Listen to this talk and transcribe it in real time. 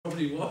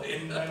bloody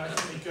white. And then I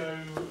think they go in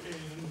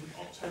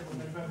October,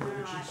 November,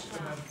 which is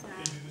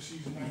into the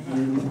season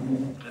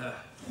now.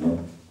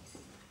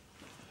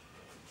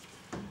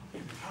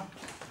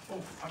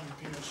 Oh, I'm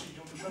going to see,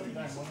 don't shut me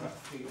down, one that.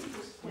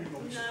 We're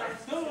not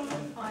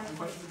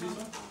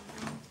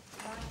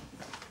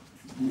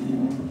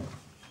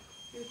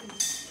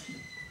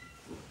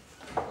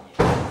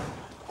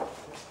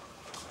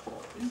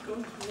He's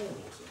going to war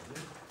or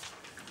something.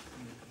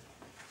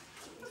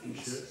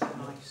 T-shirts,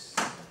 nice.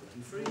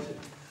 Bloody freezing.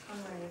 I'm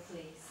wearing a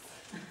fleece.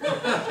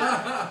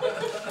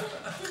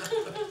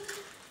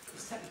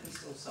 It's technically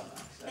still summer,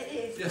 so. It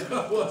is.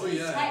 Yeah, well,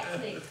 yeah.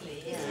 Technically,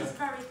 it's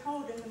very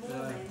cold in the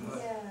morning.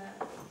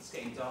 Yeah. It's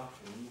getting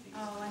darker in the evenings.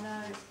 Oh, I know.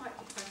 It's quite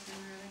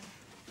depressing,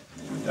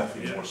 really.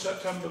 definitely more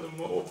September than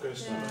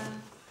August. Yeah.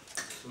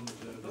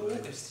 But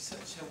August is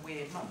such a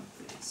weird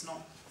month. It's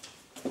not.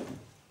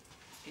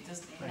 It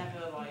doesn't. It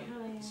never like.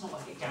 It's not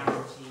like a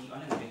guarantee. I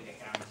know we don't get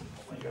guaranteed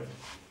hot weather,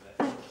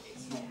 but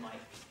it's not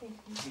like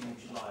June or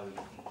July where you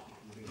think you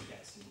can really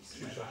get some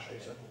decent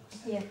weather.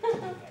 Yeah.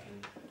 Getting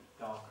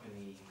darker in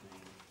the evening.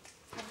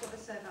 That's what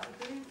they say about the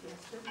green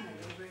fist, isn't it?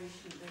 They really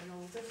shouldn't do in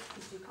August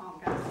because you can't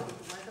guarantee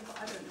the weather, but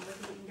I don't know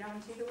whether you can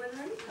guarantee the weather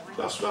anytime.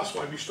 That's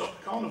why we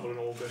stopped the carnival in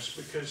August,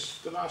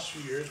 because the last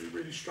few years we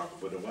really struggled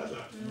with the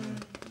weather.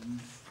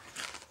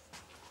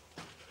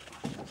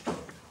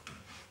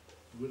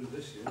 Will of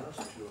this year, that's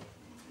for sure.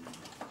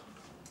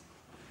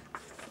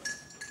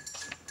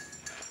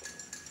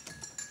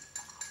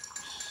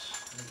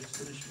 I just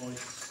finished my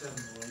 7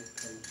 or 8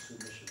 page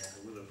submission on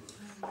the Willow.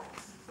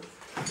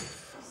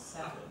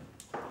 7.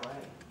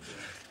 Right.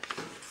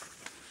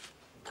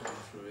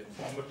 Going through it.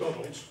 On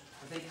McDonald's.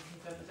 Have they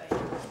confirmed the date?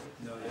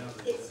 No, they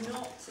haven't. It's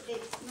not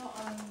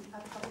a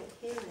public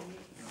hearing,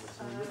 it's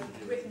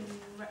written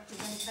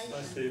representation.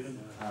 Hi, Stephen.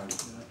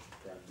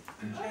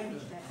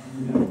 Changed it.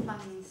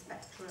 Planning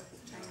inspectorate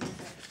changed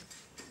it.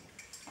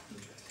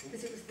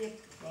 Because it was the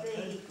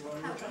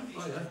council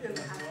who had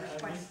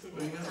requested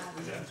We're it.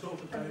 going to talk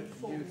about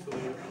youth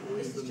or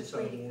This is even just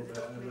tell reading more for the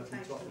about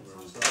documentation Tottenham that's on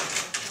and the stuff.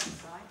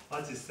 website. I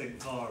just think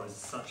PAR is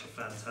such a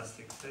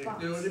fantastic thing. But-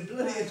 Yeah, well, it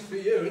bloody is for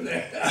you, isn't it?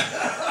 They've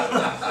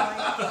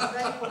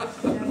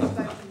obviously then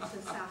spoken to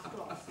South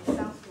Gloss, and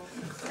South Gloss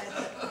have said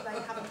that they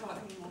haven't got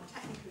any more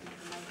technical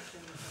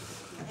information to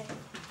submit.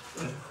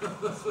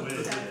 It's weird,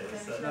 isn't it?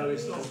 So No,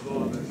 it's not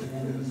violent.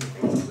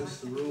 It's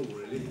the rule,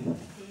 really.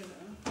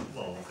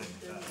 Well, I think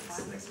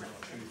that's the next one.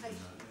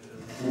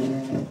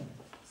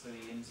 So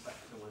the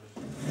inspector would have.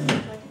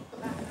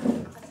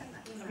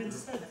 Having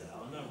said that, I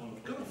know one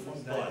I've got to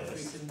find out if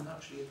we can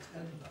actually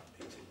attend that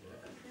meeting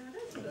yet.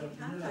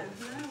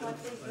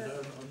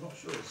 I'm not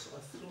sure. I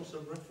saw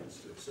some reference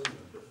to it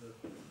somewhere, but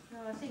No,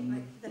 I think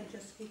they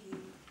just give you,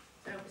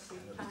 obviously,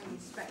 the planning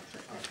inspector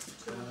gets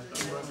 200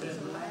 letters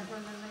or whatever,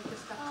 and then they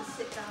just have to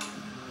sit down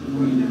and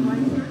read their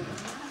way through them.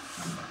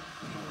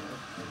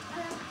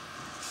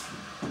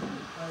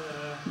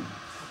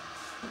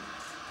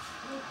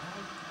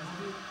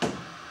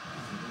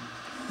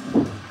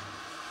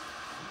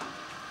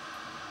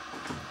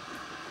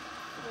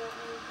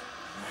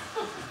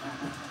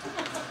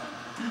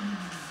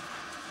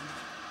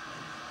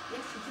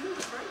 Yes, you do.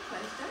 It's very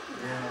close, don't you?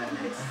 Now? I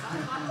know it's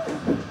like,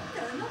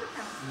 another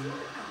council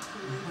lives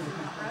in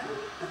that road.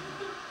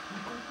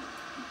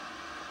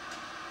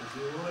 is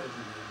he alright,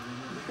 isn't he?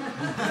 I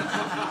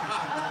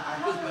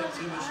haven't had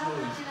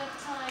enough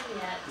time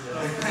yet to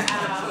figure it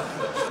out.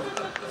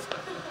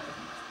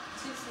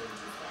 Too soon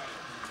to say.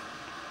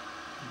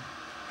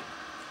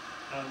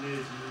 How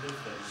near do you live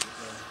then?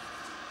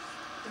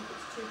 I think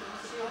it's 2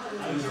 doors apart.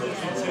 Oh, you're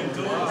Yeah. on 2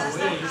 doors.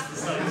 It's the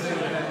same thing.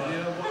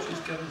 Yeah, watch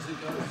his come as he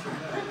goes from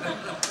there.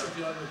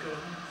 Behind the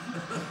curtain.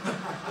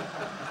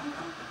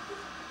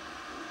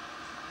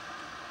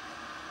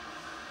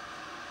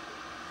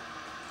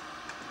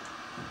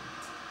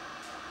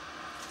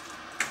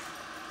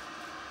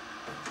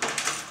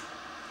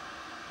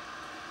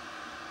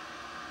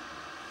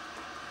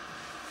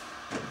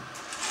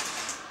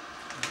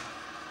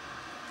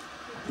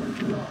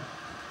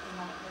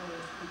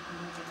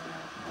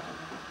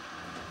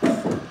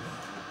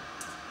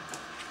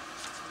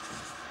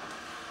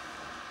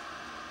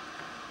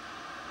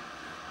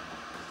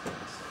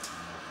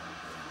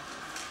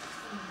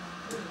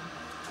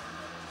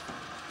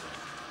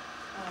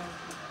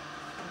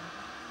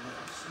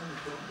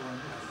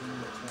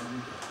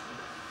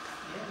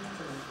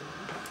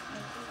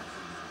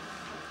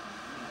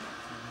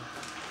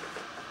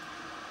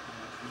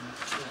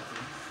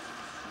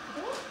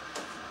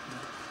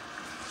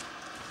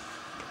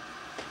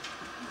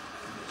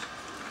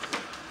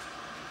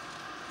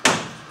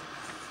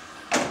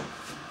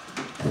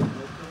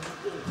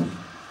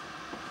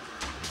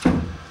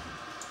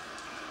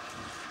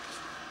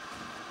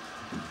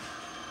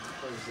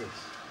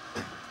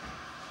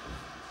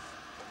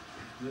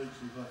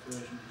 Emergency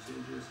evacuation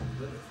procedures,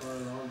 let the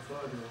fire alarm,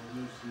 fire door,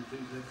 emergency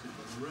please exit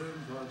from the room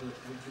via the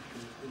exit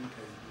doors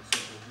indicated in the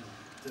several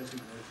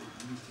designated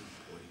meeting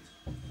point.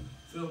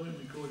 Filming,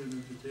 recording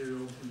of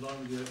material in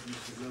line with the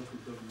openness of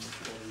local government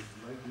bodies,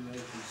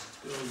 regulators,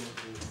 school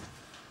local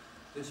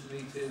This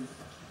meeting,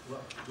 well,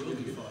 will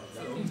be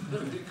filmed,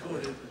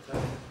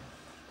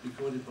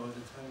 recorded by the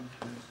town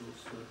council,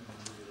 certain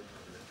members of the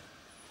public.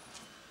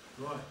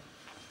 Right,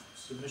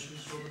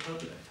 submissions from the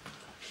public.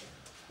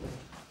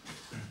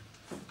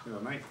 Hello,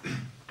 mate.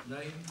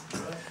 Name,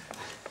 right?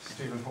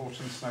 Stephen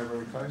Horton,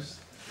 Snowbury Close.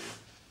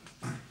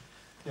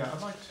 Yeah,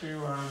 I'd like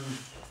to,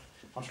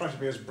 I'll try to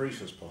be as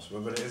brief as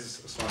possible, but it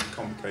is a slightly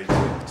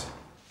complicated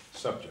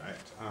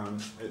subject.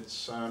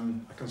 It's a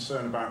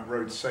concern about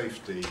road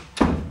safety.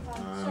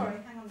 Sorry,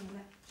 hang on a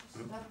minute.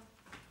 Just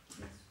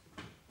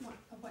what,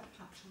 a wet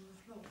patch on the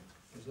floor.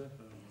 Is that?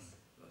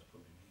 That's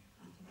probably me.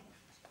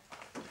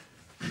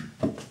 I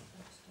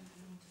just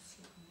don't want to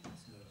slip on it.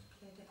 So No. I've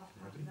cleared it up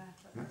out Ready? there,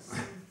 but there's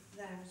some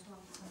there as well.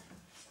 So.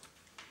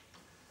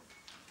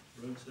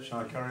 Road safety? Shall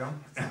I carry on?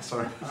 Yeah,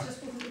 sorry. It's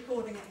just wasn't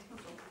recording it.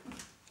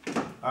 That's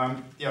all.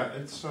 Yeah,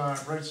 it's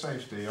road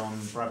safety on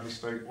Bradley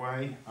Stoke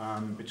Way,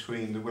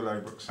 between the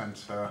Willowbrook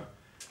Centre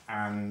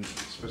and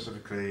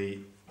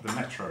specifically the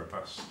Metro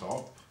bus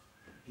stop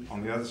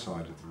on the other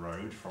side of the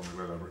road from the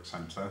Willowbrook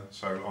Centre,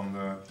 so on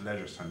the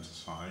leisure centre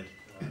side.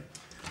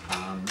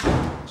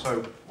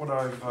 So what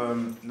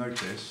I've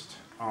noticed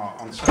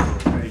on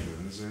several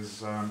occasions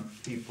is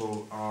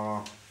people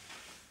are,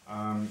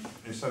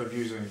 instead of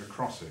using the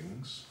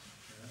crossings,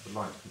 the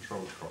light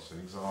controlled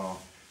crossings, are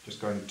just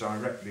going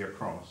directly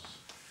across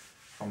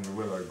from the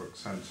Willowbrook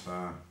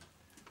Centre,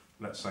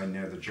 let's say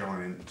near the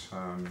giant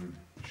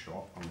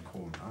shop on the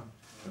corner,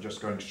 and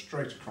just going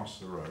straight across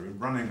the road,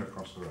 running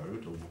across the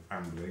road, or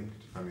ambling,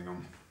 depending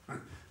on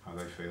how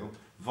they feel,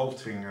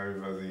 vaulting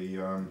over the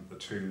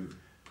two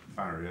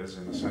barriers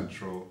in the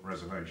central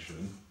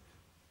reservation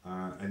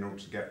in order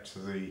to get to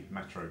the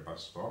Metro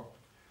bus stop.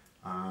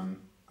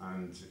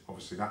 And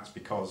obviously that's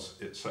because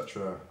it's such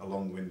a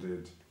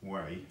long-winded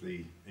way,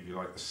 if you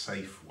like, the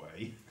safe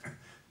way,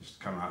 just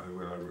come out of the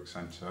Willowbrook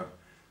Centre,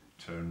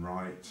 turn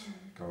right,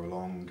 go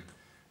along,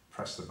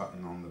 press the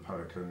button on the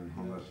Pelican,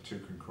 on the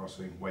Toucan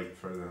crossing, wait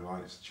for the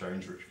lights to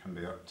change, which can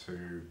be up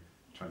to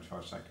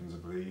 25 seconds, I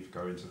believe,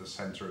 go into the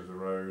centre of the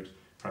road,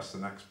 press the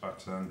next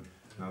button,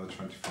 another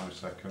 25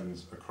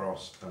 seconds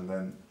across, and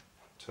then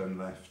turn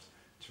left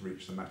to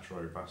reach the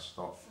Metro bus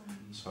stop.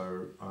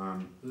 So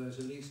There's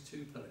at least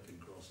two Pelican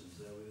crossings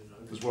there within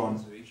There's one.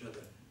 of each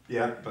other.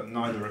 yeah, but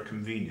neither are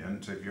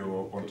convenient if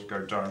you want to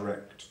go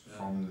direct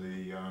from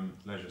the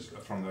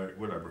from the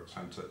Willowbrook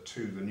Centre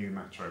to the new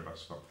Metro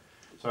bus stop.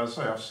 So as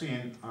I say, I've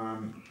seen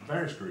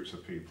various groups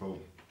of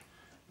people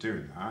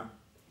doing that,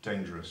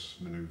 dangerous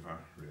manoeuvre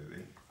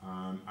really.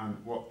 And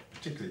what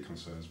particularly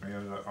concerns me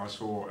is that I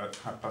saw at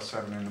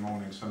 7:30 in the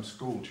morning some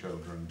school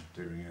children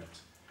doing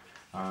it.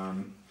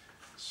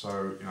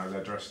 So, you know,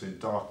 they're dressed in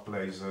dark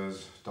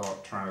blazers,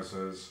 dark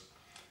trousers,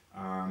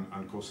 and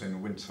of course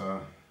in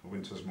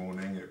winter's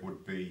morning it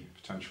would be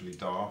potentially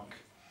dark.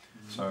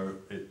 So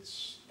it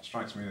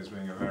strikes me as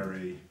being a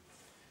very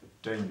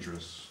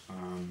dangerous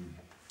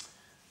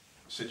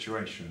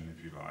situation,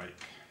 if you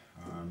like.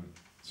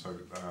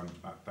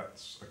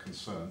 That's a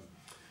concern.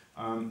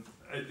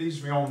 It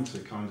leads me on to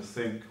kind of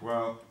think,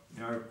 well,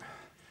 you know,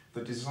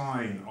 the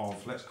design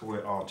of, let's call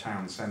it our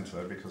town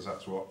centre, because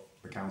that's what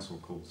the council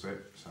calls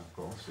it, so of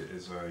course it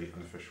is an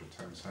official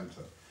town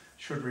centre.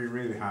 Should we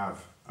really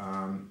have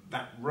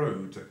that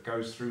road that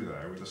goes through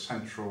there with a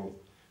central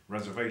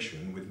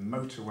reservation with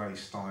motorway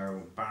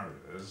style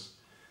barriers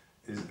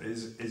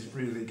is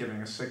really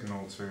giving a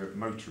signal to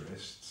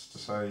motorists to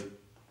say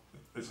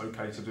it's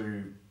okay to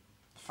do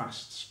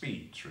fast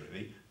speeds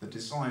really. The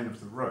design of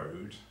the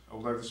road,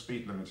 although the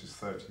speed limit is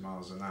 30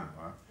 miles an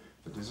hour,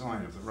 the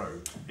design of the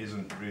road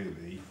isn't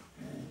really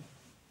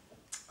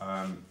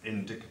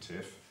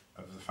indicative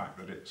of the fact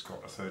that it's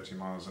got a 30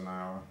 miles an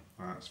hour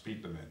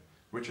speed limit,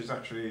 which is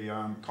actually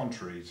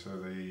contrary to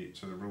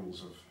the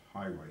rules of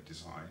highway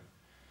design.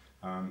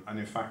 And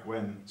in fact,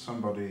 when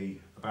somebody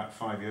about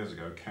 5 years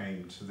ago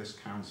came to this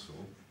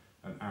council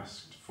and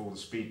asked for the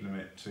speed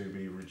limit to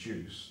be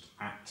reduced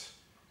at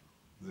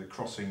the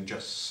crossing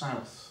just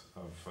south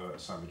of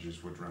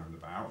Savages Wood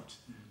roundabout,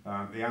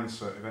 the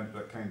answer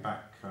that came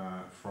back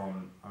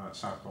from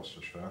South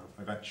Gloucestershire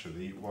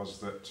eventually was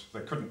that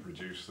they couldn't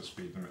reduce the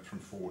speed limit from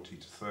 40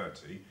 to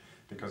 30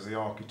 because the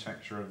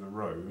architecture of the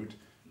road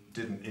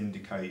didn't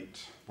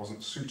indicate,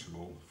 wasn't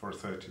suitable for a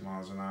 30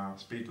 miles an hour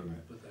speed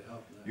limit. But they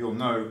have now. You'll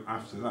know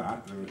after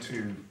that there were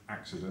 2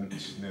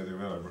 accidents near the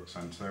Willowbrook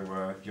Centre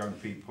where young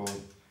people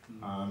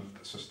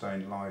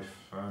sustained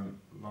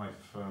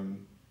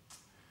life-threatening,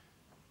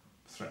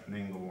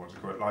 or what do you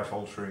call it,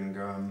 life-altering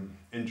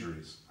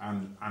injuries.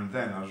 And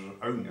then,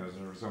 only as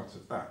a result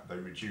of that, they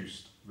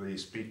reduced the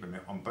speed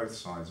limit on both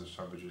sides of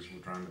Savages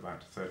Wood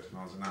roundabout to 30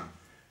 miles an hour,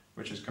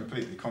 which is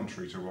completely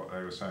contrary to what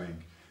they were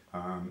saying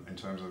in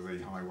terms of the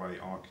highway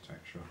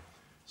architecture.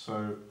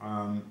 So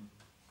I'm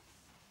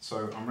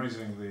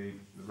raising the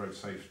road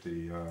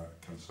safety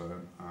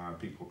concern.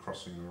 People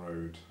crossing the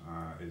road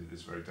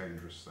is very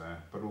dangerous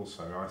there, but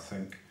also I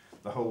think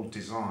the whole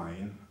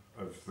design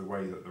of the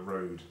way that the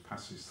road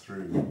passes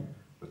through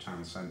the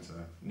town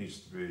centre needs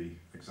to be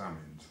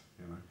examined.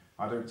 You know,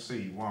 I don't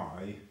see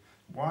why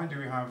why do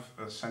we have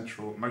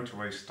central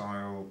motorway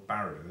style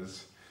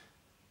barriers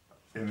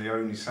in the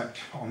only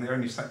on the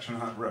only section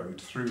of that road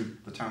through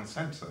the town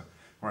centre?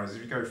 Whereas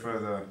if you go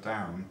further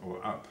down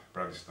or up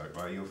Bradley Stoke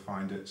Way, you'll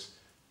find it's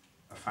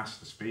a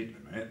faster speed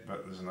limit,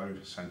 but there's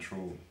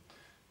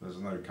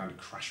no kind of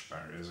crash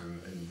barriers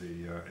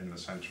in the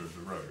centre of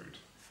the road.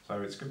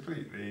 So it's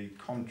completely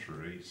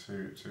contrary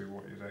to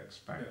what you'd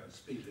expect. Yeah, the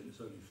speed limit's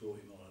only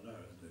 40 mile an hour,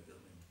 isn't it? I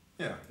mean,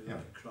 Yeah, yeah.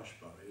 like crash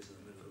barriers in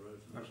the middle of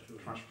the road.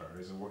 Those crash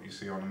barriers are what you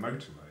see on a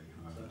motorway,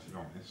 to be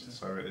honest. Yeah.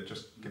 So it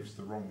just gives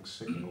the wrong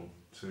signal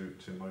to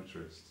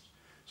motorists.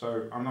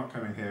 So I'm not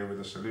coming here with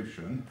a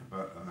solution,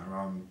 but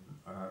I'm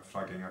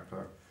flagging up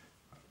a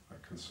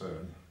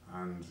concern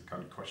and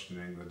kind of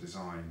questioning the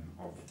design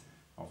of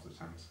the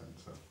town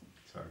centre.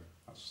 So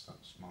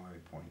that's my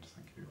point.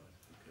 Thank you.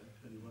 Right, okay.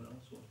 Anyone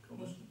else want to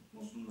comment?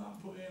 Wasn't that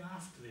put in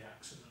after the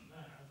accident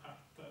there?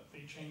 That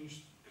they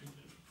changed, cause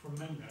from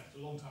memory, it's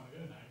a long time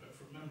ago now, but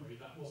from memory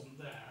that wasn't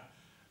there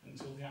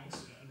until the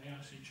accident, and they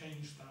actually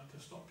changed that to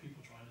stop people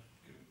trying to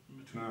go in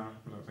between. No,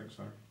 I don't think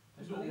so.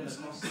 There's got the other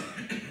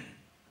crossing.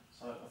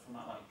 So from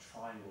that like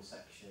triangle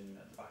section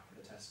at the back of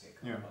the Tesco,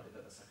 Yeah. like they've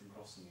got the second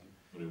crossing in.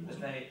 But it But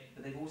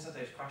wasn't. they've always had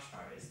those crash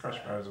barriers. Crash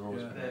there. barriers have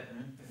always Yeah.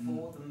 been. But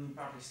before the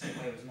Bradley Stoke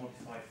Way was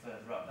modified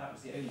further up, that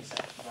was the only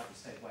section of Bradley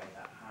Stoke Way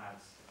that had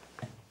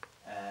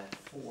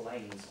 4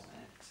 lanes on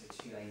it, so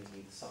 2 lanes on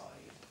either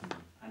side.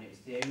 And it was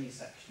the only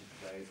section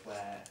of the road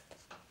where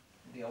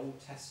the old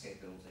Tesco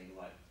building,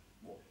 like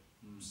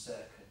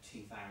circa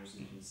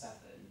 2007,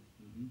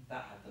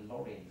 that had the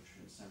lorry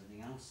entrance and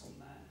everything else on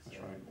there. So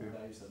That's right,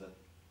 all yeah. those are the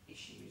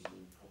issues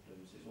and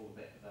problems. It was all a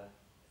bit of a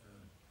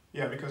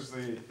Yeah, because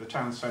the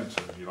town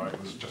centre, if you like,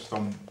 was just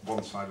on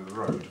one side of the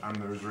road, and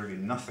there was really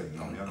nothing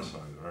on the other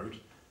side of the road.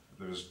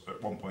 There was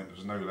at one point there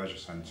was no leisure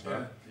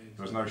centre.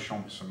 There was no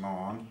Champs and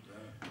Marne.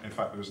 In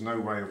fact, there was no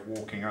way of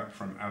walking up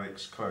from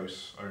Alex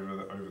Close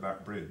over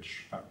that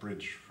bridge. That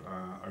bridge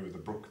over the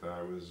brook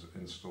there was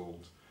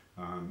installed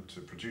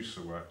to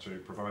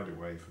provide a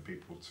way for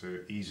people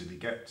to easily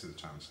get to the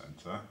town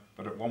centre.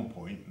 But at one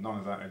point, none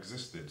of that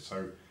existed.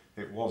 So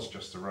it was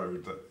just a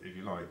road that, if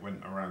you like,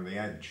 went around the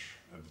edge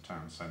of the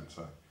town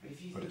centre. But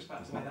if you But think it's-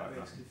 about it's the way not that like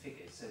road's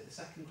configured, so the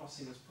second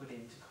crossing was put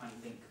in to kind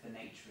of link the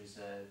nature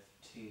reserve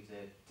to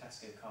the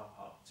Tesco car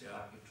park to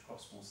allow people to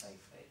cross more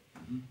safely.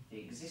 The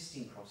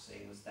existing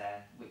crossing was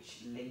there,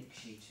 which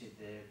links you to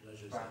the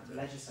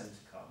leisure centre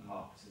car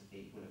park to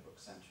the Willowbrook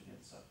Centre on the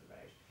other side of the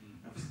road. And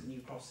obviously the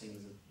new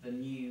crossings, the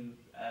new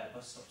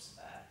bus stops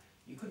are there.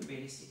 You couldn't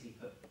realistically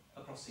put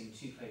a crossing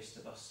too close to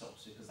the bus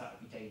stops because that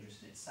would be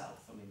dangerous in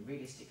itself. I mean,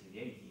 realistically, the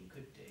only thing you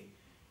could do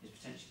is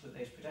potentially put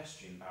those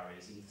pedestrian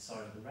barriers either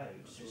side of the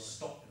road to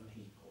stop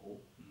people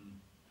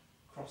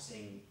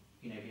crossing,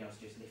 being able to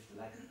just lift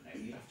the leg.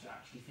 You'd have to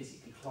actually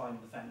physically climb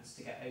the fence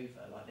to get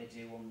over, like they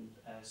do on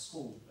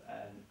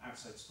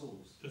outside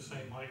schools. The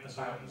same height as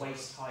About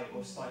waist height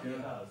or slightly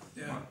above.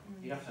 Yeah.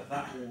 You'd have to have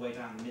that all the way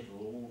down the middle,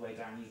 or all the way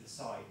down either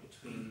side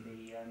between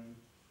the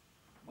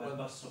where the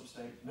bus stops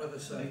don't. Whether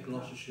say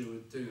Gloucestershire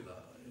would do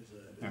that is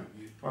a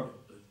viewpoint.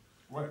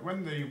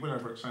 When the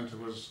Willowbrook Centre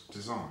was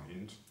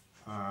designed,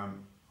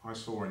 I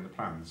saw in the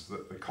plans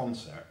that the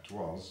concept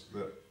was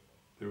that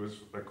there was,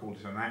 they called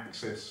it an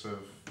axis of,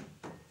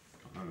 I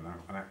don't know,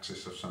 an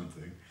axis of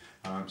something.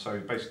 So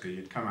basically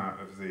you'd come out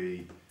of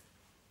the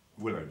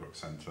Willowbrook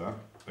Centre,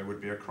 there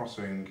would be a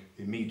crossing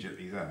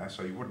immediately there,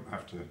 so you wouldn't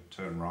have to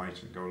turn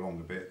right and go along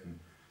a bit, and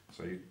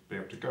so you'd be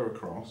able to go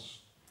across,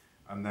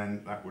 and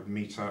then that would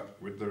meet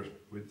up with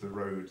the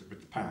road,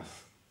 with the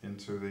path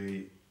into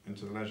the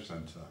leisure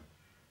centre,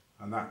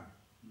 and that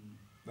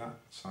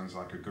sounds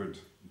like a good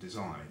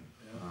design.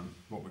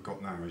 What we've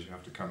got now is you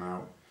have to come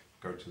out,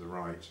 go to the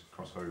right,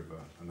 cross over,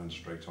 and then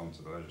straight on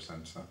to the leisure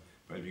centre.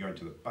 But if you go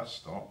into the bus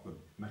stop, the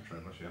metro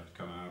bus, you have to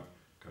come out,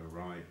 go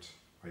right,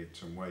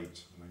 wait, and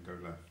then go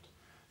left.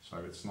 So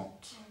it's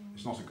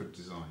not a good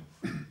design.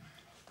 Yeah,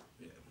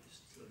 but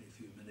it's only a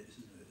few minutes,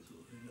 isn't it,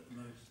 sort of thing at the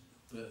most.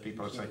 But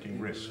People are taking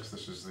risks.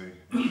 This is the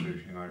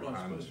issue, Well,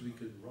 I and suppose we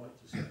could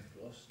write to South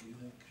Gloss, do you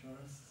think, Sharon?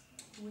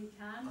 We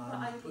can, but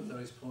I Put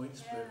those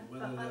points, yeah,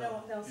 but whether but I know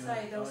what they'll you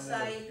say. They'll I know,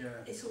 say yeah.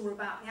 it's all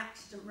about the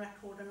accident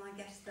record, and I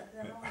guess that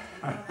they're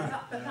right.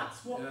 But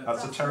that's what. Yeah.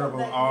 that's a what terrible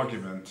they-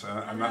 argument,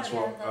 I and know, that's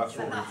what yeah, that's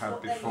what but we've had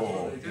what they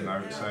before. do.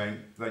 Yeah. Saying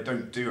they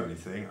don't do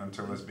anything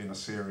until there's been a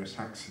serious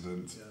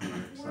accident. Yeah.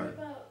 So What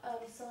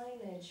about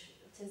signage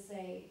to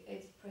say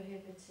it's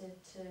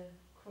prohibited to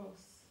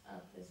cross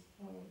at this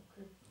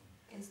point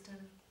instead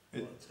of...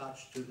 It-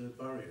 Attached to the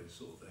barriers,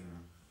 sort of thing.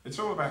 it's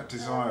all about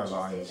desire Just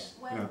lines.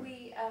 when Yeah. we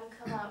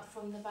come out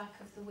from the back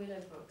of the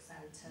Willowbrook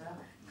Centre,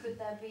 could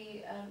there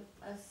be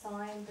a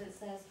sign that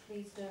says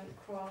please don't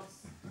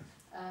cross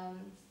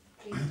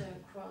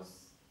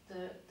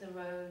the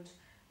road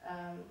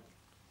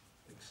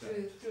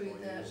through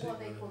the what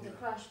they call the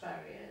crash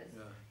barriers?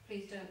 Yeah.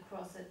 Please don't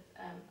cross it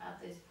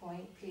at this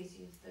point, please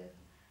use the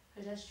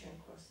pedestrian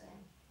crossing.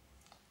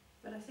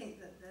 But I think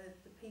that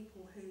the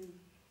people who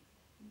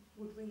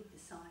would read the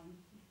sign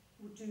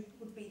would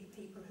be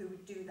the people who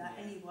would do that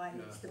Yeah. anyway.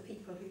 Yeah. It's the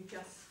people who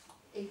just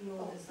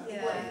ignore this.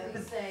 Yeah. What if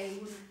we say,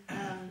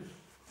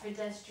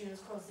 pedestrians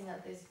crossing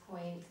at this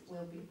point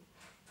will be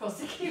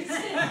prosecuted?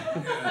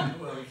 Yeah,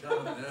 well, you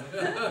can't,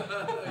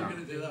 yeah. You're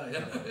going to do that,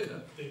 yeah.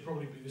 They'd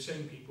probably be the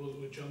same people that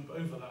would jump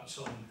over that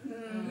sign.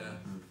 Yeah.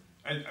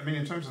 I mean,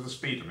 in terms of the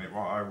speed limit,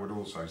 what I would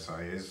also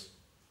say is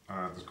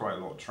there's quite a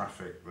lot of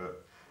traffic that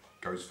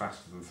goes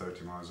faster than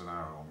 30 miles an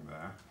hour along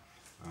there.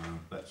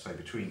 Let's say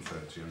between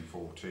 30 and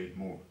 40,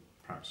 more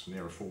perhaps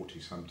nearer 40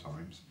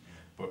 sometimes.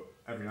 But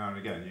every now and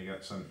again you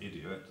get some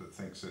idiot that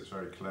thinks it's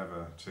very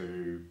clever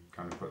to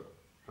kind of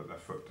put their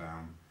foot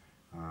down.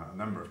 A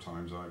number of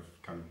times I've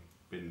kind of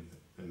been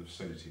in the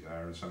vicinity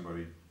there and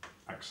somebody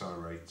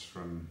accelerates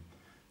from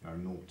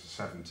 0 to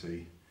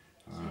 70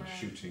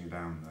 shooting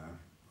down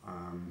there.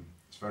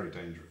 It's very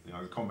dangerous.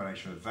 The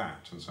combination of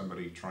that and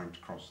somebody trying to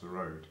cross the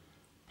road,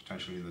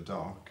 potentially in the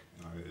dark,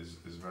 is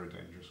a very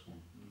dangerous one.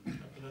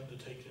 I've been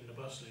undertaken in the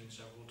bus lane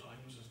several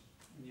times.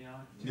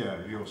 Yeah. Yeah,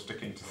 if you're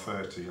sticking to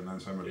 30 and then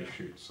somebody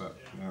shoots up.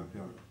 Yeah.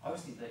 Yeah. I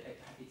always think that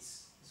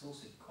it's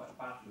also quite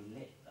badly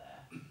lit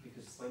there,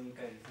 because when you're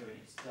going through and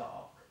it's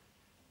dark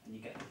and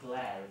you get the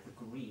glare of the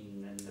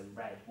green and the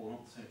red, well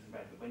not so much the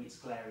red, but when it's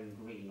glaring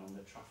green on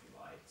the traffic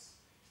lights,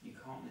 you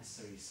can't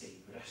necessarily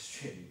see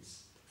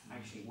pedestrians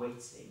actually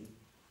waiting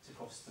to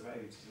cross the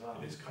road as well.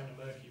 And it's kind of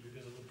murky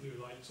because of the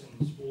blue lights on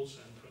the sports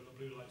centre and the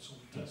blue lights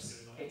on the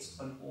Tesco lights. It's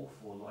an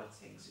awful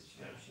lighting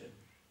situation.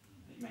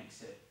 It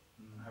makes it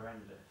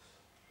horrendous.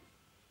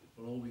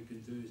 Well, all we can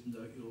do is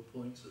note your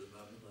points at the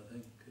moment, I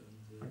think.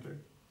 And, Okay.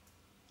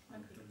 I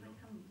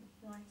can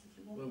write if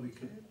you want Well, we me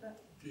could- to,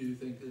 but do you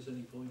think there's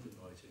any point in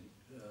writing?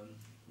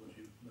 What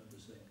do you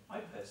members think? I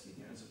personally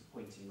think there's a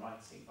point in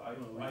writing, but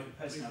Well, we I could-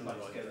 personally we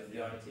would like could to go write with that, the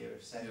yeah. idea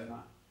of saying Yeah.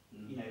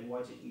 that, why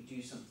didn't you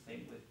do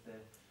something with the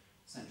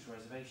central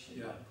reservation,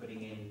 Yeah. like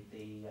putting in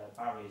the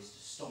barriers to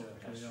stop Yeah,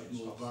 can we have pedestrians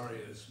more crossing?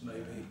 barriers,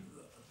 maybe,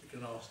 we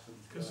can ask them.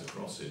 Because the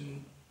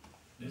crossing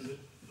is at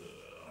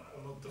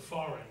on the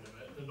far end of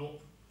it, the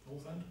north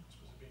end, I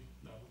suppose it'd be,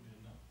 no, it wouldn't be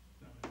in that,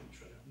 no, maybe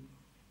should have,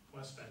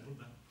 west end,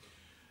 wouldn't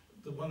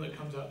it? The one that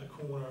comes out the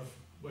corner of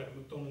where the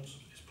McDonald's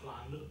is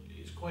planned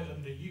is quite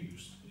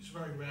underused. It's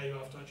very rare you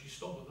have to actually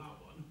stop at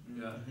that one.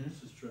 Yeah, Mhm.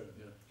 this is true,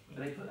 yeah. But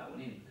they put that one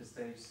in because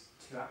those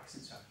two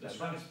accidents happened. That's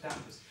That right. was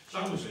That was-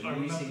 I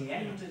children using the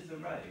remember, end of the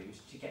road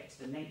to get to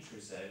the nature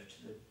reserve,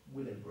 to the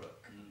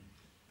Willowbrook.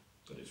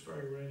 But it's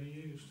very rarely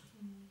used.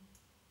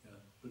 Yeah,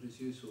 but it's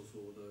useful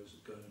for those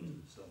that go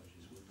into the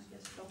Savages Woods. I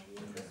guess dog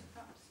walkers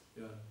perhaps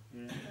Yeah.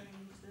 going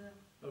into the...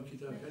 Okie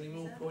doke, any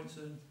more points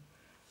in?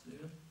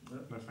 Stephen? No?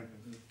 No, thank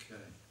you.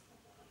 Okay.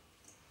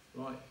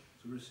 Right,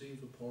 to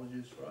receive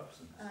apologies for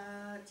absence.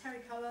 Terry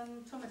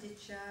Cullen, Tom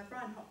Aditya,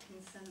 Brian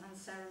Hopkinson and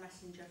Sarah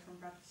Messenger from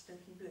Bradford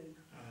Stoke in Blue.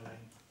 Sorry.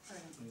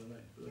 Hang on,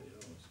 bloody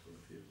hell, I've got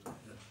a few.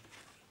 Yeah.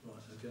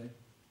 Right, okay.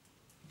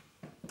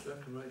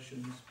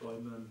 Declarations by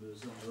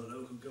members under the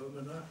Local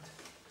Government Act.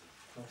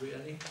 Have we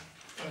any?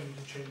 I need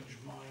to change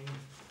mine.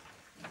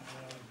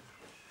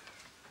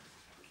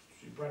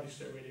 Bradley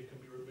Stoke Radio can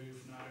be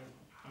removed now.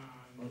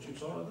 And Aren't you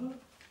part of that?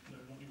 No,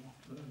 not anymore.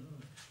 No, no.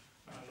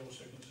 And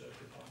also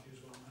Conservative Party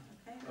as well now.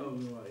 Okay. Oh,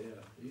 right,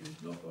 yeah. Are you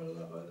not part of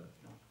that either?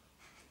 No.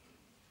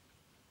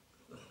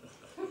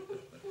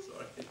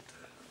 Sorry.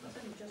 That's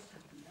only just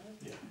happened though,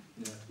 isn't it?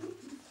 Yeah.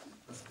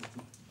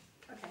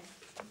 Okay.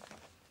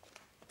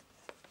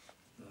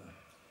 Right.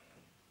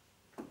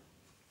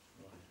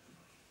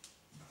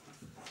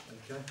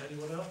 Okay,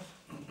 anyone else?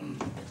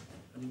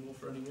 Any more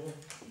for any more?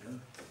 No.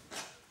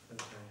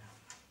 Okay.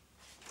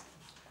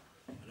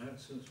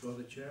 Announcements by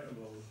the chair.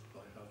 Well, I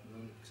have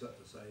none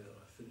except to say that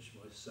I finished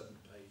my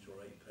 7-page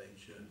or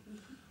 8-page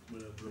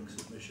Willowbrook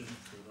submission,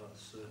 so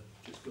that's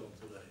just gone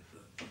today.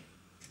 So,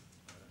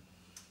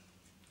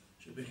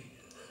 should be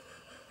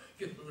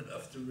give them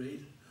enough to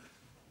read.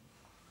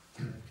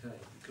 Okay,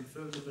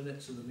 confirm the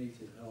minutes of the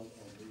meeting held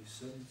on the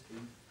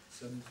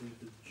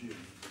 17th of June,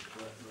 the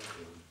correct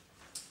record.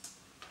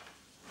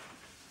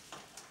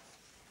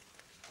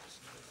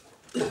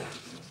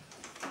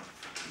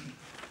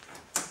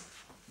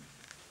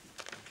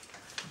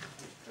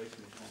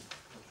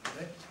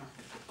 Okay,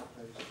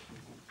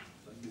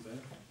 thank you, Ben.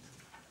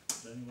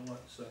 Would anyone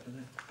like to second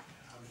it?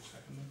 I would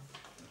second them.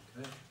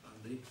 Okay,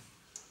 Andy.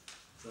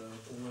 So,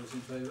 all those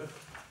in favour?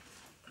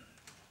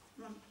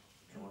 One,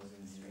 two,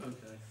 3,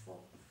 Okay. 4,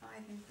 5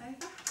 in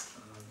favour.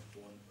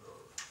 One.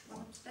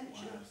 One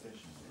abstention.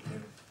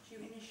 Do you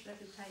initial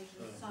every page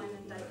and Oh, sign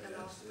and good. date the Yes,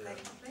 last yeah.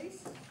 page, please?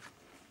 Thank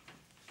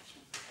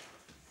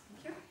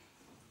you.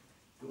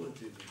 You want to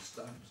do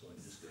some stamps like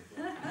this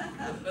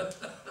stuff.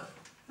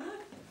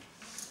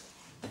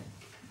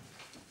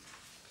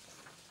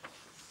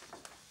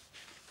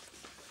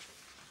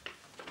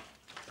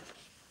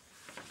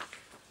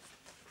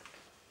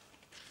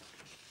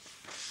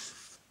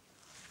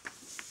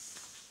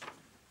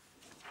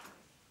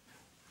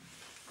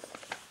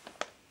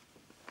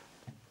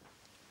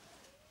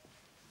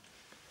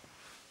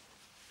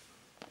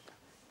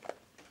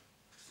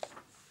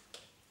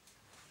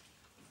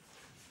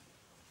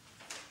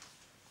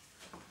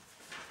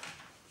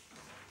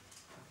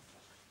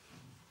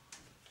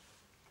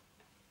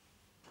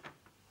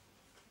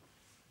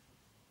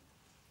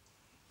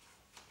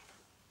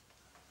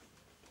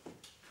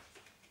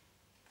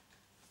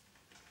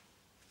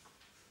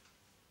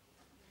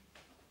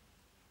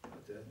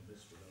 dead and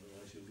this one,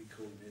 otherwise you'll be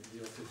calling me in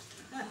the office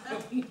to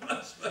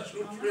a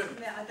special I must trip.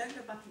 admit, I don't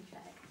go back and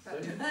check, but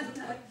Don't you? no,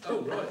 Oh,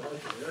 right,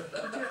 okay.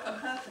 I do it on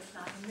purpose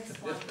now, and this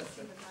one, let's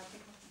see whether I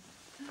pick up.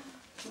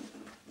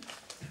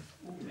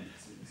 All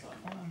these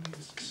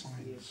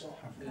signs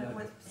have No,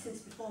 well, since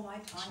before my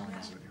time,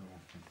 yeah. signs that you're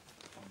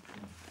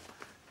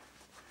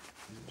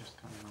is it just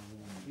kind of a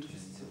warning to say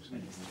it's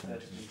going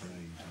to be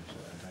parade on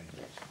certain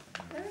dates?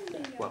 They're in the,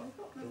 we've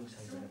got them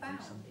still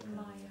bound in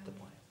my,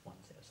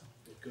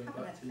 It's going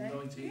back to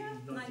cabinet thing. 1992, Yeah,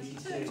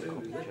 isn't 92.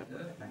 it? Yeah.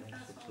 Yeah.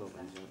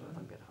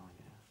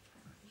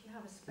 If you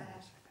have a spare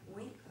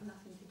week,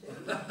 nothing to do. A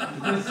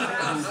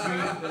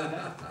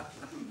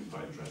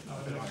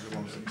bit like the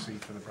ones that you see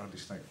for the Bradley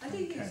Stoke. I do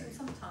use them 10K.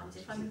 sometimes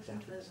if I'm looking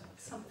for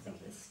something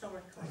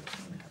historical.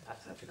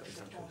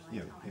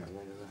 Yeah, yeah.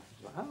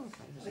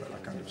 So a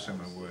kind of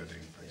similar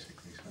wording,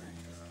 basically, saying,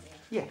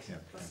 Yes. yeah,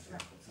 yeah.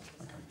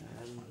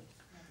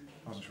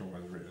 I wasn't sure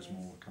whether it was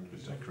more kind of a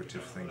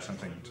decorative thing,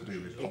 something to do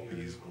with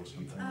poppies or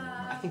something.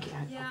 I think it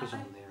had Yeah, copies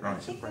on there. I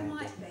Right. think they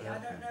might be. I Yeah.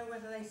 don't know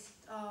whether they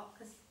are,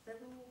 because they're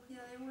all, they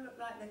all look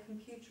like they're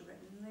computer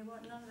written, and they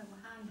weren't, none of them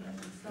were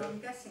handwritten. So I'm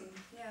guessing,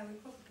 yeah, we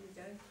probably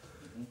do.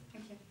 Mhm.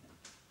 Thank you.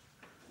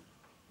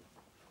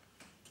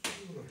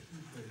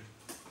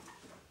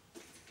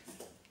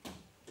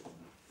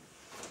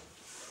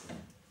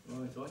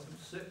 Right, item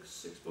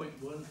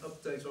 6.1,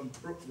 update on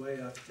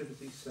Brookway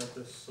Activity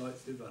Centre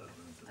site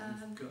development.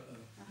 And we've got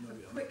I no, have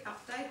we a haven't. quick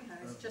update, no,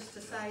 it's just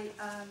to say,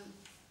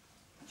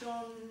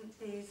 John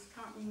is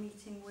currently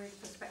meeting with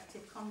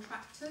prospective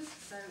contractors,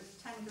 so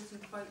tenders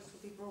and quotes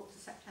will be brought to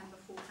September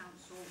full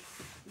council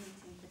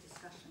meeting for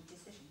discussion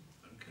decision.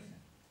 Okay,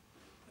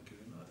 thank you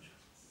very much.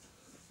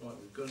 Right,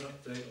 we've got an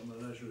update on the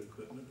leisure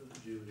equipment at the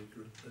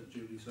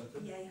Jubilee Centre.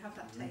 Yeah, you have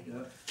that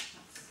table, Yeah.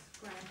 that's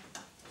great.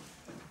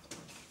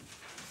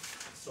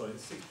 Sorry,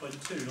 it's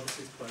 6.2, not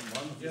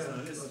 6.1. Yeah,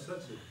 I It's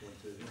said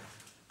 6.2, yeah.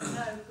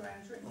 No,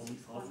 Graham's written I've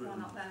 6.1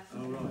 written- up there. Oh,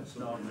 right, no,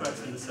 sorry. I'm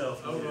correcting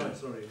myself. Oh, right,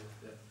 sorry,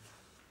 yeah.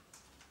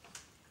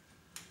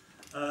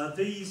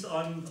 These,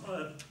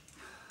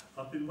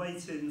 I've been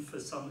waiting for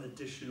some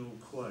additional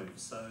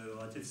quotes, so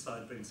I did decide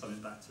to bring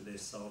something back to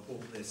this. So I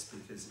bought this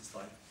because it's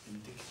like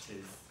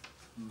indicative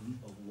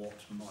Mm-hmm. of what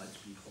might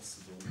be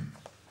possible.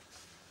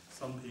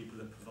 Some people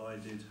have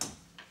provided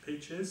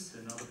pictures,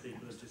 and other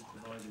people have just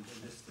provided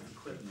a list of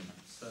equipment.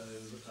 So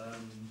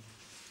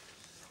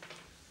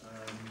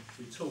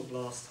we talked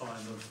last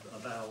time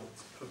about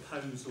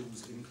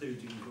proposals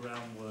including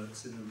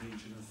groundworks in the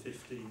region of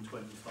 15,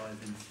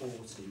 25 and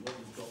 40. What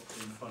we've got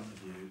in front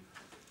of you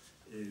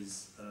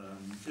is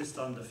just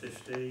under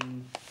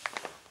 15,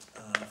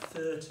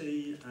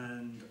 30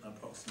 and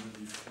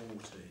approximately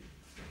 40.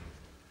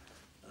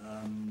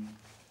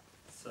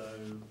 So I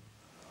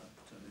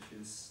don't know if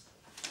it's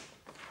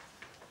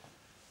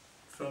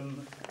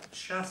from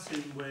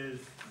chatting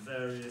with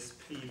various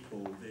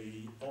people,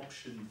 the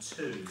option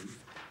 2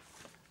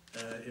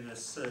 in a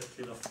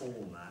circular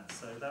format.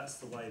 So that's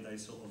the way they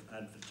sort of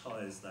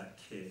advertise that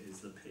kit, is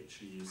the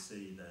picture you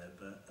see there.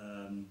 But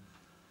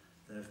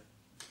they've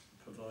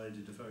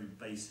provided a very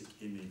basic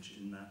image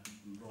in that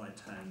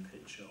right-hand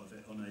picture of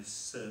it on a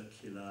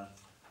circular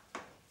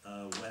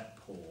wet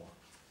pour.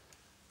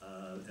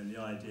 And the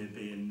idea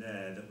being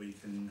there that we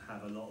can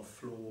have a lot of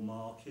floor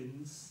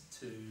markings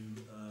to,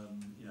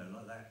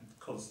 like that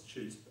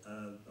constitutes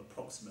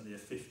approximately a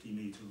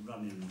 50-metre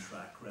running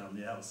track around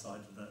the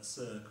outside of that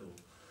circle.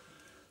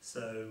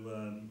 So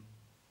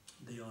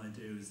the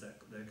idea is that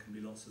there can be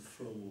lots of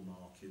floor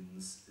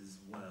markings as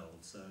well,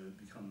 so it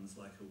becomes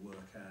like a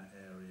workout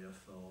area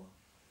for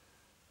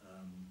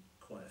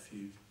quite a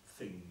few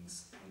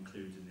things,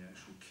 including the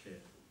actual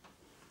kit.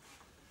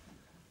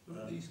 Who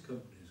are these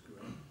companies,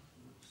 Graham,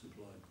 that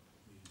supply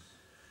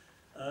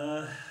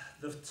these?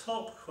 The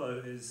top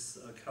quote is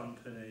a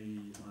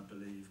company, I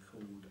believe,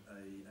 called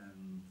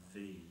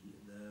AMV.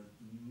 The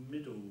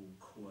middle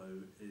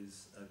quote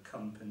is a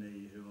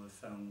company who I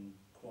found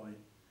quite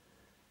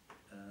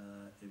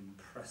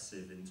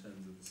impressive in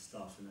terms of the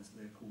stuff, and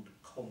they're called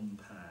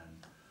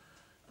Compan.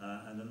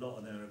 And a lot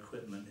of their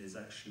equipment is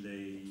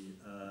actually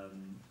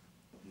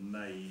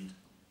made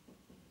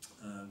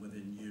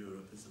within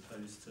Europe as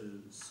opposed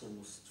to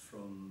sourced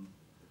from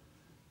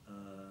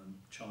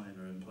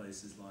China and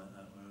places like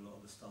that, where a lot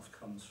of the stuff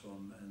comes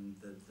from, and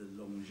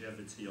the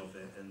longevity of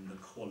it and the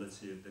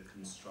quality of the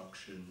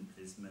construction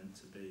is meant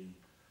to be,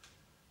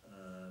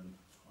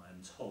 I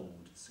am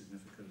told,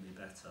 significantly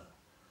better.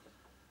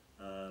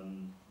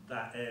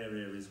 That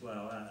area as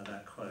well, out of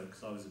that quote,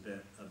 because I was a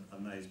bit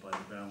amazed by the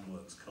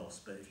groundworks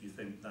cost, but if you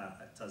think that,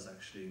 it does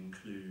actually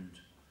include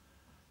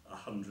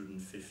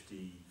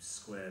 150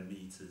 square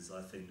metres,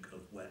 I think,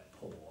 of wet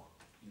pour,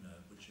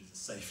 which is a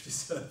safety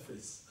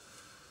surface.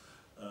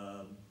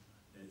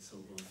 It's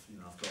sort of,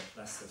 I've got,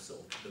 that's the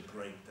sort of the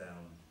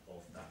breakdown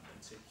of that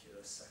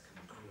particular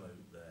second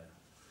quote there.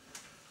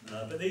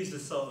 But these are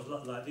sort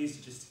of like these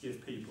are just to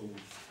give people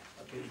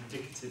like an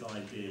indicative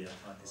idea.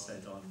 Like I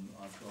said,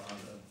 I've got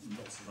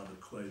lots of other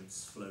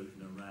quotes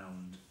floating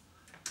around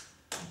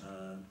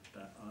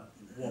But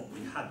what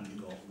we hadn't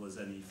got was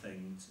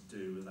anything to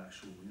do with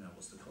actual,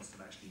 what's the cost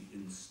of actually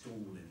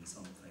installing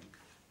something.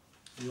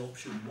 The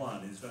option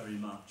 1 is very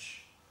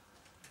much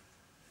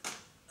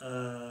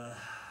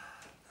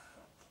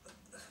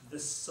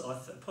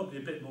probably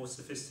a bit more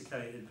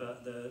sophisticated,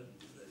 but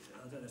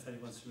I don't know if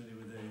anyone's familiar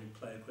with the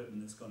play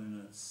equipment that's gone in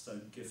at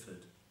Stoke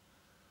Gifford,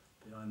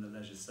 behind the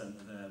leisure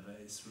centre there, but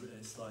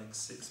it's like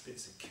 6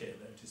 bits of kit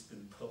that have just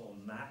been put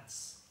on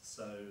mats,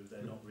 so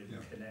they're not really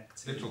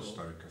connected. Little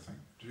Stoke, I think.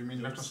 Do you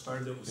mean Little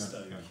Stoke? Little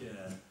Stoke,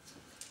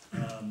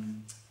 yeah.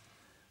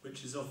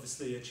 Which is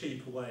obviously a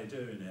cheaper way of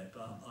doing it,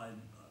 but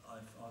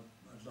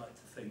I'd like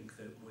to think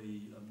that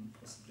we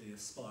possibly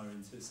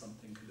aspiring to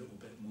something a little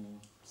bit more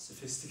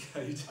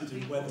sophisticated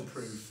and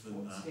weatherproof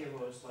than what's that. Here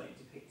was like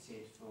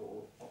depicted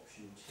for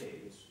option 2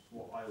 is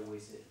what I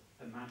always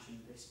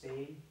imagined this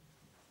being.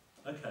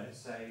 Okay.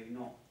 So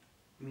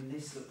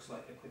this looks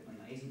like equipment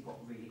that isn't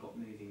really got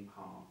moving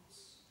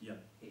parts. Yeah.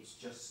 It's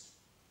just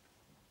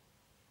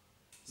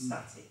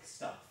static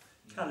stuff.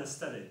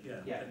 Calisthenic,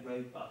 yeah. Yeah,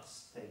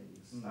 robust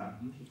things that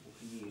people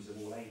can use of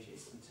all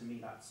ages. And to me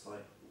that's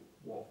like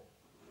what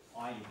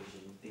I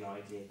envisioned the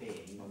idea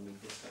being when we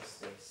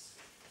discussed this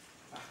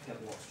back at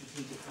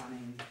strategic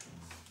planning?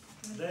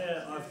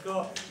 There, I've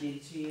got nearly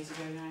 2 years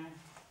ago now.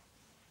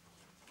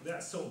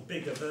 That's sort of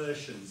bigger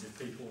versions if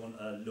people want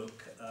to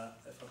look at,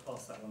 if I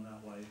pass that one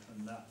that way,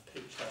 and that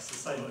picture, that's the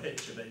same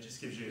picture, but it just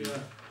gives you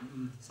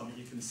something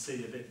you can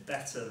see a bit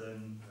better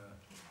than...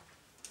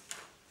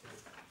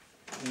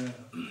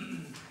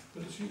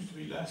 But it seems to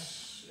be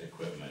less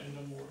equipment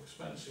and more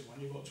expensive when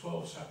you've got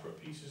 12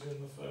 separate pieces in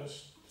the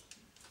first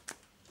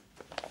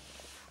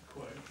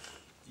quote.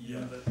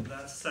 Yeah, but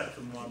that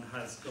second one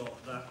has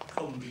got, that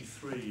Combi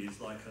 3 is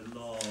like a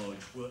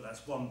large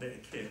that's one bit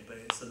of kit, but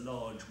it's a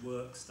large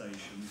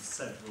workstation with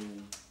several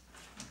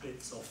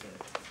bits off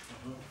it.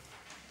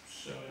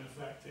 So in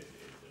effect it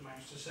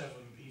amounts to 7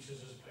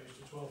 pieces as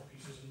opposed to 12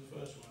 pieces in the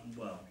first one.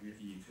 Well,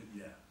 you could,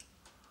 yeah.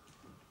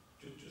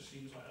 It just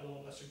seems like a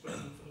lot less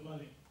equipment for the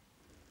money.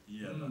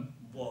 Yeah, but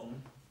what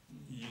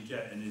you're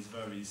getting is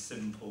very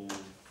simple.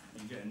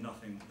 You're getting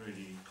nothing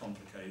really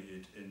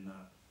complicated in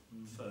that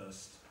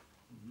first.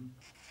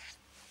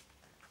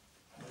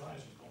 Well, that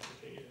isn't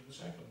complicated in the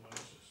second one,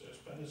 it's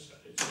better set,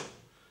 it's all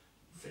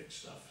fixed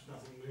stuff,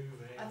 nothing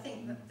moving. I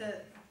think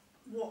that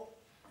what,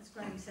 as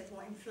Graham said,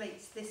 what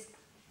inflates the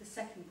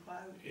second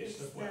quote is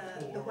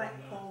the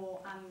wet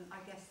pour and I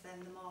guess then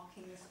the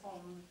markings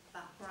on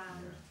that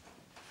ground.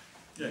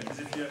 Yeah, because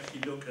if you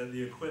actually look at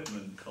the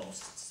equipment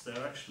costs,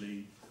 they're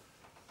actually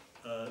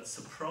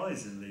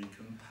surprisingly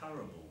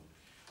comparable.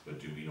 But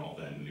do we not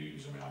then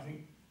lose, I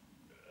think,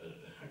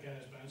 again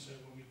as Ben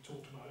said, when we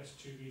talked about this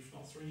 2, if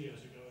not 3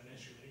 years ago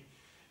initially,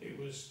 it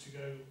was to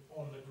go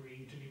on the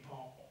green, to be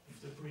part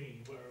of the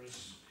green,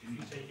 whereas if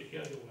you take it the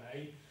other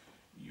way,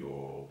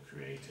 you're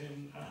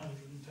creating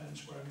 110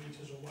 square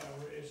metres or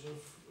whatever it is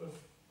of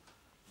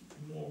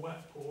more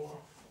wet pour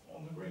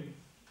on the green.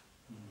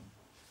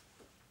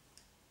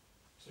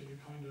 So you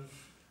kind of...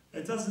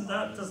 It doesn't,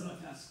 that doesn't... I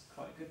think that's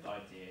quite a good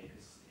idea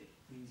because it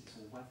means it's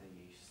all weather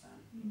use then.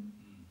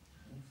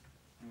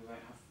 And we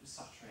won't have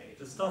saturated...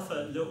 The stuff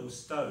at Little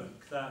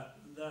Stoke,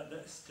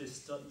 that's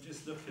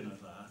just looking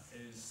at that,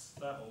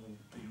 that'll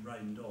be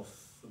rained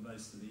off for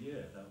most of the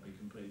year. That'll be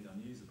completely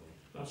unusable.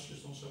 That's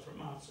just on separate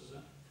mats, is it?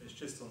 It's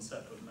just on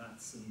separate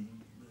mats and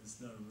there's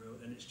no real...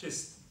 And it's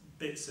just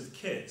bits of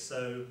kit,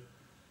 so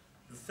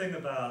the thing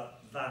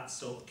about that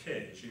sort of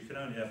kit is you can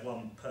only have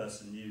one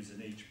person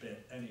using each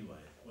bit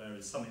anyway,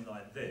 whereas something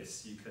like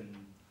this you can,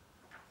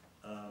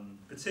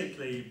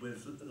 particularly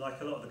with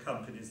like a lot of the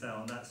companies now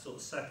on that sort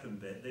of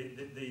second bit,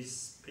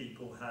 these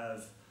people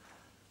have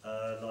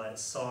like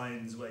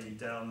signs where you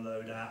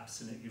download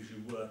apps and it gives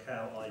you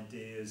workout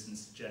ideas and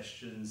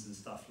suggestions and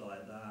stuff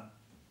like that.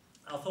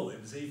 I thought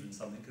it was even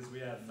something because we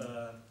have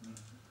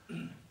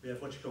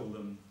what you call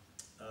them,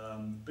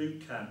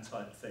 boot camp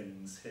type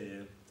things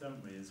here,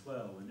 don't we, as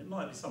well? And it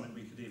might be something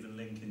we could even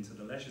link into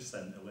the leisure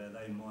centre where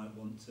they might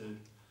want to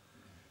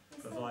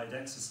provide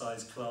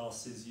exercise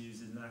classes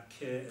using that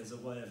kit as a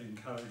way of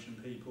encouraging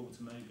people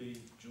to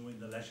maybe join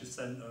the leisure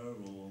centre,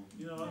 or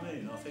you know what I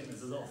mean? I think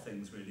there's a lot of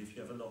things really if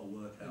you have a lot of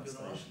workout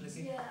stations.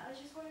 Yeah, I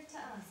just wanted to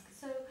ask,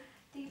 so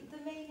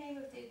the main aim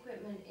of the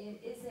equipment,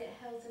 is it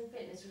health and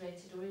fitness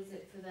related, or is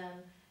it for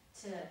them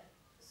to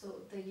sort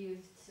of the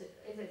youth to,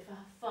 is it for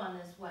fun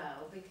as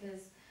well?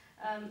 Because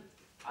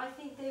I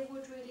think they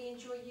would really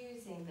enjoy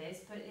using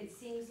this, but it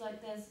seems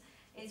like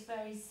it's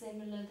very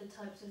similar, the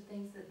types of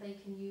things that they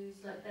can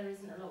use, like there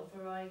isn't a lot of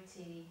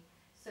variety,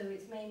 so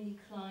it's mainly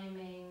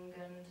climbing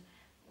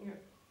and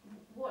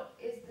what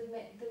is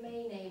the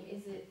main aim?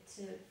 Is it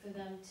for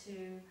them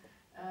to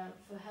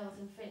for health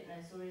and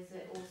fitness, or is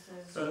it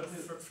also...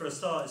 For a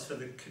start, it's for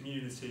the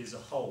community as a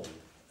whole,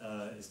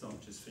 it's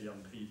not just for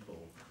young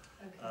people.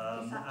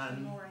 Okay. It's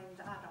actually more aimed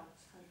at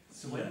adults.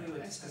 So when we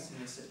were discussing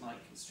this at like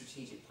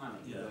strategic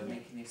planning, we were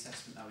making the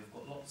assessment that we've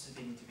got lots of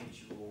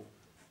individual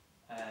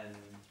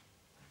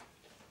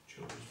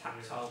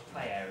tactile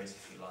play areas,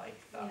 if you like,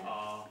 that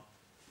are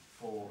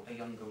for a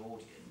younger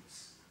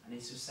audience, and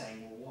it's just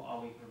saying, well, what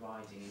are we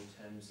providing in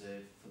terms of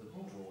for the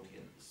broader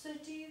audience? So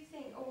do you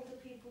think older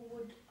people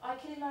would, I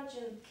can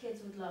imagine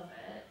kids would love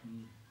it,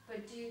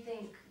 but do you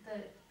think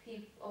that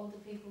older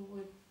people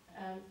would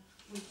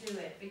do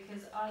it?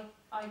 Because I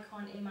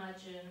can't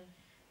imagine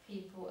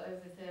people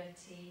over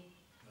 30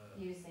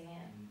 using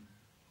it.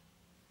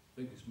 I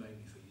think it's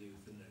mainly for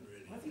youth, isn't it,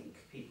 really? I think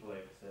people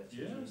over 30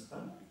 Yeah. use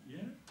that. Yeah.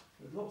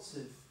 With lots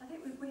of I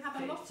think we have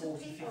a lot of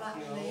 40, people 50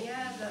 actually,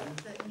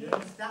 -year-olds. that Yeah.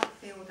 use that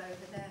field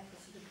over there for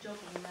sort of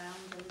jogging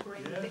around and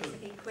bring Yeah, bits but-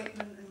 of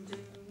equipment and do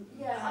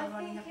Yeah, I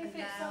running think up and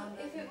down.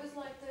 if it was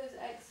like those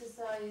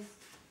exercise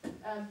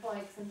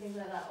bikes and things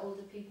like that,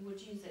 older people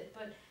would use it.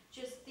 But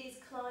just these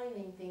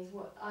climbing things,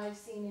 what I've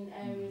seen in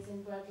areas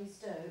in Bradley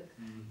Stoke,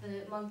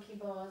 the monkey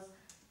bars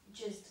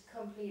just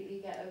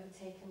completely get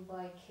overtaken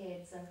by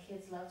kids, and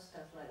kids love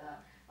stuff like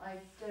that. I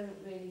don't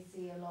really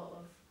see a lot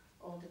of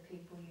older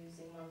people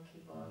using monkey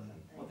bars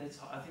and Well, things.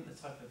 I think the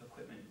type of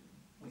equipment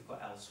we've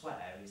got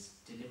elsewhere is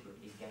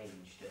deliberately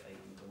gauged at a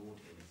younger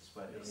audience,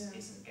 where this Yeah.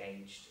 isn't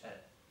gauged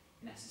at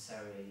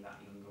necessarily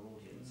that younger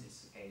audience,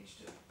 it's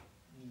gauged at...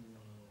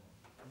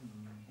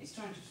 It's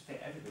trying to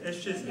fit everybody.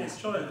 It's just it's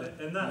trying,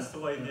 and that's the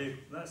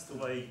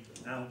way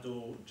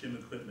outdoor gym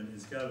equipment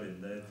is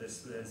going.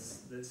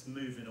 It's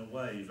moving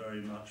away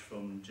very much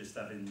from just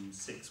having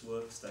 6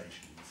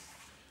 workstations.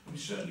 I mean,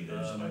 certainly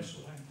those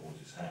spaces along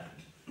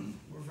Portishead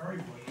were very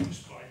well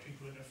used by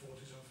people in their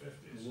 40s and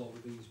 50s. What were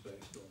these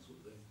based on, sort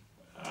of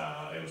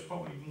thing? It was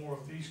probably more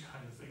of these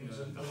kind of things,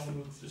 and along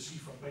with the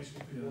seafront,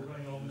 basically people Yeah.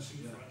 running along the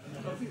seafront. And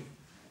then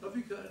Have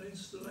you got an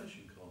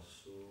installation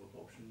cost or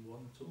option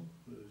 1 at all?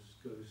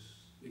 Goes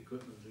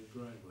equipment and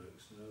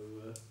groundworks,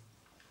 no.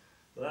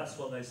 Well, that's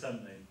what they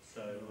sent me.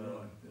 So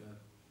Right, yeah.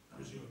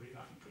 presumably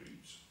that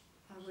includes.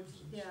 I would,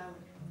 yeah, I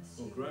would Well,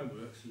 assume.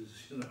 groundworks is,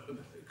 about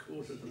a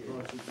quarter of the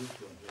price of this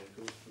one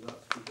vehicle, so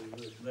that's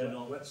because They're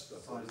not wet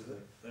stuff, is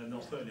it? they're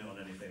not putting it on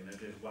anything. They're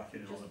just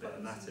whacking it on a Just bit of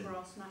putting some matting.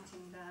 grass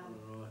matting down.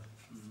 Right.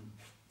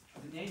 I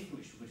think the only thing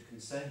which would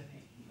concern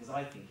me is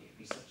I think it would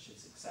be such a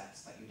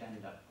success that you'd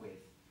end up with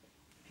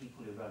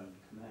people who run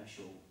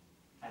commercial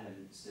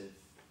elements of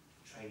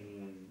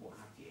training and what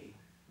have you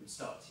would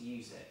start to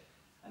use it,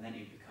 and then it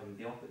would become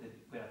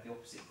we'd have the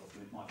opposite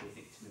problem. It might be a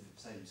victim of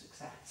its own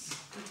success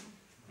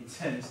in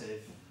terms of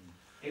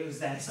it was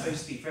there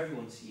supposed to be for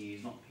everyone to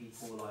use, not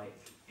people like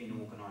in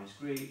organised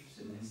groups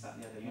and this, that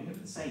and the other. You end up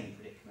with the same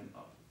predicament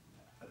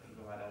that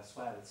people have had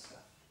elsewhere with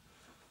stuff.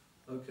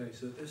 Okay,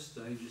 so at this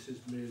stage, this is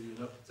merely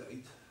an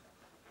update,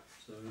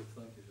 so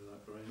thank you for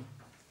that, Graham.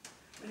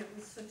 But it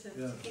was sort of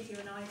Yeah. to give you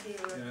an idea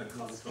of Yeah, the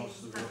well, the cost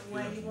costings of and it,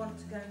 where yeah. you want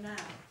to go now.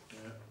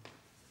 Yeah.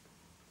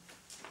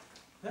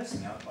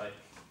 Personally, I'd like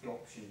the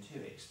option 2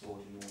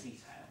 explored in more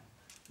detail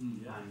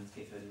Yeah. and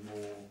given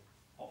more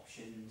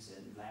options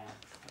and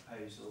layout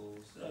proposals.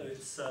 So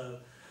it's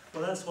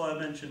well, that's why I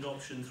mentioned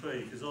option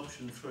 3, because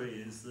option 3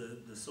 is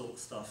the sort of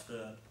stuff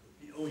that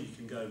all you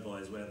can go by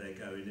is where they're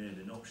going in,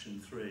 and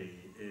option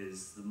 3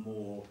 is the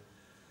more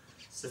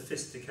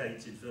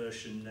sophisticated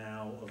version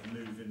now of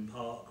moving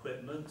part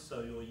equipment.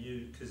 So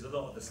because a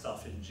lot of the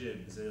stuff in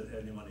gyms,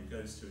 anyone who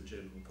goes to a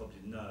gym will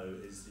probably know,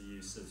 is the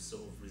use of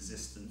sort of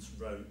resistance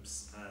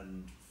ropes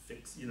and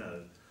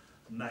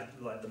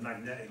like the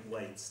magnetic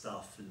weight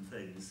stuff and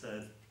things.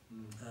 So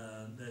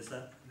there's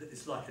that.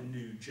 It's like a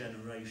new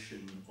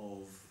generation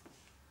of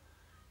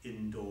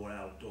indoor,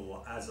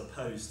 outdoor, as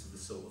opposed to the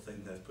sort of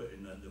thing they've put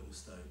in at Little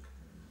Stoke,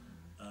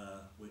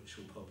 which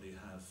will probably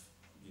have,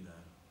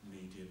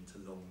 medium to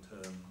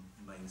long-term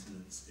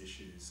maintenance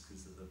issues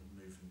because of the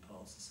moving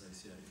parts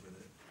associated with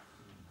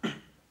it.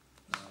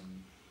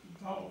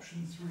 That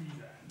option 3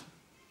 then,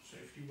 so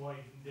if you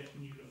widened it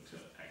and you looked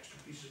at extra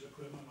pieces of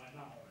equipment like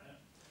that on it,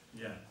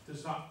 Yeah.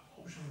 does that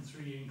option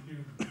 3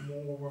 include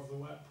more of the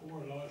wet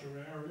pour, a larger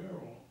area,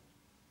 or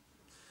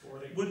are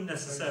they Wouldn't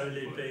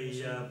necessarily put in the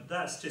be. same-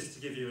 That's just to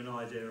give you an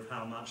idea of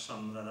how much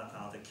some of that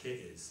other kit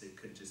is. It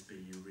could just be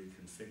you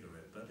reconfigure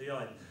it. But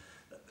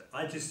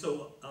I just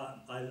thought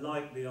I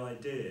like the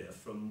idea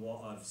from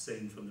what I've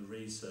seen from the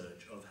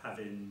research of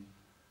having,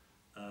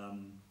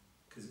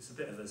 because it's a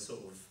bit of a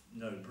sort of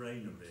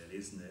no-brainer, really,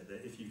 isn't it?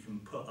 That if you can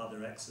put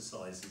other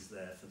exercises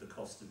there for the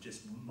cost of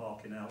just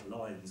marking out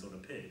lines on a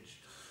pitch,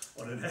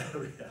 on an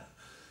area,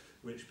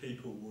 which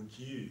people would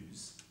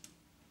use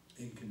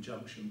in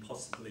conjunction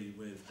possibly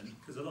with, and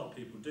because a lot of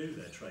people do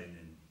their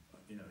training,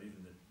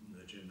 even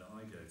the gym that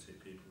I go to,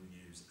 people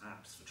use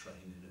apps for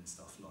training and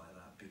stuff like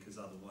that, because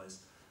otherwise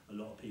a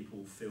lot of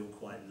people feel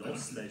quite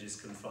lost. They're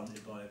just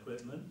confronted by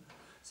equipment.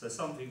 So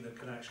something that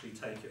can actually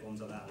take it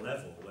onto that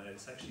level, where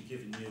it's actually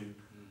giving you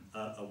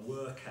a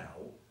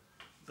workout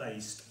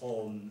based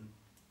on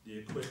the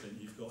equipment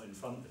you've got in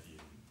front of you,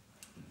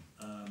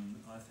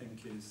 I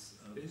think is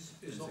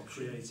Is a option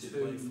creative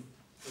way.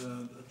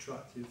 2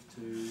 attractive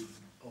to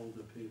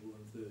older people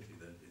than 30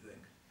 then, do you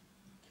think?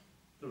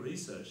 The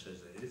research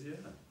says it is, yeah.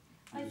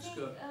 I It's think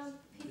got-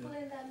 people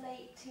in their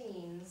late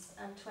teens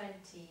and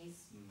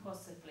 20s Mm.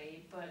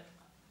 possibly, but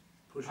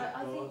Push-up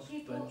I think bars,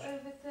 people bench.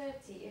 over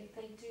 30, if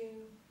they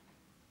do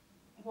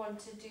want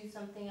to do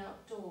something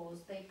outdoors,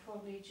 they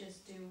probably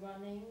just do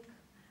running,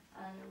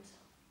 and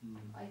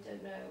I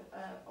don't know,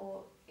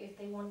 or if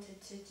they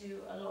wanted to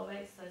do a lot of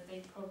exercise,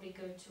 they'd probably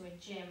go to a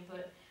gym.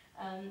 But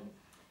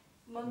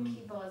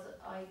monkey bars,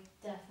 I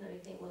definitely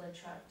think will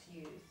attract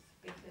youth,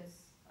 because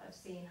I've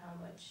seen how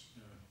much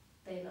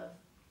they love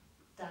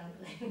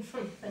dangling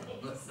from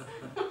things.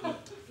 I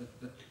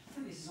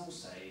think this is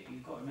also,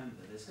 you've got to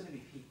remember, there's going to be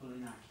people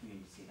in our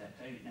community that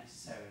don't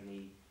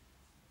necessarily,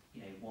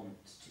 you know, want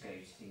to go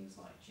to things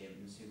like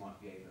gyms, who might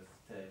be over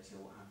 30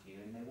 or what have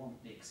you, and they want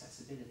the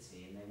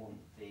accessibility, and they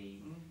want the,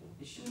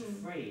 it should be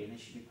free, and they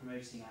should be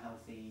promoting a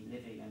healthy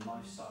living and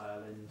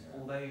lifestyle and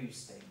all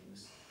those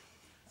things.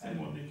 I think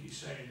what Nikki's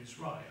saying is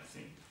right. I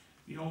think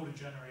the older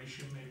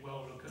generation may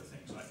well look at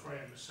things like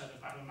Graham has said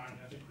about the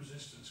magnetic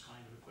resistance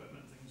kind of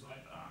equipment, things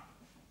like that.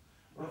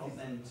 Well, I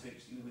think then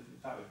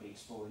that would be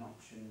exploring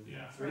option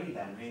 3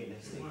 then,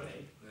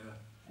 realistically. Yeah.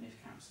 And if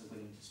council are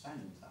willing to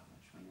spend that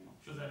much money on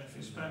option. So then if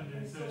you're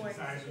spending It's 30,000 always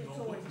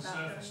on what the about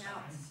surface going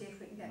out time, to see if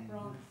we can get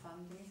grant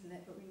funding, isn't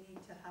it? But we need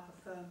to have a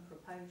firm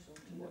proposal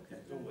to look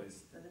at the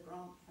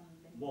grant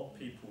funding. What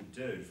people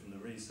do from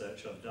the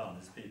research I've done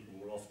is people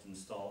will often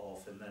start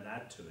off and then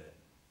add to it.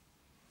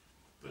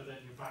 but then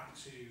you're back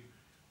to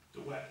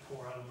the wet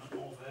pour element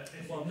of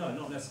it. Well, no,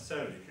 not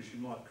necessarily, because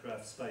you might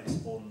have space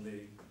on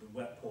the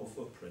wet pour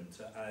footprint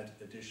to add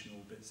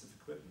additional bits of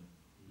equipment.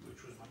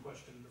 Which was my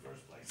question in the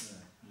first place.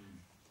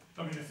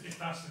 Yeah. I mean, if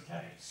that's the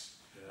case,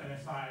 and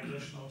if that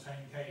additional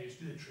 10k is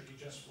literally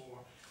just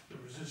for the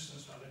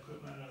resistance style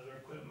equipment and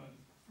other equipment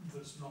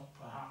that's not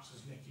perhaps,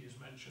 as Nikki has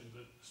mentioned,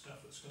 the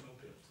stuff that's going to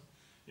appeal to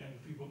younger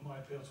people, it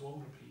might appeal to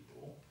older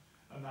people,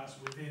 and that's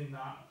within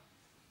that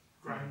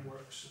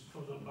groundworks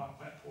for the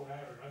wet pour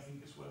area, I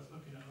think it's worth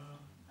looking at that.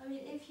 I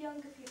mean, if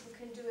younger people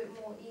can do it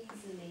more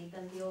easily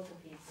than the older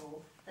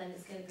people, then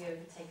it's going to be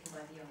overtaken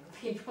by the younger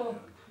people.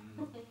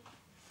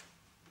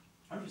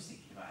 I'm just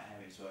thinking about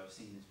areas where I've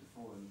seen this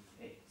before, and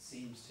it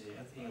seems to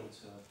appeal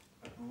to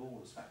a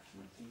broad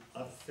spectrum of people.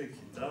 I think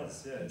it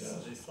does,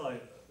 yeah. It's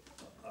like,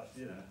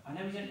 you know. I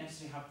know we don't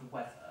necessarily have the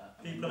weather.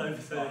 People over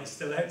 30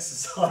 still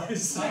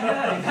exercise. I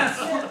know, that's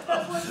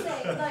That's what I'm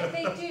saying, like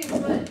they do,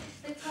 but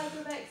the type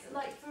of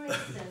like for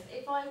instance,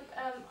 if I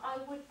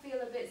would feel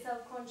a bit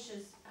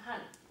self-conscious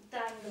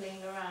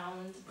dangling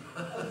around,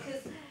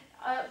 because,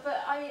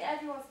 but I mean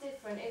everyone's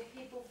different. If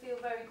people feel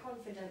very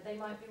confident, they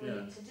might be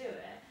willing to do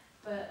it,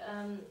 but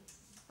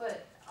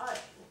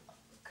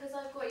because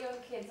I've got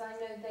young kids, I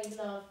know they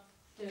love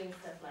doing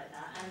stuff like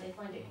that, and they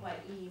find it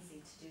quite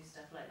easy to do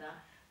stuff like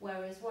that.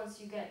 Whereas once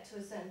you get to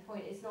a certain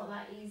point, it's not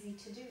that easy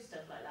to do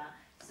stuff like that.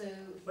 So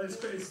well,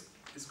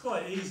 it's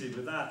quite easy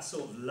with that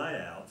sort of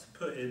layout to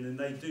put in, and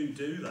they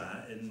do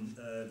that in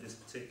this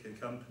particular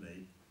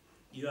company.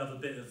 You have a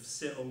bit of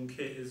sit-on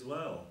kit as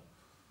well.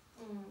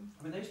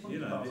 I mean, those monkey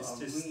bars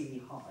are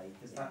really high,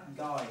 because that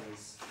guy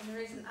is... And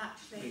there isn't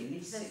actually,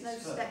 there's no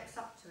steps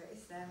up to it,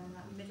 is there, on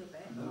that middle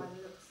bit, by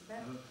the looks of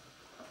it?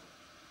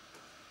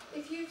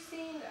 if you've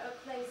seen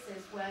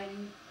places where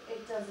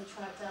it does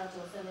attract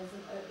adults and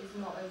is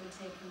not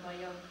overtaken by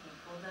young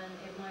people, then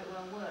it might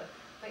well work.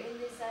 But in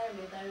this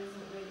area, there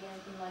isn't really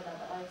anything like that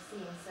that I've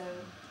seen, so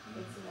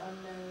it's an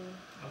unknown.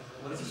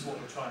 Well, this is what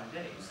we're trying to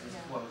do. So this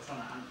is what we're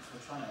trying to answer.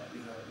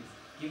 We've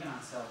given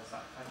ourselves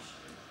that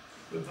question.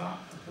 With that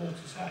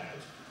reporter's head,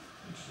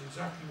 which is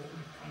exactly what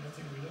we kind of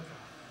thing we look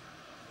at,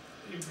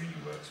 it really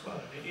works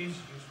well, and it is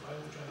used by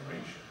all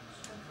generations.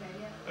 Okay,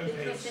 yeah.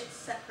 Okay, because it's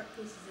separate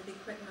pieces of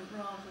equipment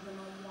rather than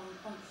on one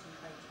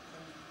concentrated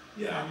thing.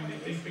 Yeah, I mean,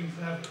 they've been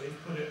clever. They've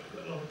put it,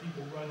 a lot of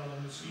people run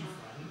along the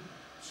seafront,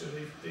 so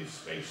they've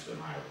spaced them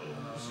out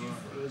along the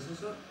seafront. Where's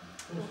this up?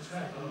 Porter's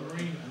Head, on the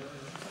marina.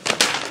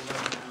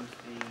 Around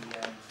the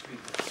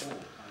 3-foot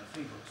walk, and a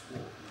 3-foot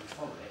walk, and you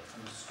follow it,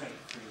 and straight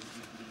through the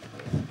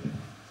Jubilee.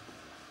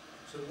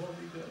 So what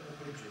have you got in the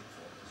budget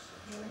for this?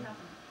 No, we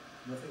haven't.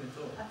 Nothing at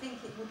all? I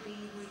think it would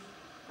be with,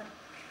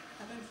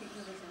 I don't think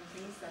there is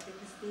anything, is there?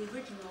 Because the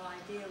original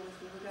idea was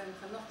we were going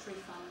for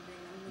lottery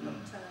funding and we got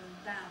turned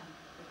down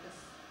because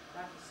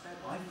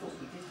Stoke. I thought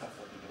we did have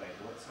something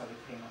available. That's how we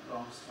came up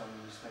last time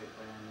we spoke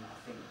when I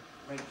think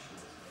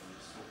Rachel was here and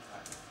just talked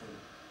about the free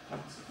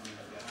pots of money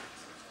that we had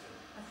access to.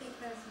 I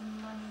think there's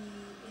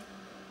money in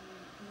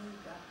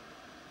Nuga.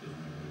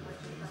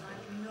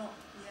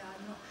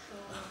 I'm not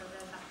sure whether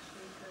there's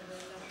actually for the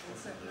local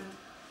equipment.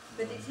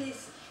 But it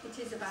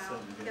is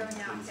about going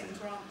out and getting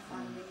grant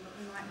funding, but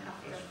we might have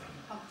to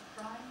pump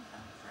prime,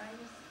 that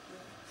phrase,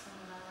 with some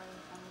of our own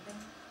funding.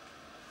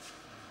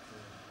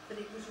 But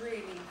it was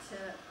really to,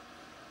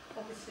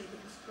 obviously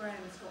because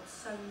Graham has got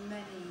so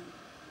many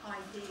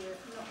ideas,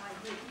 you know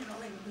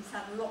what I mean, he's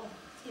had a lot of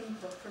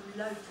input from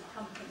loads of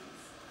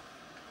companies.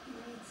 You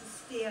need to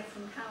steer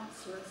from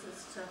councillors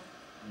as to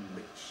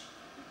which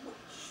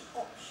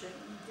option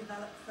you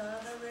develop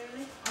further,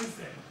 really. I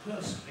think,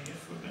 personally,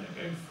 if we're going to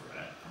go for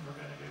it, and we're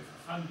going to go for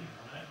funding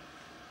on it,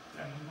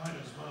 then we might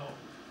as well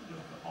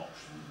look at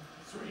option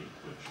 3,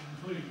 which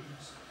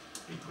includes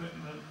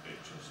equipment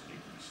which, as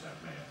Nicky said,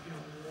 may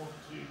appeal more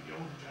to the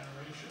older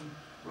generation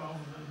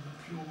rather than the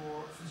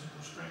pure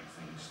physical strength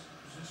things,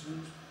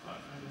 resistance, that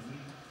kind of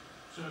thing.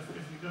 So if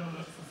you're going to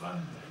look for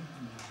funding,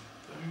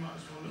 then we might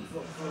as well look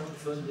for What kind of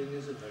funding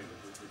is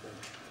available to them?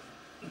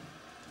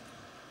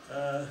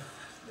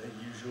 The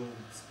usual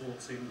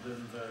Sports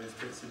England, various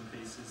bits and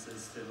pieces.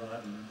 There's still,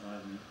 I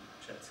haven't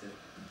checked it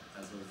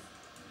as of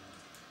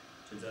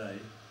today,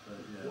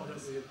 but yeah. Why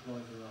don't we apply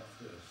for that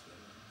first then?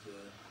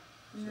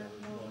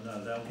 Well,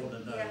 no, they'll want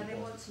to know. Yeah, they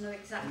want to know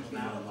exactly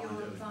Now what you're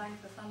doing. applying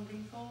for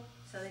funding for,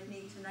 so they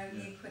need to know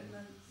the Yeah.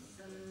 equipment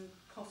and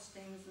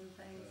costings and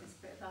things. It's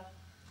a bit of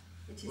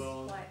a, it is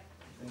Well, quite,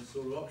 on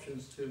sort of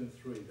options 2 and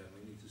 3 then,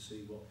 we need to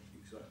see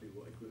exactly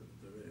what equipment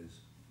there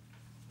is.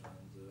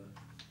 And,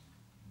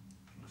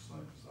 Looks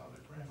like that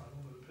looked great, like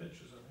one of the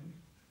pictures, I think.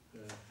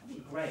 yeah. I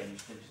think Graham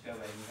should just go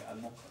away and get a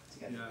mock-up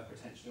together, Yeah.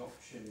 potentially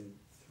option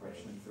 3.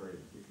 Option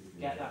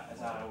 3. Get that as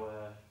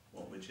our,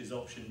 Which is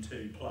option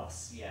 2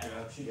 plus. yeah,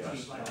 Yeah. option Yeah. 2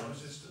 That's like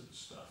plus. resistance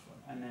stuff.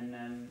 And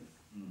then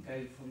Mm.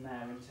 go from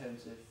there in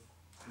terms of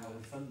how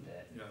we fund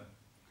it. Yeah.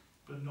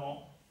 But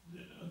not,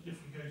 if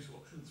we go to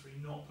option 3,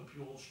 not the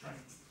pure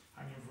strength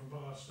hanging from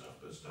bar stuff,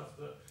 but stuff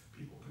that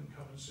people can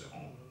come and sit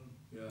on and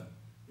Yeah.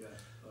 Yeah.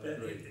 I But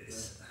agree.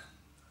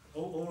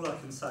 all I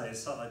can say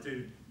is that I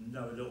do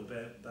know a little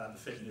bit about the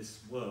fitness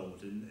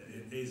world, and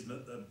it is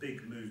a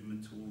big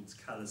movement towards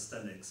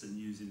calisthenics and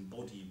using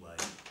body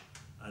weight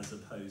as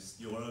opposed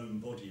to your own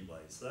body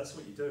weight. So that's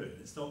what you're doing.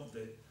 It's not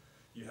that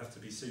you have to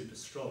be super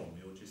strong,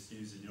 you're just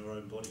using your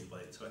own body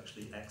weight to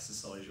actually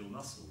exercise your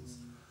muscles.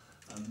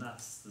 And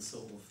that's the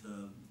sort of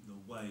the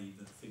way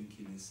that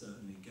thinking is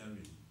certainly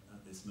going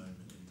at this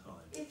moment in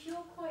time. If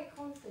you're quite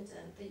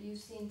confident that you've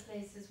seen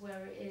places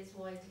where it is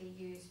widely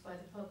used by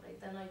the public,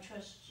 then I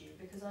trust you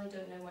because I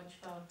don't know much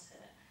about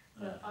it.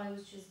 But I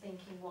was just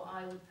thinking what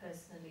I would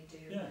personally do,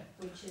 Yeah.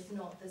 which is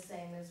not the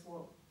same as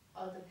what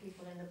other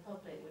people in the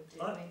public would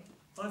do.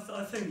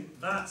 I think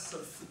that's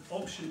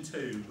option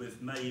 2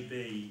 with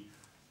maybe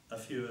a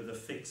few of the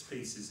fixed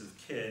pieces of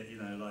kit, you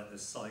know, like the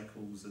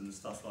cycles and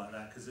stuff like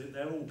that, because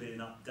they're all being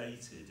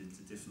updated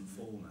into different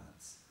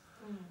formats.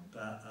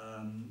 But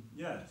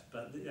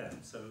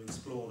so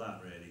explore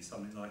that really,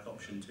 something like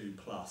option 2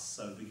 plus.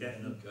 So we're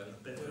getting a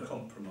bit of a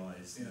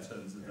compromise in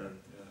terms of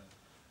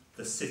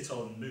the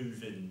sit-on,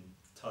 move-in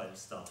type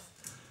stuff.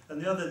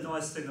 And the other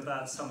nice thing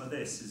about some of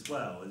this as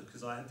well, is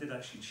because I did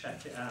actually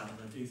check it out, and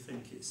I do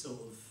think it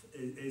sort of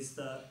is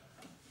that.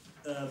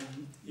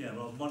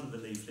 On one of the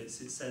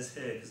leaflets it says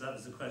here, because that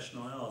was the question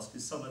I asked,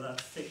 is some of that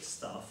fixed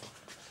stuff,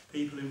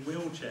 people in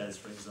wheelchairs,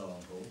 for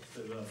example,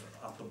 who have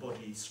upper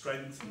body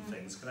strength and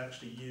things, can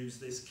actually use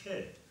this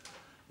kit,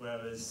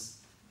 whereas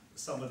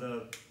some of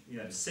the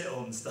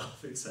sit-on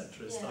stuff,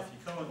 etc., stuff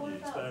you can't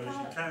use, whereas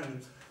you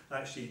can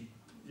actually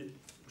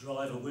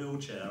drive a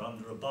wheelchair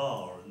under a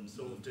bar and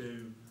sort of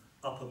do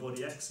upper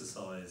body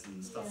exercise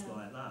and stuff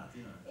like that,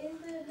 you know.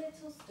 In the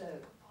Little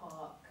Stoke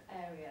Park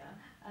area,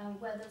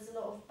 where there's a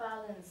lot of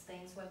balance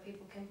things where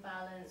people can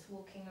balance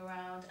walking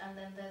around, and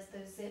then there's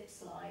those zip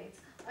slides.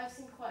 I've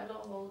seen quite a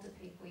lot of older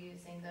people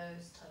using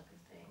those type of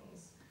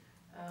things.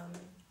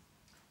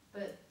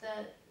 But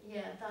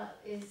that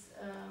is,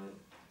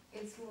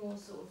 it's more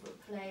sort of a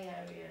play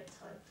area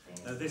type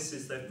thing. Now this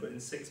is, they've put in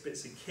 6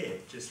 bits of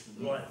kit just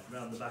right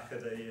around the back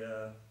of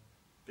the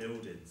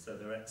building, so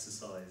they're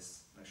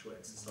actual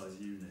exercise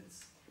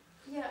units.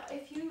 Yeah,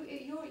 if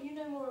you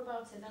know more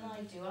about it than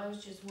I do, I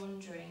was just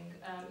wondering,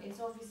 it's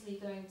obviously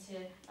going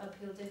to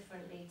appeal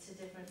differently to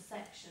different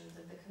sections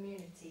of the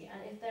community,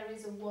 and if there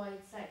is a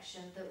wide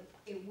section that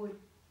it would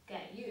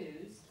get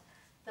used,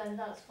 then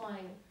that's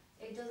fine.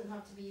 It doesn't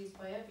have to be used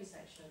by every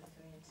section of the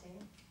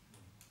community.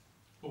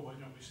 Well, why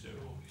don't we stick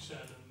with what we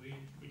said,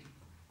 and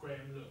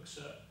Graham looks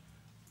at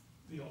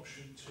the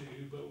option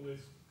 2, but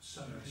with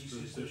some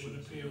pieces that would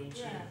appeal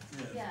to.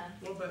 Yeah.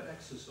 What about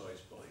exercise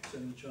bikes?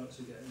 Any chance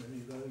of getting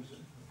any of those?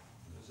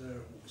 Because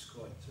they're always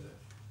quite.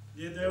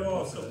 There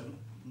are sort of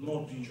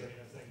modern.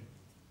 Trainer thing.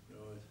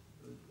 Right.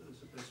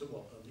 There's a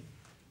what?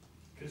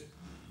 Because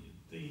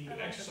the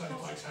exercise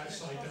bikes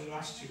outside don't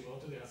last too well,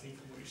 do they? I think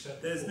from what you said.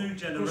 There's before. new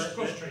generations.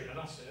 Cross trainer,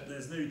 that's it.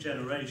 There's new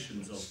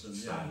generations of them.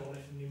 Stand on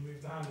it and you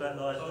move the handle. But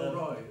like,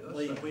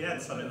 right. we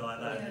had something like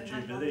that in the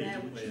Jubilee,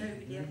 didn't which we?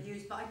 nobody ever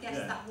used, but I guess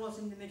that was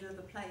in the middle of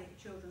a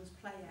children's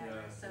play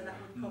area, so that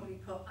would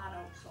probably put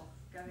adults off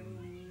going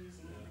in and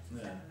using it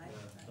necessarily.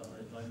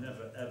 But I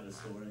never ever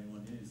saw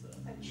anyone use that.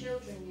 And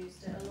children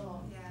used it a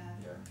lot. Yeah,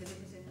 because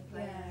it was in the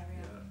play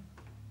area.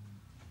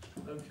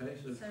 Okay,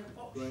 so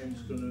option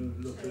Graham's going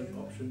to look at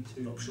option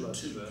 2 Option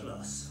plus. 2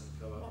 plus.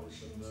 Come up with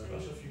Option some, 2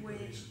 That's a few with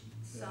goodies.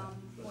 some,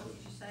 what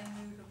did you say,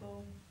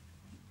 movable?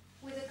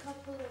 With a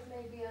couple of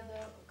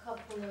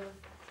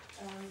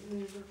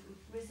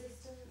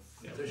resistance.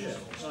 Yeah,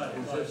 like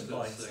resistance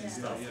bikes thing. and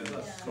stuff,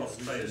 that's cross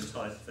trainer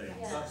type thing.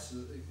 Yeah.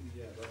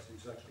 That's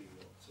exactly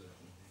what. So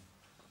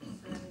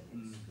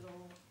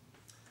explore.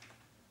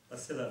 I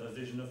still have a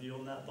vision of you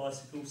on that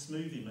bicycle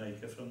smoothie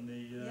maker from the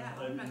Yeah,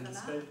 I opening remember of the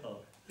that. skate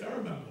park. I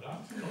remember that.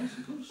 Nice,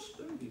 of course,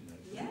 Stoke, you know.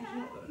 Yeah,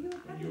 Wasn't you it? were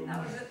When you were that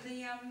was mayor. at the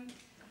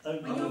Oh,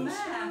 when you were nice.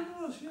 mayor. It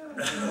was, yeah.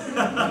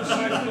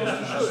 Very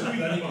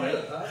Very good good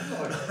at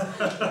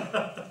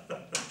that,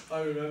 I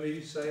remember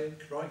you saying,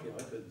 crikey,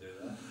 I couldn't do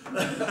that.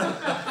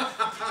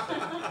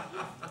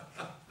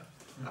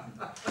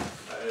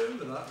 I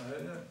remember that now,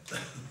 yeah.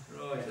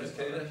 Right, It's got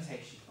okay a then.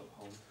 reputation to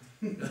uphold.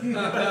 Can we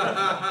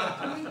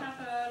have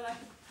like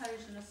a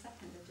proposal and a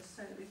seconder, just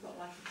so that we've got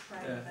like a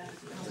trail Yeah. there?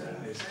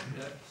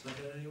 Yeah,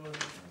 second anyone?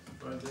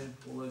 Right then,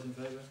 all those in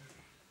favour?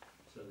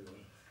 So we got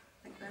it.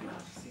 Thank you very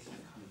much. See if we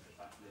can come up with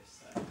that list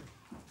there.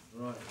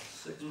 Right,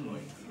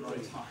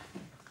 6.3. Time.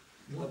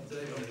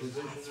 Update on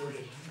provision We're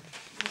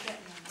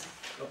getting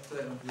there.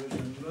 update on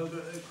provision of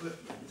mobile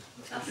equipment.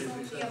 That's on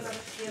the other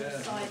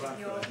side of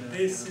your.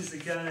 This is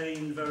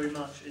again very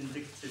much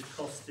indicative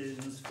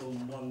costings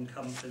from one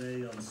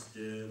company. I'm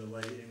still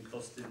awaiting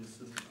costings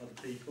from other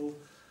people.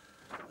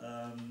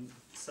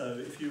 So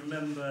if you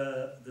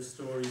remember the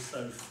story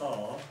so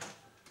far,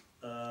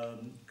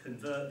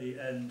 convert the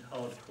end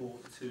hard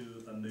court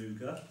to a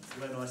Muga.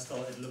 When I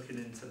started looking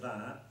into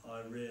that,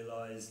 I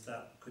realised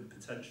that could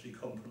potentially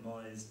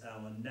compromise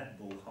our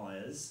netball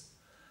hires,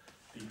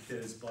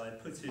 because by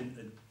putting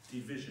a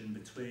division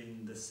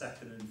between the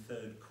second and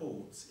third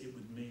courts, it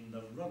would mean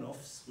the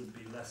runoffs would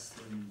be less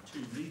than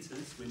 2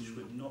 metres, which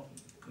would not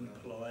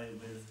comply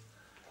with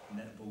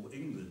Netball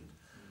England.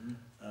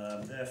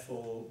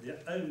 Therefore, the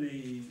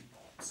only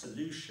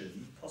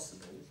solution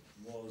possible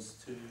was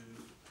to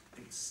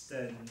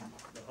extend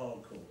the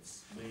hard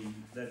courts. We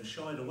then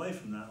shied away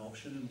from that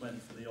option and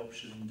went for the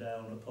option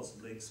down of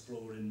possibly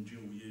exploring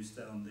dual use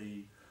down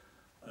the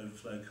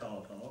overflow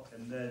car park,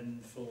 and then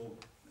for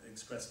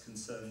expressed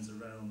concerns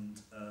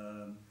around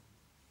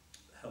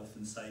health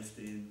and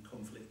safety and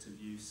conflict of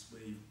use,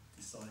 we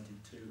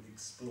decided to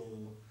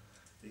explore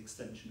the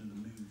extension of the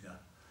Muga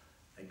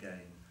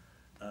again.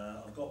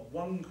 I've got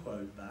one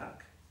quote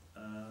back,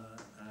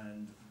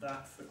 and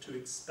that to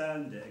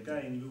expand it,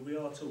 again, we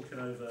are talking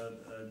over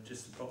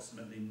just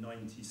approximately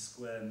 90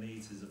 square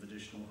metres of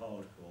additional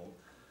hardcore,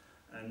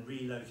 and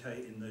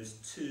relocating those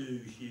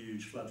 2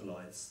 huge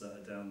floodlights that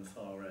are down the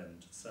far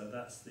end. So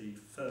that's the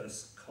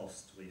first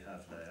cost we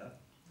have there.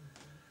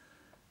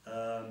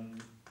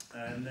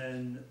 And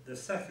then the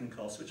second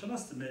cost, which I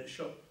must admit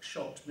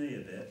shocked me a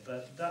bit,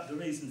 but the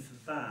reason for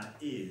that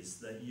is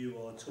that you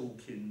are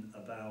talking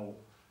about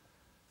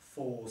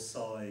 4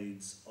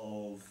 sides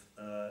of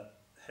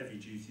heavy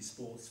duty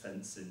sports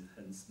fencing,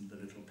 hence the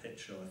little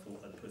picture I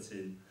thought I'd put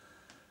in,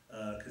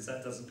 because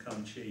that doesn't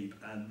come cheap,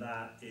 and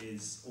that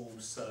is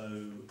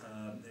also,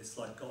 it's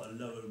like got a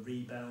lower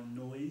rebound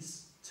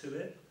noise to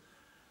it.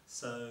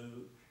 So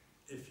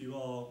if you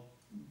are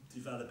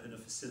developing a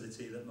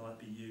facility that might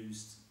be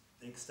used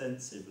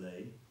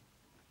extensively,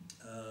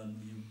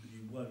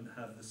 you won't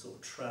have the sort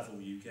of travel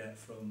you get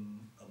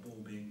from a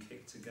ball being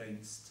kicked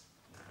against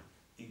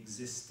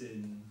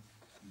existing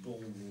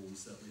ball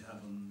walls that we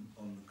have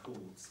on the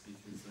courts,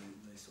 because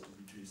they sort of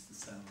reduce the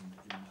sound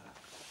impact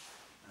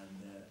and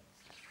they're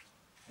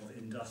of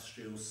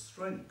industrial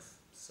strength.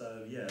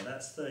 So yeah,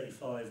 that's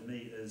 35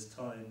 metres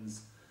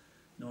times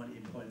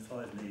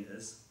 19.5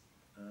 metres.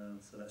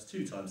 So that's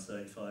 2 times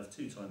 35,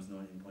 2 times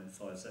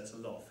 19.5, so that's a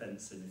lot of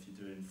fencing if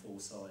you're doing 4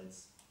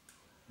 sides.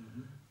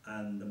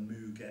 And the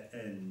Muga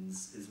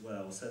ends as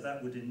well. So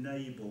that would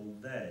enable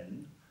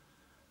then,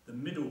 the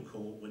middle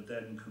court would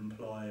then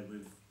comply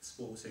with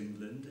Sports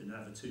England and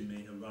have a 2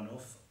 metre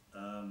runoff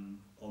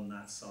on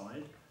that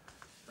side.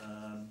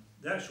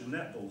 The actual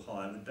netball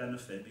hire would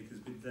benefit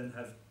because we'd then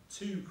have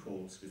 2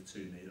 courts with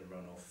 2 metre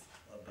runoff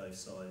at both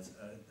sides.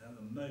 At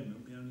the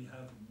moment we only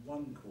have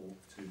 1 court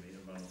with 2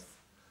 metre runoff,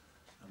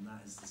 and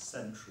that is the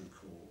central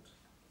court.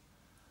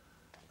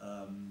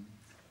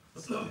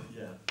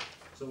 Yeah.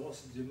 So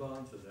what's the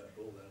demand for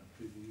netball then?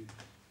 Could you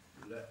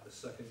let the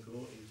second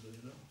court easily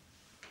enough?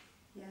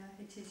 Yeah,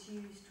 it is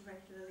used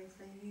regularly,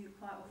 so you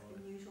quite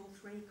often use all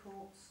 3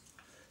 courts.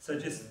 So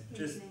just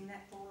Evening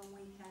netball and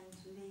weekend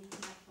league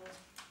netball.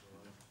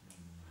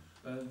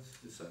 And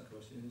the second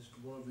question is,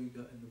 what have we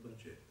got in the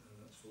budget?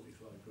 That's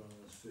 45 grand,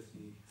 that's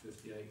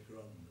 58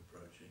 grand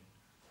approaching.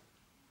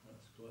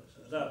 That's quite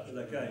that,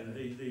 substantial.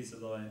 again, these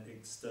are like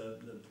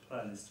the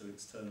plan is to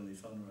externally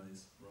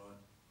fundraise Right.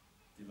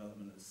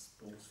 development of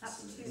sports That's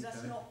facilities. 2, that's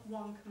Okay. not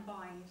one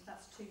combined,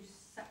 that's 2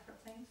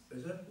 separate things.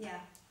 Is it?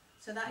 Yeah,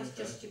 so that is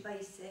Okay. just your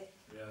basic,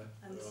 Yeah.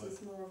 and this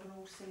is more of an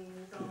all singing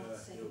and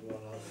dancing you're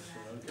one on thing this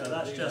there. one. No,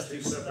 that's These just are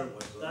 2 separate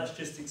ones, aren't That's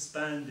just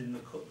expanding the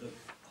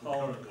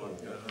hard current court,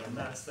 one, yeah. and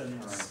that's then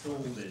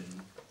installed in.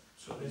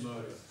 So it is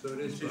both. So it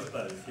is It is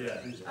both,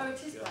 yeah. Oh,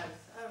 it is Yeah. both,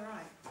 oh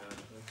right. Yeah,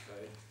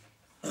 okay.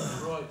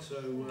 Right,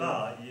 so...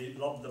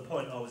 But the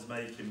point I was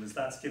making was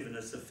that's given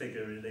us a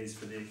figure, at least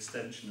for the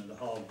extension of the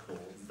hard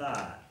court.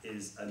 That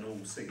is an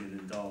all singing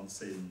and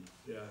dancing,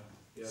 yeah,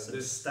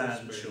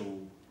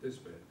 substantial. This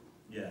bit.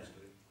 Yeah.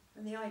 Basically.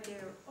 And the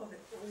idea of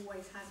it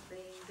always has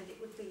been that it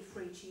would be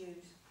free to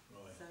use,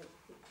 Right. so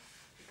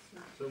it's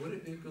not. So would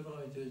it be a good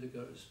idea to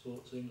go to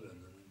Sports England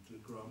and to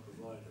grant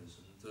providers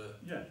and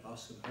Yeah.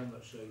 ask them how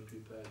much they're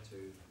prepared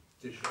to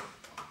dish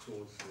up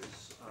towards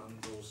this,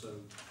 and also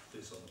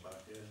this on the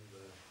back end,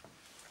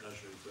 the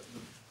nursery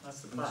equipment.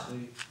 That's the And plan.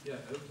 see, yeah,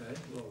 okay,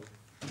 well,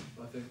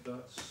 I think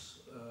that's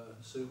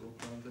a suitable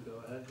plan to go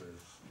ahead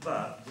with.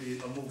 But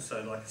I'm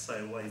also, like I say,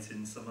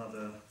 awaiting some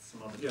other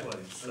Yeah,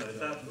 quotes. So okay,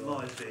 that right,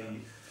 might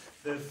be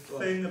the well,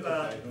 thing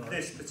about okay, right.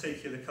 this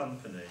particular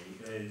company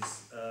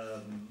is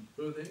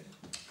Who are these?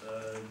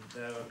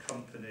 they're a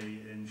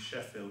company in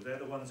Sheffield. They're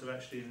the ones who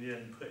actually in the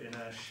end put in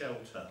our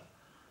shelter.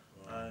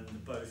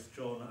 And both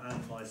John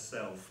and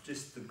myself,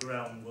 just the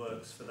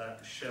groundworks for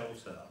that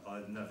shelter,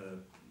 I'd never,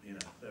 you know,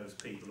 there was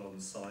people on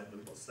site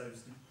with what's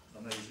those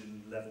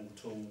amazing level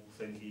tool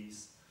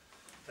thingies.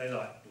 They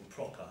like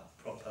proper.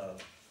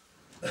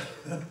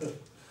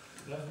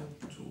 Level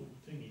tool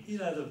thingy. You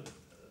know,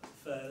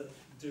 for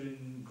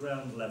doing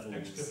ground levels.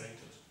 Excavators.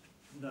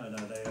 No,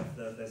 they have.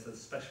 There's a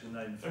special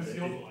name for Oh, it.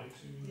 theodolites.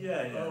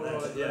 Yeah, Oh,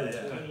 that's- right, yeah.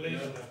 And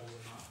laser levels and that.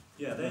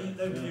 Yeah,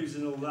 they were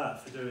using all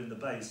that for doing the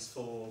base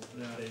for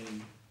Yeah.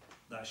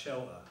 that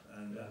shelter,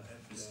 and Yeah,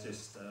 it was yeah.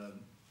 just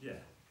yeah.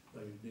 They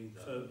would need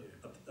that, For wouldn't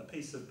you? a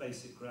piece of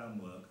basic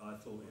groundwork, I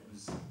thought it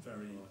was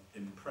very Right.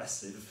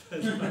 impressive.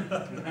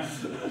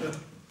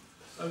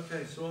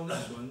 Okay, so on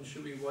this one,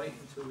 should we wait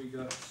until we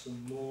get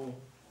some more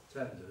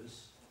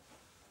tenders?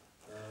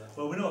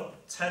 Well, we're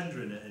not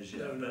tendering it as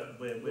yet, No,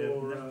 but we're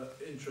Or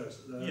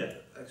interest, Yeah.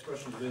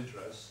 expressions of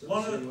interest. and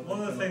one see of what one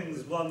they of the come up things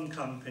with. one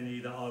company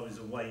that I was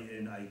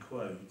awaiting a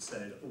quote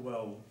said,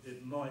 well,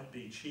 it might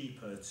be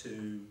cheaper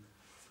to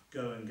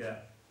go and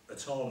get a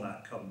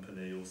tarmac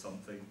company or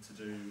something to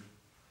do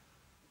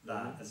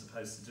that as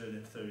opposed to doing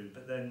it through.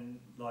 But then,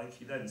 like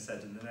he then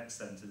said in the next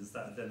sentence,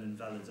 that would then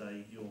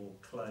invalidate your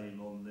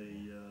claim on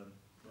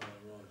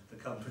the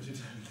company doing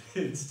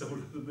the install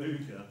of the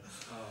Mooga.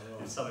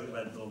 If something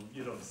went wrong,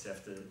 you'd obviously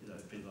have to, you know,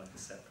 be like a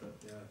separate.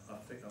 Yeah, I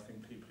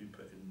think people who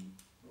put in.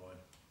 right.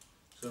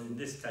 So, In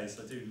this case,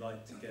 I do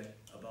like to get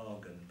a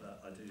bargain,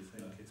 but I do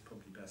think Yeah. it's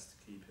probably best to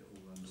keep it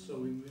all under so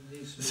one. we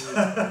need some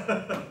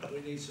more, we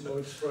need some more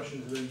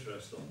expressions of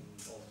interest on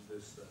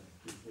this then,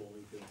 before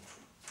we can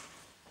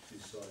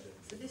decide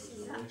anything. So this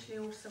is do we? actually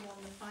also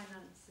on the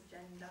finance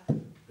agenda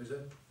Is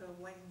it? for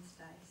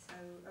Wednesday, so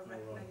a right.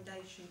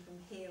 recommendation from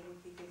here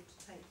would be good to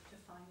take to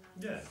finance.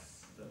 Yeah.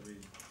 That we.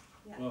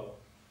 Yeah. Well,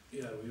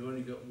 yeah, we've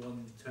only got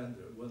one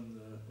tender, one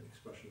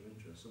expression of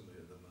interest, haven't we,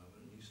 at the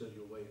moment? You said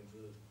you're waiting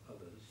for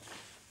others.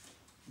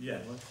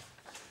 Yeah. Right?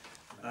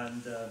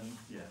 And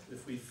yeah,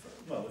 if we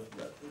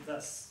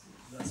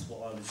that's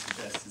what I would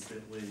suggest is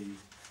that we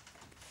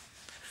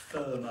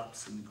firm up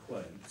some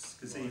quotes,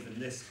 because Right. even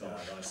this guy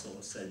I sort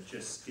of said,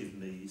 just give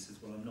me. He says,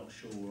 well, I'm not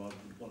sure. I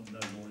would want to know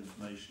more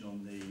information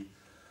on the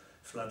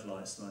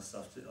floodlights and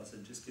stuff. I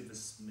said, just give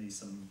me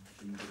some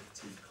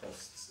indicative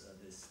costs at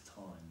this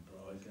time.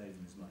 But I gave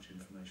him as much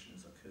information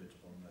as I could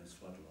on those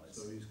floodlights.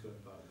 So he's going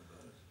back with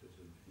that, is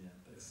he? Yeah,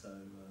 but so.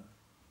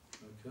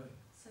 Okay,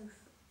 So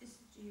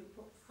do you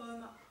put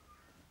firm up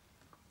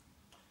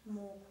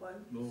more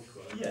quotes? more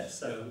quotes. Yeah,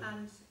 so-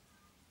 And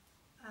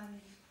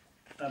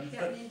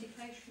get but an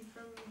indication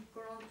from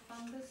grant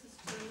funders as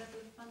to the level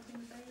of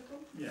funding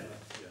available? yeah.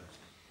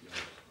 Yes,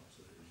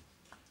 absolutely.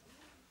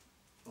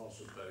 I'll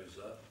suppose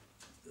that.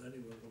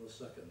 Anyone want to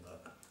second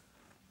that?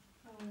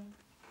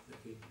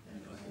 Vicky?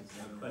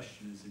 The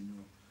question is in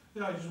your.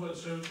 Yeah, I just want,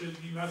 so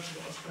you've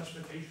actually got a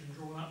specification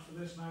drawn up for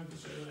this now,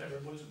 so that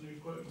everybody's new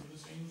quoting for the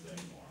same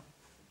thing,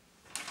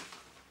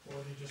 or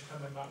are they just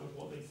coming back with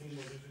what they think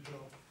will do the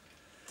job?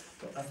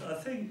 I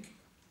think.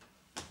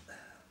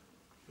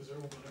 Because they're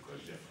all going to quote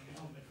differently,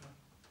 aren't they?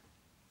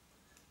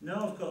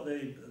 Now I've got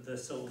the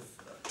sort of.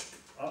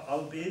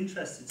 I'll be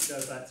interested to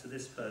go back to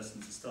this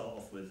person to start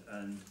off with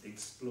and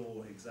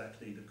explore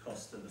exactly the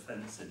cost of the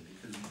fencing,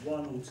 because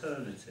one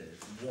alternative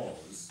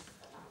was,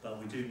 but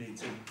we do need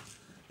to,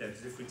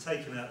 because if we're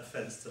taking out the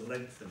fence to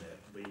lengthen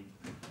it,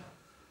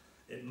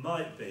 it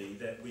might be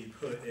that we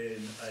put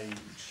in a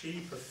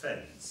cheaper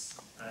fence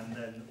and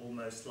then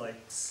almost like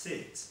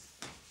sit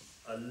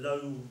a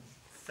low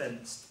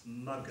fenced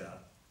mugger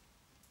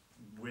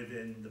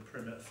within the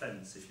perimeter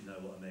fence, if you know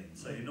what I mean.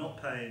 So you're not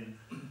paying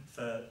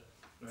for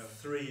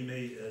 3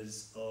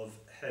 metres of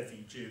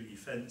heavy duty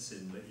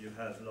fencing, but you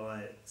have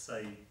like,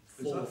 say,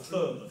 4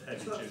 foot of heavy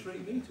Is that duty. 3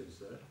 metres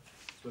there,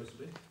 supposed to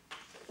be?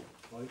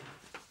 Like,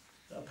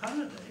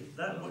 Apparently,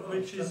 that oh,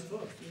 which is 10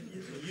 foot.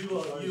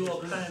 you are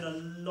paying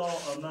a lot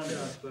of money.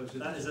 Yeah, I suppose it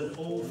That is an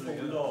awful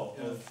yeah, lot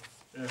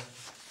yeah,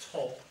 of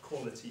top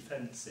quality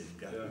fencing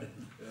going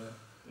yeah,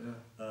 in.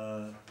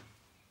 yeah.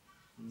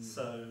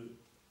 So,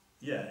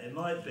 yeah, it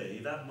might be,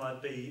 that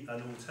might be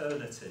an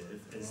alternative,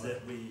 is Right.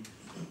 that we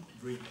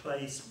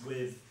replace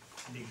with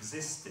the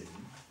existing,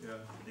 Yeah,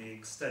 the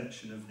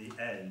extension of the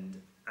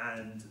end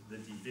and the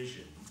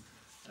division,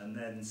 and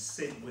then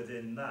sit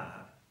within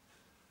that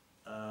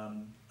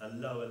a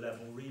lower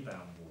level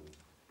rebound wall.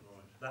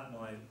 right. That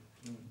might,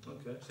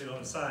 Okay. see what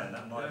I'm saying?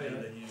 That might Yeah, be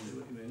yeah. that I you. see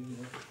what you mean,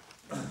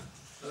 yeah.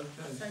 Okay,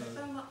 So so,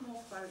 firm up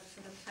more quotes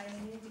and obtain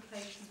an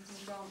indication from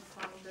grant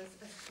funders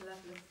as to the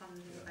level of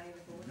funding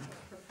available. And that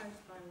was proposed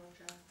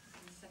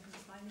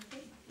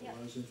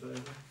Those in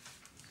favour?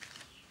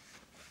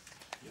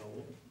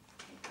 Y'all.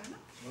 Thank you very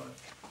much. Right,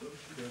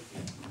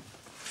 okey-dokey.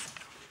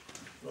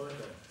 Right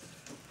then.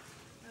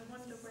 I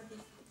wonder whether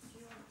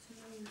you want to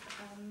move,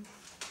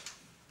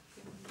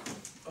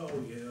 Oh,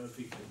 yeah, if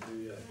he can do,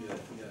 yeah.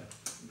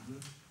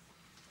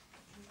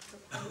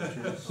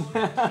 proposal.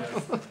 Yeah.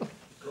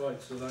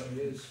 Right, so that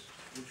is,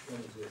 which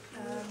one is it?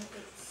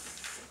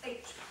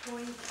 It's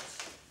 8.4.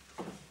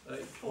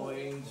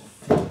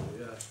 8.4,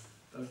 yeah.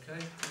 Okay,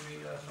 can we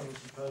have a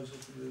proposal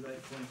to move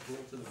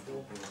 8.4 to the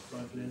 4?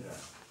 Franklin,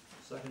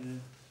 second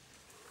in.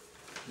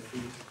 Nikki,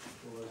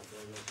 all those in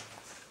favour?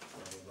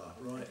 Blah, blah, blah.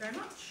 Thank you Right, very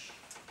much.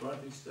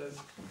 Bradley Stoke.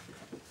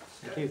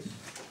 Thank you.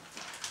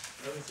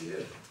 Over to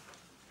you.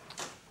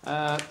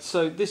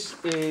 So this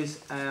is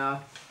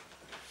our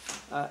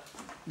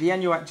the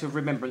annual act of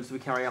remembrance that we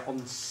carry out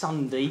on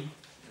Sunday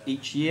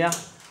each year.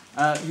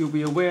 You'll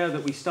be aware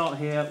that we start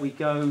here, we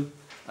go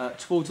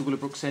towards the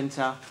Willowbrook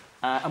Centre,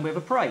 and we have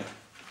a parade,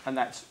 and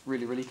that's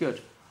really, really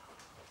good.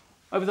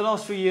 Over the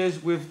last few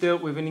years, we've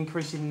dealt with an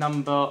increasing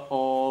number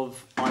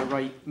of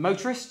irate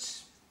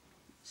motorists,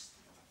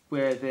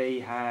 where they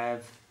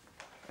have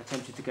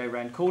attempted to go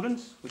around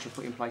cordons, which are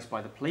put in place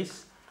by the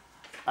police,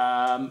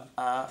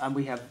 and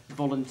we have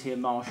volunteer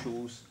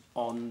marshals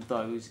on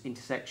those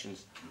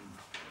intersections.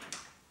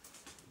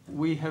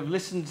 We have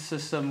listened to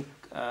some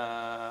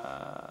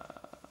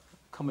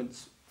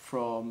comments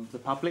from the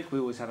public. We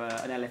always have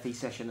an LFE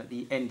session at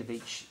the end of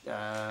each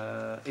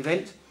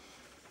event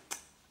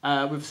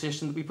with a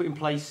suggestion that we put in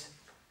place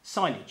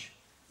signage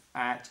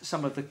at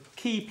some of the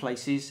key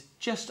places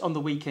just on the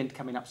weekend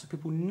coming up, so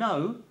people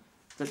know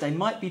that they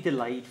might be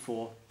delayed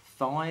for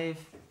 5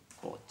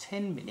 or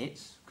 10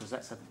 minutes, because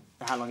that's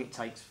how long it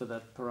takes for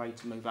the parade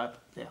to move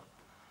up there.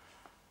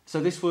 So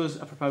this was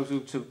a proposal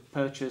to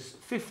purchase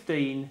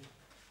 15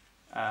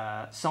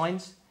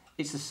 signs.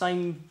 It's the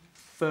same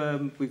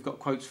firm we've got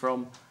quotes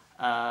from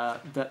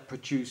that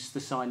produce the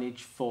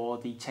signage for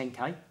the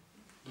 10K.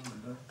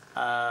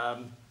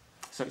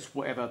 So it's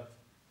whatever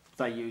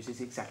they use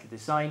is exactly the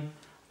same.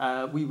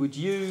 We would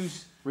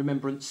use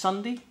Remembrance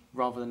Sunday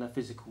rather than a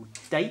physical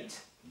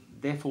date.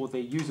 Therefore,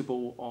 they're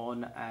usable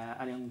on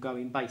an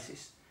ongoing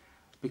basis.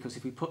 Because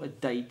if we put a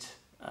date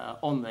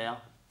on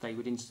there, they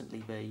would instantly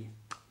be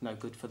no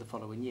good for the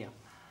following year.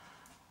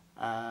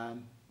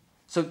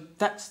 So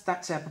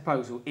that's our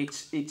proposal.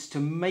 It's to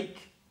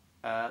make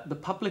the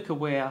public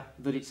aware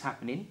that it's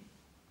happening,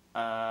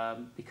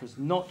 because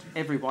not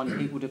everyone,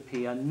 it would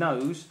appear,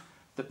 knows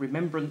that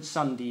Remembrance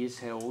Sunday is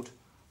held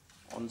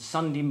on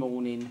Sunday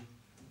morning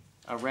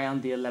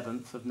around the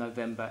 11th of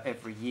November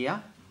every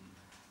year.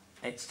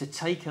 It's to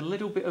take a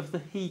little bit of the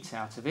heat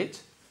out of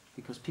it,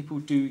 because people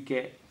do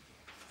get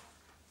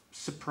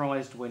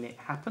surprised when it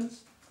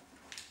happens,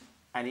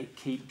 and it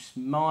keeps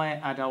my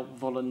adult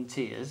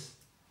volunteers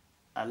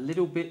a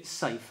little bit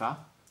safer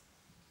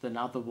than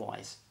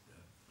otherwise.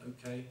 Yeah.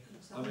 Okay,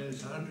 I mean,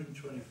 it's £125,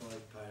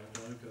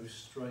 I'll go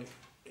straight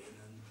in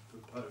and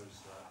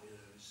propose that, you know,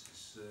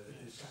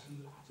 it's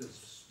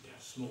just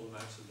small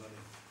amounts of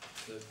money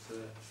that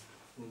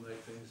will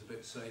make things a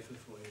bit safer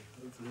for you,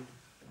 hopefully.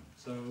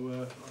 So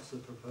that's the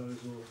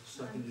proposal,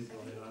 seconded by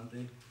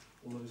Andy.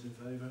 All those in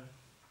favour?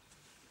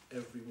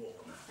 Everyone.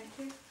 Thank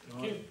you.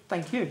 Right.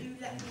 Thank you. You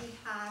let me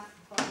have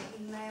by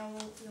email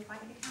your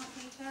bank account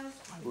details.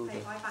 I will Pay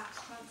do. by back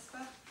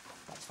transfer.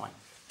 That's fine.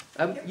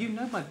 You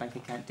know my bank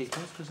account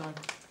details,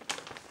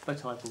 but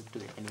I will do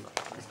it anyway.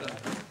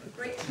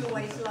 Rich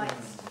always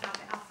likes to have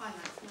it, our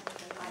finance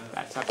manager likes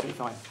That's absolutely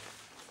fine.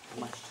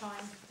 each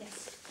time,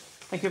 yes.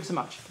 Thank you ever so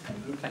much.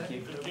 Okay, Thank you.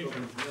 no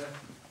problem there.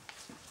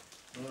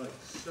 Right,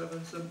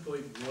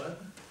 7.1.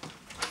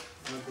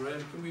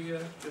 Graham, can we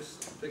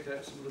just pick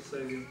out some of the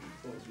salient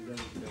points? We don't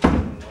need to go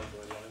line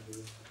by line, do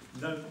we?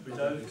 No, we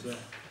don't.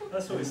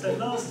 That's what we said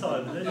last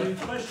time, and then you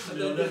questioned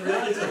it. And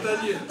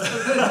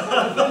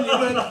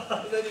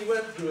then you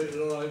went through it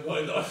line by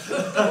line.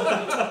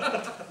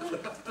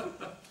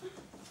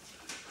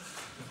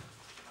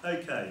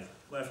 Okay,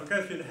 well, if I go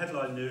through the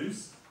headline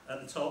news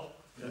at the top,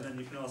 and then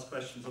you can ask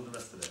questions on the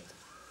rest of it.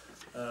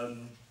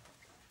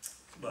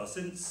 Well,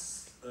 since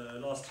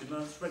last 2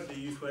 months, regular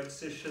youth work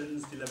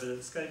sessions delivered at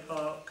the skate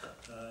park,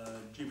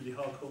 Jubilee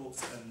Harcourt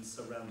and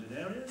surrounding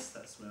areas,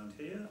 that's around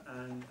here,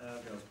 and our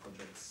Girls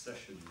Project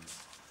sessions.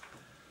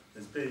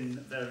 There's been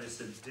various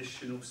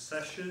additional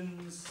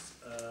sessions,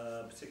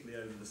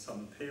 particularly over the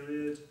summer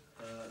period.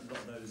 A lot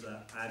of those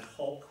are ad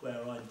hoc,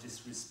 where I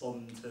just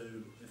respond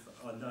to,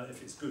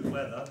 if it's good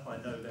weather, I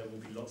know there will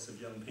be lots of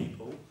young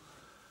people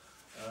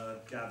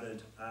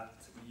gathered at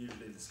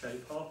usually the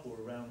skate park or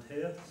around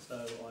here, so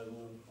I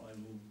will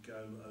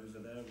go over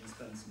there and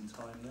spend some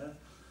time there.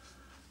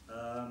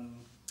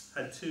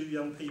 Had 2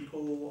 young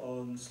people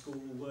on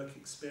school work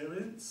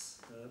experience,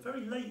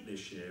 very late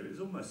this year. It was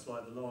almost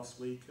like the last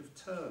week of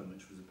term,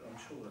 which was, I'm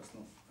sure that's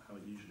not how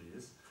it usually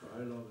is. For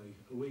how long?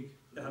 A week?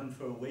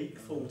 For a week,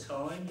 full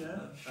time,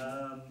 yeah.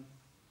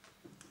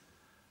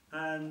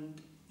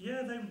 And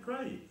yeah, they were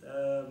great.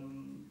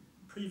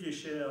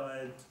 Previous year I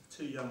had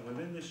 2 young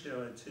women, this year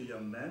I had 2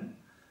 young men.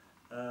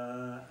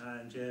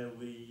 and yeah,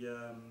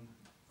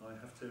 I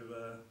have to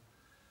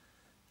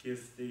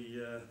give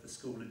the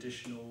school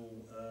additional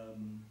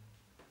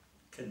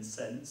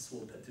consents,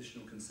 or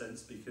additional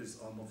consents, because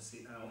I'm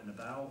obviously out and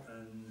about,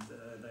 and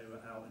they were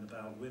out and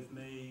about with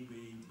me.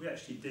 We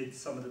actually did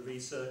some of the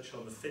research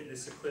on the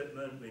fitness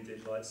equipment. We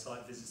did like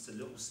site visits to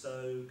Little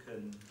Stoke,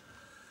 and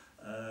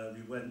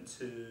we went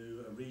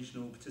to a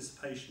regional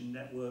participation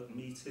network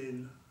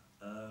meeting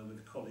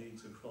with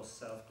colleagues across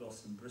South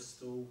Gloss and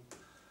Bristol.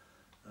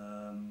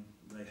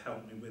 They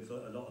helped me with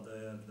a lot of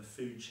the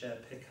food share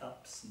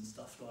pickups and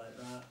stuff like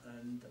that,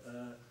 and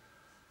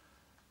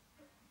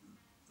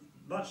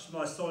much to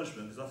my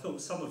astonishment, because I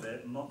thought some of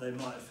it they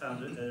might have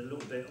found it a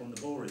little bit on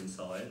the boring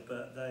side,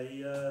 but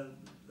they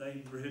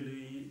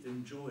really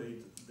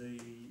enjoyed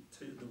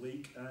the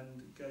week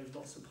and gave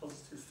lots of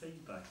positive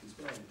feedback as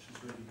well, which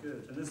was really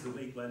good. And as the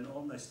week went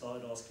on, they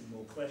started asking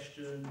more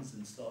questions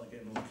and started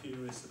getting more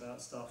curious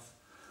about stuff.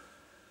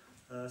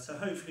 So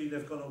hopefully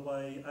they've gone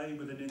away, A,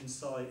 with an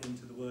insight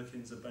into the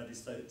workings of Bradley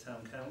Stoke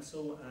Town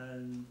Council,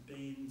 and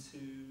been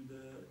to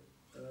the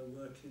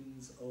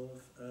workings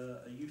of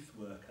a youth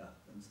worker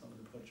and some of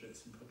the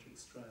projects and project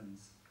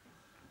strands.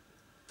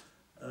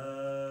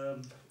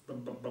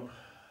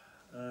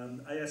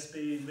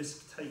 ASB and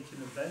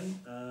risk-taking event.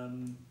 I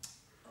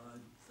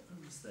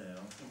was there. I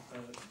think,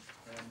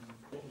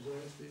 What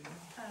was ASB?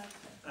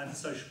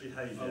 Antisocial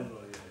behaviour. Oh,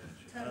 right,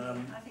 yeah.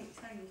 Tony, I think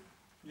Tony.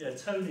 Yeah,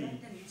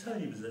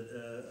 Tony was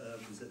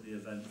at the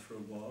event for a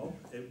while.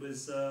 It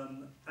was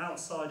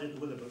outside at the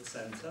Willowbrook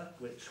Centre,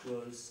 which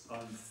was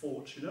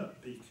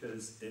unfortunate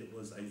because it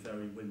was a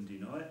very windy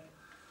night.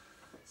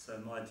 So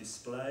my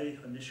display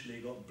initially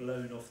got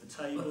blown off the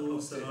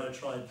tables, and I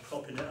tried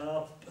propping it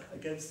up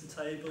against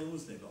the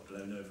tables, and it got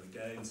blown over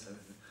again. So,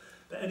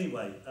 but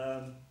anyway,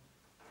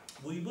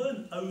 we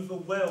weren't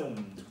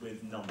overwhelmed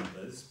with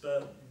numbers,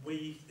 but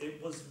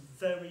it was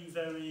very,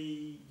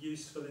 very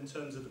useful in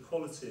terms of the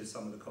quality of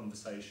some of the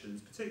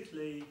conversations,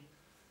 particularly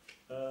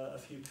a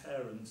few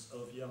parents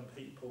of young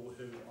people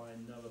who I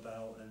know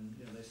about, and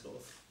they sort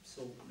of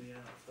sought me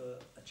out for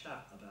a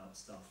chat about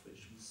stuff,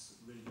 which was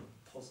really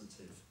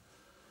positive.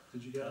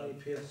 Did you get any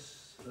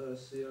COs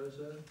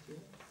there?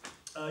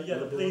 Yeah,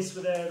 the police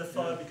were there, the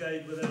fire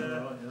brigade were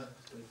there, Right, yeah.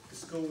 the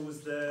school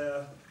was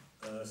there,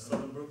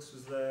 Southern Brooks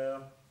was there,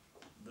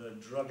 the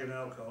drug and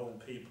alcohol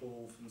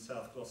people from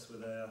South Gloss were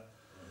there.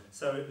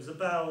 So it was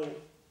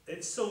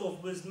it sort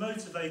of was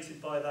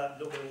motivated by that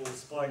little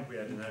spike we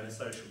had in our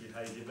social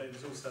behaviour, but it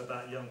was also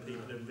about young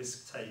people and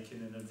risk-taking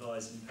and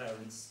advising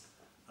parents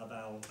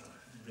about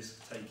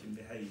risk-taking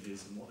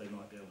behaviours and what they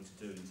might be able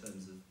to do in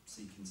terms of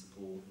seeking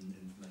support and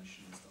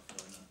information and stuff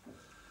like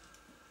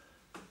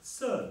that.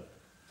 So,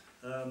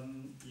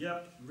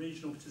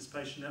 regional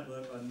participation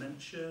network I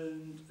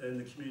mentioned, and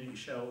the community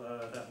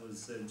shelter, that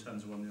was in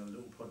terms of one of the other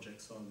little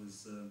projects that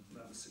was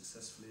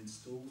successfully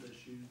installed,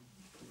 as you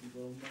probably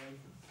well know.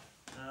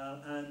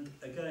 And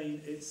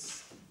again,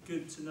 it's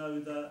good to know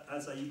that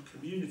as a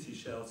community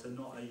shelter,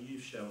 not a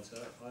youth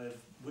shelter, I have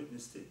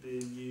witnessed it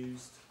being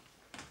used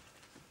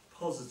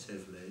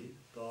positively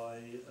by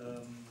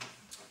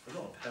a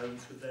lot of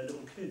parents with their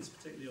little kids,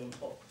 particularly on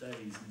hot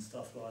days and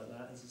stuff like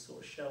that, as a sort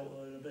of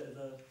shelter and a bit of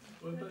a...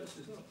 Whereabouts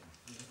is that?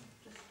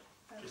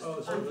 Oh,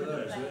 it's over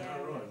there, is it?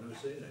 Oh, right, I've never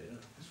seen it, yeah.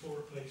 It's what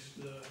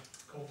replaced the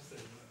cold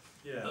thing.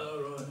 Yeah.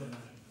 Oh, right,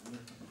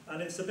 yeah.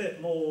 And it's a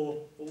bit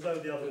more, although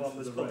the other one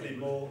was probably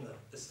more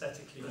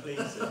aesthetically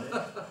pleasing,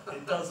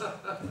 it does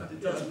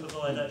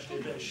provide actually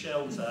a bit of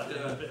shelter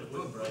and a bit of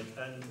windbreak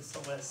and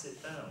somewhere to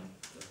sit down.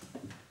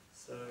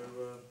 So,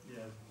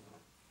 yeah.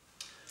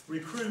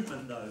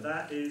 Recruitment though,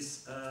 that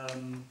is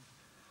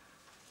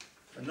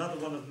another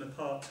one of my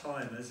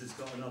part-timers has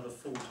got another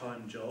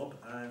full-time job,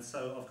 and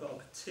so I've got a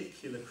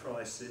particular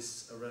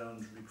crisis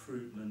around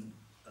recruitment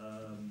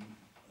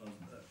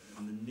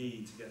and the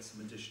need to get some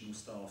additional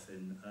staff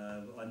in.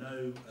 I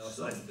know...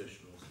 Some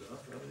additional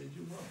staff, how many do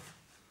you want?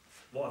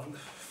 Well,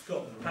 I've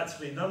got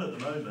practically none at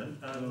the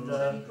moment,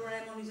 and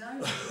Graham on his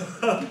own.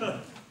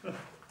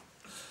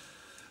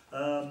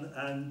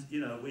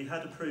 and we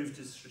had approved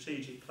a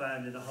strategic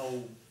plan in a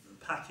whole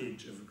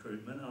package of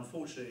recruitment.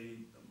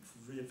 Unfortunately,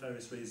 for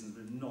various reasons,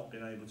 we've not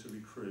been able to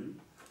recruit.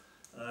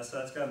 So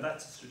that's going back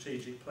to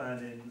strategic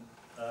planning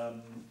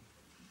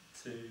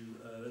to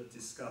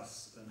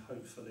discuss and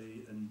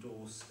hopefully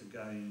endorse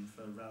again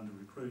for a round of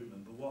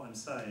recruitment. But what I'm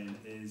saying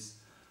is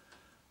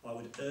I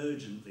would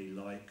urgently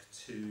like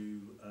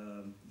to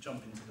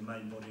jump into the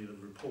main body of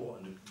the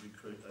report and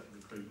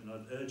recruitment.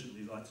 I'd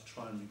urgently like to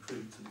try and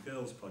recruit to the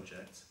Girls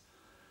Project,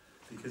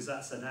 because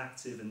that's an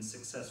active and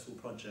successful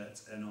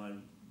project, and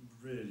I'm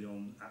really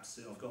on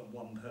absolute... I've got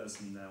one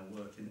person now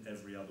working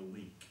every other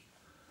week.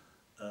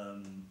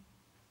 And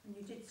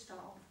you did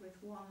start off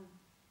with one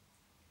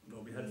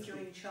Well, we had leader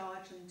in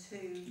charge and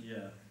two...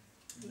 Yeah.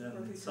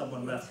 people who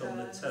Someone took left on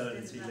interns,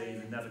 maternity didn't they?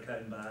 leave and never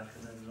came back,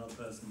 and then another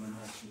person went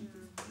off and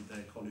did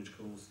their college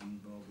course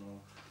and blah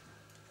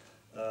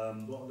blah.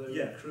 What, they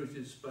yeah.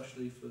 recruited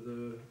especially for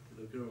the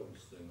girls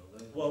thing, are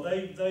they? Well,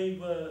 they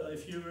were,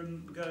 if you were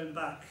going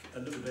back a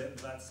little bit,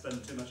 without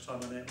spending too much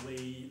time on it,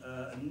 we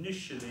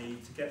initially,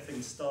 to get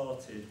things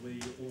started,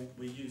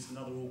 we used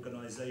another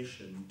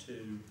organisation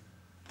to,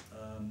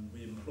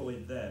 we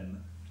employed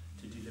them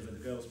to deliver the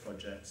girls'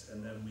 projects,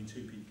 and then we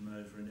two-peated them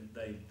over, and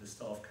the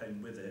staff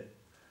came with it,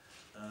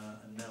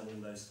 and now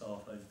all those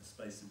staff over the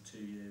space of 2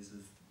 years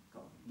have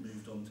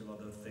moved on to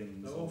other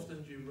things. How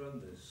often do you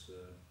run this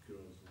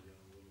girls and young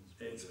women's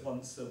project? It's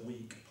once a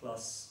week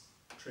plus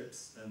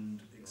trips and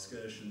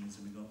excursions,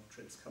 and we've got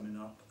trips coming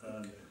up.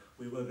 Okay.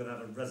 We were going to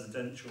have a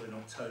residential in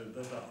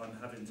October, but I'm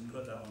having to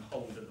put that on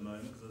hold at the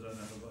moment because I don't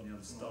know if I've got any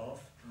other staff.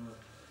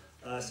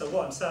 So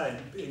what I'm saying,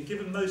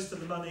 given most of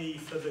the money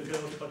for the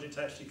girls project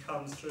actually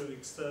comes through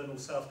external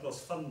South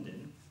Gloss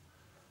funding,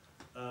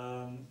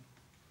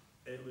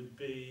 it would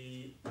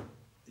be,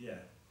 yeah.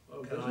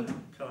 Oh, Can I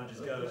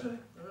just go?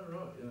 Oh,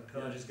 right, yeah.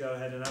 Can I just go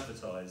ahead and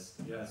advertise?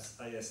 Yes.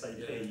 ASAP.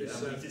 Yeah, And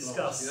it's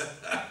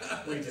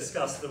we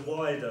discussed the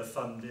wider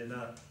funding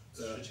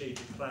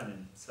strategic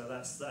planning. So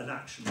that's an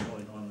action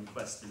point I'm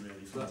requesting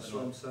really. So that's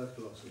from South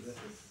Gloss, is it?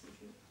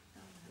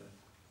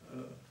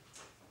 Well,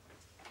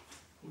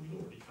 we've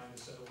already kind of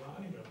said all that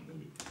anyway, haven't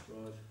we?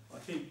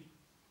 Right.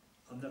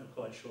 I'm never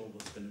quite sure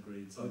what's been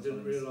agreed. I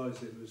didn't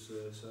realise it was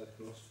South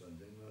Gloss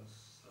funding.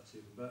 That's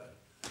even better.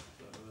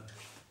 But,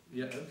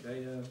 yeah,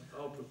 okay,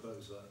 I'll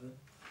propose that then.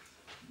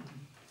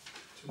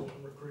 To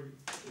recruit.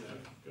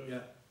 Yeah.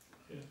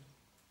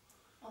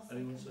 I'll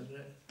Anyone second. second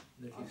it?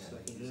 Nicky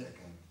seconded it.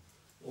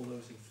 All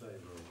those in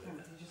favour of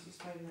it? just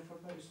explain the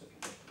proposal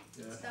again?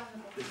 Yeah. It's down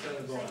the It's down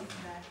the bottom, bottom.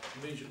 same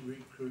there. Immediate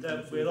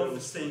recruitment. for We'll girls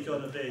obviously project.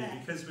 going to be,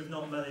 because we've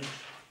not managed.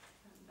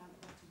 Down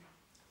the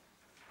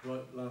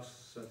bottom. Right,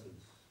 last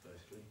sentence,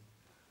 basically.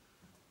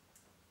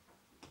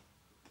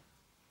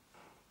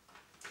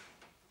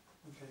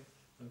 Okay.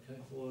 Okay,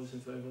 all those in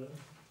favour then?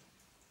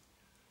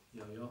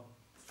 Yeah.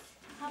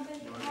 How many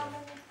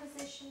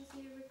positions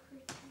are you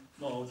recruiting?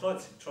 Well, I'd like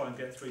to try and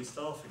get 3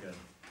 staff again.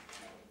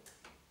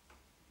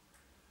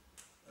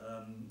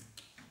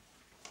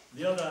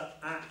 The other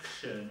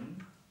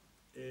action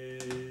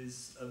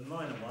is a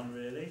minor one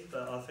really,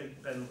 but I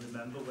think Ben will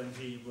remember when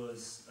he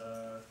was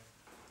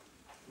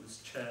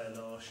chair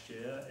last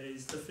year,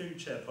 is the food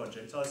chair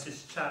project. I was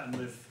just chatting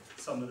with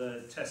some of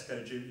the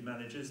Tesco duty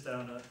managers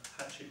down at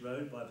Hatchet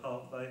Road by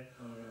Parkway,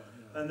 Oh,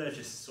 right, and they're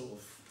just sort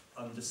of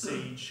under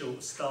siege,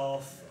 short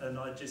staff, and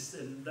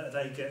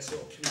they get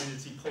sort of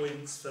community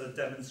points for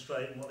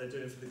demonstrating what they're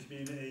doing for the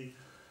community.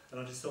 And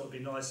I just thought it'd be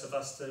nice of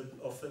us to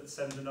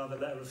send another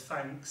letter of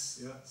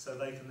thanks, so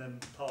they can then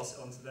pass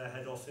it on to their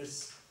head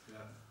office. Yeah.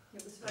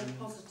 It was very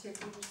positive.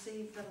 We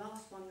received the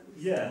last one that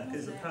we Yeah, sent,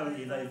 because wasn't it?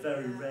 apparently they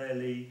very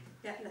rarely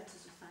Get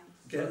letters of thanks.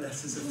 get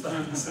letters of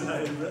thanks, and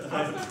they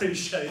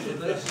appreciate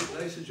Well, it.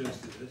 they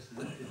suggested this,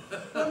 didn't they?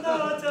 Well, no,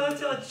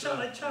 I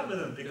chat with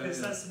them because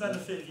that's the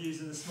benefit of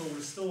using the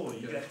smaller store.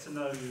 You get to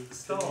know the Can you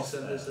staff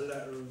send there. us a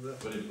letter of...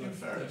 But in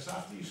fairness,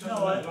 after you said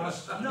No, that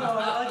last I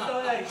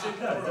actually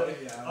no. Right,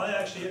 yeah. I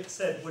actually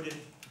said, would it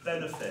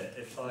benefit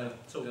if I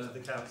talked Yeah. to the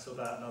council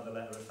about another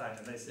letter of thanks?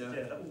 And they said,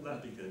 Yeah.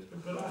 that'd be good.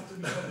 But after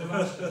we said the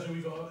last letter,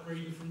 we got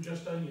upgraded from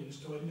just onions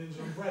to onions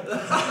and bread.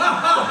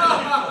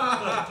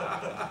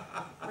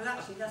 Well,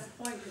 actually, that's the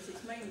point, because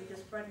it's mainly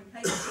just bread and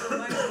paper at the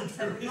moment,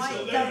 so we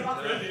might go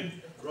up and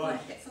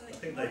Right, get something I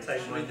think to they write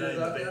take down. my We do name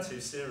that a bit then?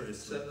 too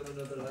seriously. send them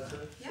another letter,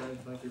 Yeah. saying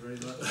thank you very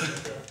much.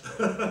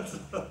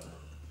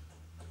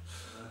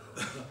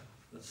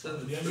 Let's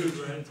send the food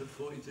round to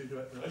 42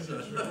 Great Onions were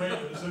great,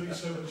 but there's only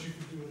so much you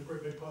can do with a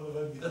great big pile of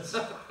onions.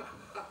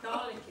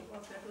 Garlic, it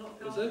was, we had a lot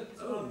of Was garlic it? as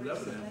Oh, well lovely.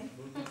 recently.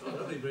 Oh,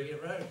 lovely, bring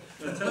it round.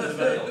 In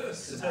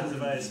terms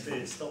of ASB,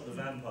 it stopped the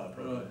vampire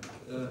problem. Right,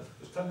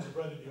 There's tons of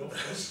bread in the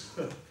office.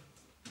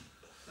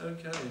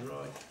 okay,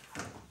 right.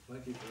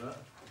 Thank you for that.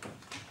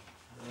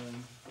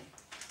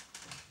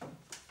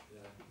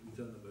 Yeah, we've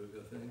done the move, I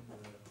think.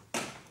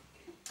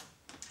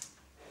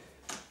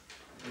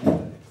 Okay,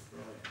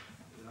 right.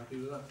 You happy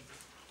with that?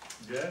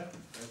 Yeah?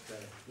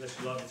 Okay. Unless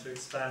you'd like me to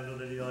expand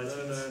on any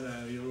items.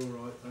 No, you're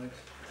all right, thanks.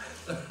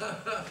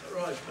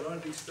 Right,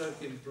 Primary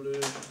Stoke in Bloom,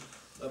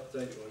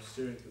 update by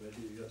steering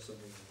committee, you got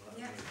something on that?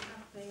 Yeah,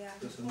 haven't you? have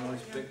the Got some report,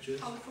 nice your pictures.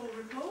 colourful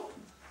report,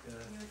 Yeah,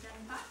 your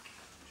agenda back.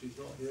 she's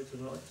not here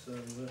tonight, so,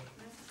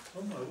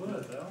 Oh my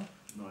word, they are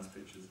nice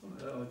pictures, aren't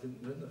they? no, I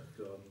didn't win the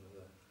garden of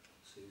the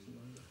season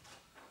either.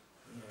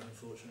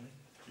 Unfortunately.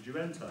 Did you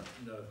enter?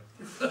 No.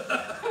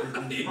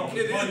 Probably You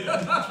kidding?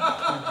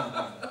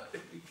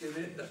 You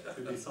kidding?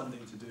 Could be something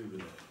to do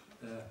with it.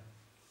 Yeah.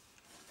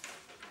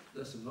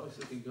 There's some nice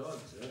looking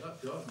gardens there.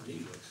 That garden he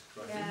looks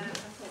cracking. Yeah, I isn't it?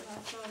 thought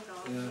that's well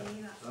done, Yeah,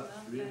 really, that's That's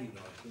well really done.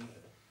 nice, isn't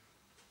it?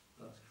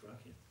 That's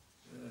cracking.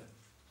 Yeah.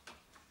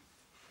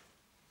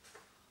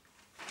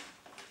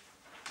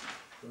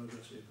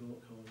 Progress report,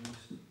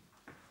 colonies.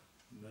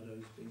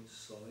 Meadows being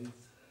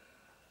scythed.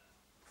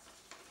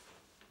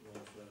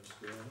 Wildflower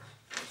squares.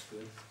 That's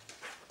good.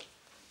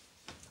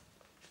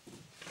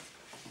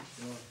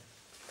 Right.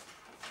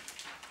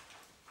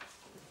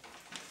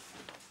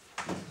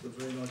 So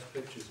very nice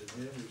pictures in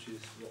here, which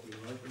is what we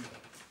like, isn't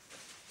it?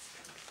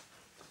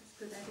 It's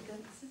good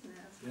evidence, isn't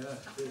it? of Yeah,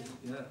 what's it is,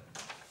 happening? yeah.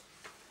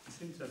 You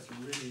seem to have some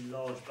really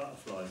large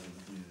butterflies in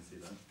the community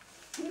though.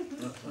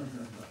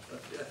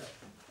 Yeah,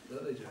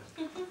 don't they, Jack?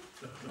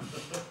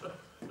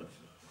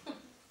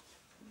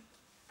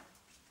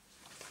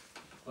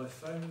 I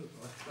found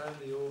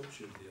the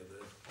orchard the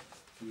other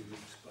few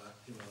weeks back.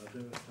 You know, I've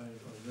never found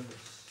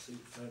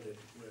it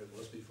where it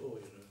was before.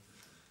 You know,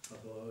 I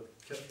thought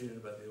I kept hearing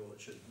about the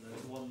orchard. And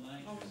There's then, one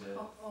nature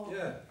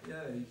reserve.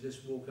 yeah, you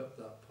just walk up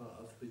that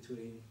path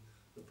between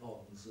the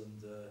ponds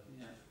and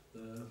Yeah.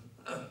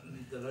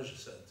 the leisure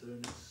centre,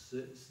 and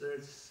it's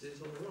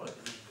on the right.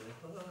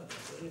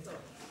 Isn't it?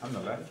 And the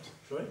left.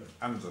 Sorry,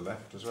 And the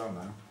left as well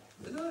now.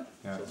 is it?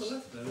 Yeah, It's on the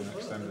left there been as well.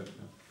 extended.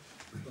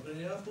 Got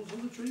any apples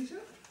on the trees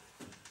yet?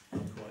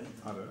 Not quite.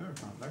 I don't know,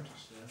 can't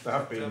notice. Yeah. There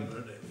have been September,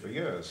 isn't it? for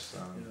years.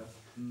 Yeah.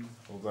 Mm.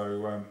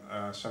 Although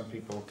some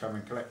people come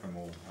and collect them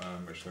all,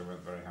 which they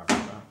weren't very happy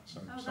about. Oh,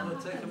 that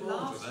Someone take happened them all,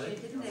 last did they? year,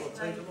 didn't Someone it?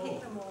 take They them all?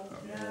 picked them all.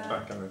 Yeah.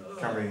 Back and they Oh.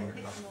 come in Pick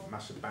them all.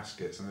 massive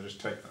baskets and they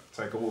just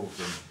take all of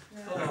them.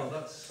 Yeah. Oh,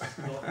 that's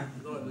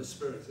not in the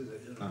spirit, is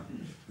it? You know?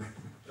 No.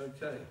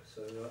 Okay,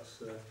 so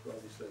that's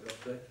Riley said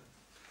update.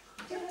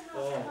 I don't know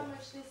Oh. how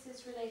much this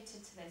is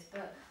related to this,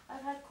 but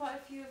I've had quite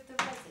a few of the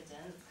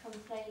residents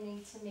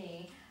complaining to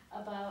me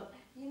about,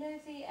 you know,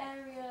 the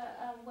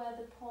area where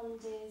the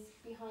pond is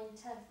behind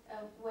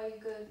where you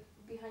go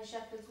behind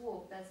Shepherd's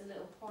Walk. There's a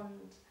little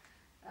pond.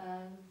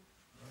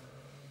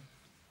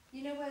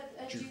 You know where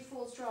Dew- Dew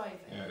Falls Drive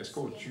is? Yeah, it's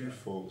called Dew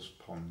Falls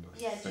Pond, I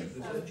Yeah, think. Dew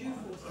Is Falls. it Dew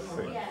Falls? I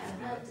think.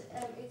 Yeah,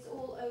 and it's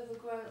all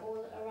overgrown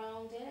all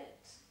around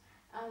it,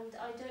 and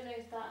I don't know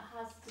if that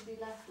has to be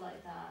left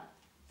like that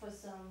for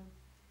some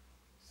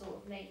sort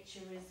of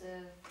nature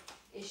reserve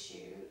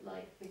issue,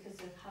 like because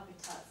of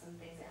habitats and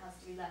things, it has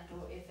to be left,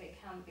 or if it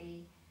can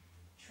be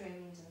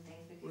trimmed and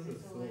things, because Wouldn't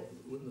it's have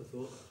always,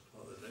 thought that's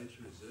part of the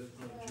nature reserve,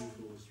 not Yeah. Dew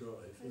Falls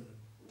Drive. You know.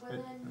 were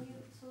there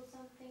newts or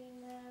something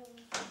in there?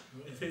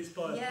 If it's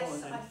by a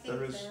Yes, pond, I think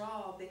There is- there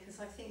are, because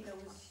I think there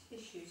was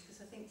issues,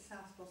 because I think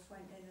South Gloss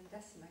went in and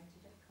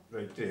decimated it a couple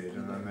They of years did,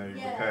 and ago. then they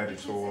Yeah, repaired it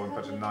because all they and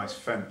put a had nice a-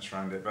 fence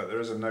around it. But there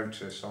is a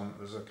notice on.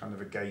 There's a kind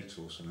of a gate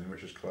or something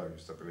which is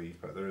closed, I believe.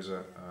 But there is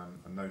a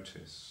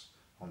notice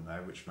on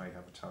there which may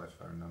have a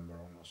telephone number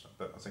on or something.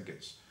 But I think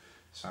it's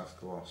South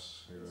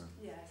Gloss who.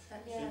 Yes,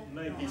 that's Yeah. it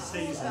may be not-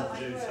 seasonal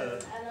due to.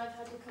 And I've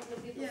had a couple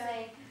of people Yeah.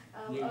 saying,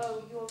 Newts.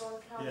 oh, you're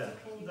on council, Yeah,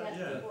 can you that- get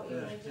yeah, me what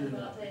you're yeah. going to do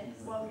about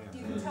this? Well,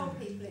 you can tell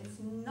people it's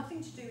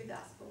nothing to do with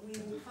us, but we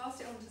will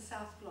pass it on to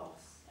South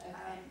Gloss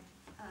Okay.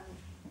 and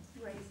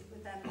raise it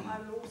with them. I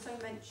will also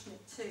mention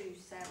it to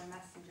Sarah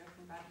Messenger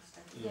from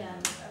Badstoke. Yeah,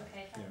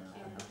 okay, thank Yeah.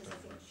 you. Because I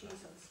think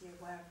she's obviously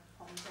aware of the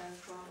pond there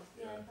as well.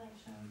 Yeah,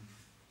 thanks, Sharon.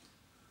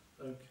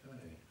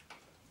 Okay.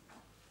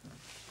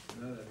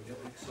 Now then, we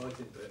get the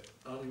exciting bit.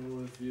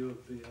 Annual review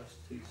of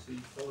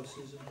BSTC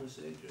policies and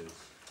procedures.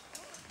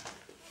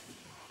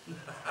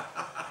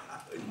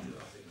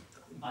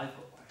 I've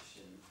got a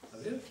question.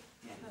 Have you?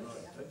 Yeah.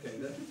 Right, okay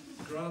then.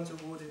 Grant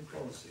awarding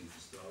policy to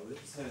start with.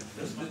 So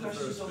Let's my do the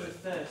questions first on the bit.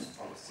 first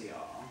policy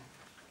are,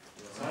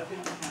 so Right. I've been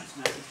on the council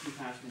now since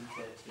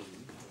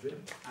 2013, Have you?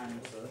 and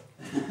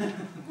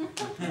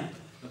Okay.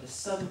 the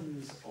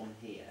sums on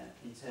here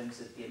in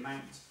terms of the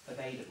amount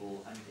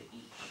available under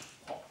each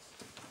pot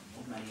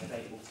of money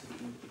available to the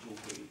individual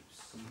groups,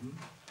 Mhm.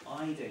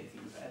 I don't think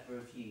we've ever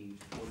reviewed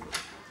or looked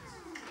at.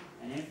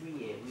 And every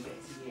year we get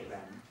to year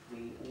end,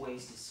 we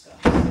always discuss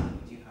that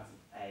we do have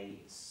a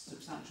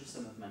substantial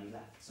sum of money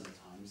left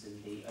sometimes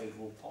in the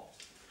overall pot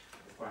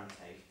of grant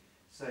aid.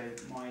 So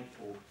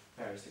or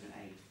various different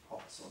aid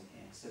pots on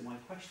here. So my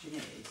question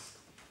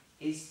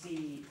is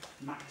the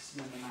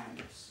maximum amount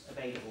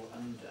available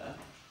under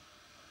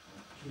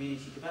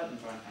community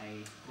development grant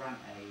aid,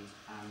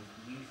 and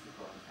youth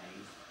grant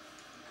aid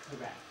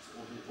correct,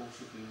 or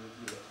should we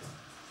review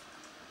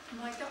it?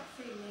 My gut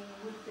feeling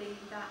would be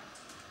that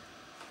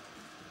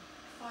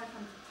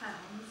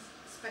 £500,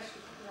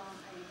 especially for grant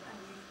aid and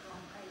youth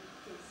grant aid,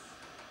 is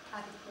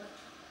adequate.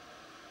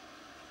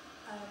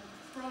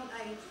 Grant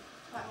aid,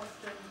 quite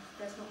often,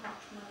 there's not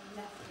much money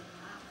left in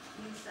that.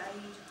 Youth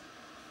aid,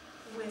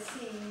 we're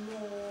seeing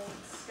more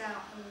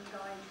scout and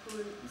guide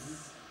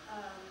groups,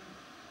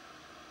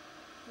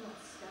 not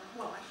scout,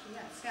 well actually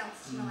yeah,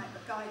 scouts tonight,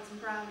 but guides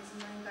and brownies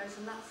and rainbows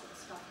and that sort of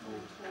stuff. Or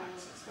going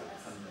towards, access to yes.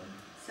 funding?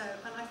 So,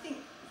 and I think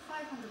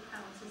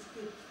 £500 is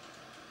good.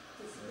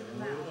 It's a good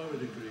I amount.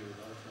 would agree with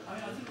that. I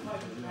mean, I think £500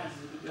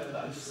 is a good number,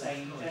 but I'm just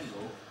saying in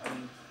general, I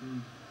mean,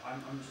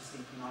 I'm just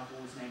thinking I've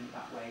always known it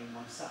that way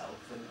myself,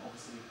 and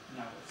obviously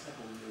now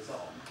several years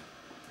on,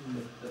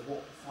 that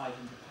what £500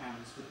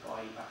 would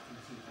buy you back in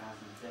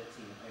 2013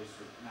 opposed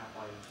to now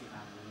buying in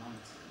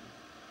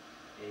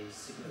 2019 is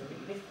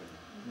significantly different.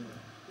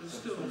 It's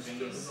So still I'm a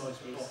just nice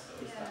wondering pot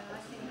though. Yeah, that I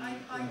possibly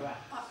think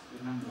correct?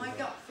 We're happy My with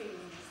gut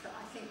feeling is that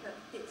I think that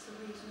it's a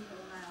reasonable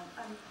amount.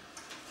 And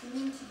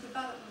community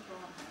development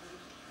grant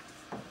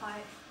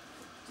aid,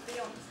 to be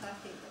honest, I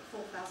think that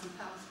 £4,000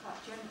 is quite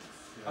generous.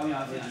 I mean,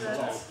 I think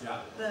that's a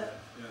lot. But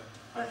Yeah.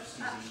 But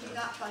actually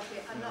that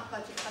budget, and that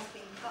budget has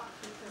been cut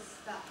because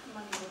that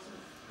money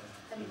wasn't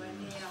anywhere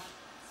near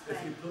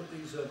If you spent. put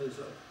these others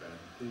up, then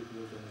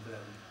people are going to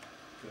then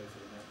go for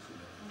the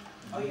maximum.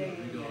 Oh, yeah, yeah,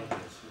 yeah.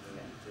 Regardless, you know.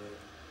 Yeah.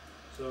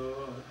 So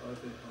I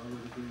think I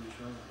would agree with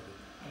Charlotte.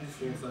 And if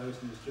you, 4,000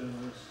 is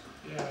generous.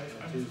 yeah,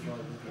 if, and if you 2,500.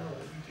 compare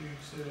what we do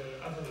to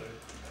other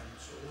local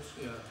councils,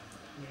 Yeah.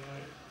 I mean,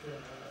 like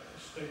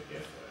Stoke,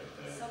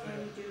 Some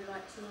only do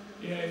like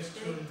 250. yeah, it's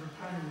 £200,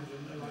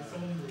 and like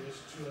Thornbury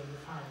is £200.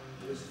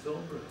 This is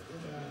Thornbury.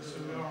 Yeah, so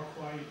we are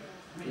quite.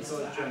 I mean, it's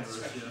Quite at generous,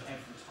 discretion yeah.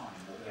 every time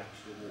what we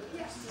actually award.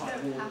 Yes, It's you like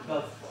don't award have-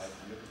 above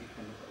 500, we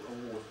can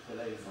award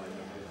below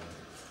 500.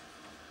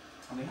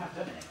 And we have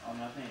done it. I mean,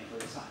 I've known it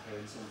where we sat here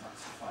and someone's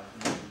asked for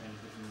 500 and then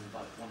given them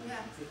like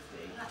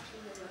 150. And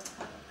actually they were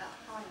kind of at that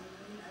time,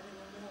 you know, they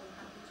were more than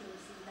happy to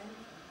receive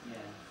anything.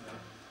 Yeah.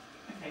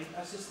 Yeah. Okay, it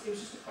was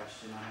just a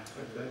question I had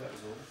to Okay. that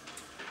was all.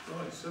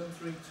 Right,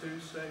 732,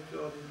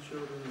 safeguarding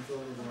children and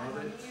vulnerable Hang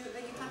on, adults.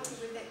 are you happy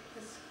with it?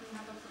 Because we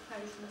have a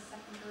proposal and a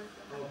seconder if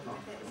you're happy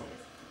with it as it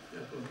is.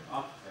 Yeah, go on.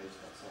 I'll propose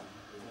that's all.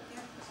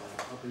 Yeah. That's all.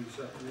 I'll be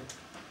seconded.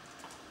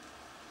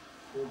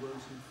 All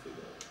those in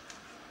favour?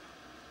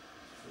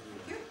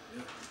 Thank you.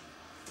 Yeah.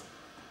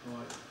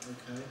 Right,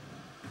 okay.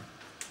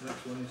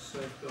 Next one is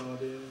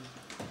safeguarding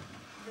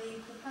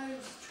The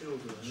proposed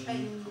children.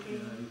 Change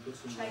Yeah, you put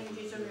some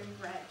changes are language in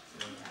red.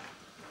 Yeah.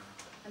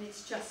 Yeah. And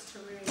it's just to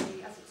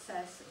really, as it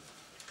says,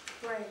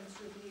 Graham's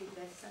reviewed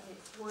this and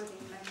it's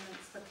wording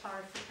amendments for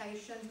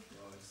clarification.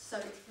 Right. So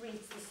it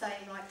reads the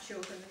same like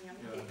children and young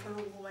Yeah. people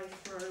all the way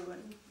through,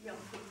 and young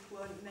people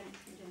weren't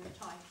mentioned in the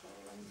title,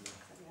 and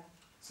so yeah.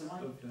 So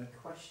my Okay.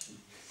 question.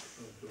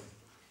 Oh, go on.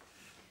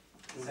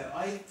 So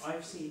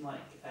I've seen like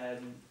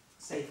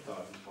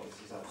safeguarding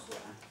policies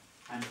elsewhere,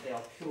 and they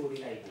are purely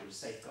labelled as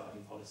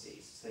safeguarding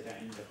policies, so they don't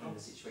end up in the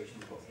situation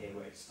we've got here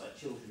where it's like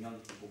children, young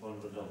people,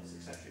 vulnerable adults,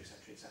 etc.,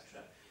 etc.,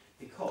 etc.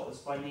 Because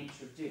by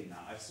nature of doing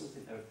that, I still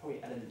think there are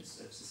probably elements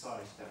of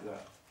society that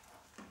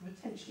we're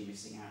potentially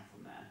missing out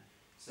from there.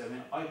 So I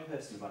mean, I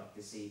personally would like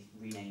to see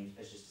renamed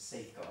as just a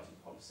safeguarding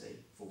policy,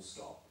 full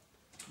stop,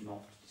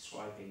 not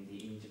describing the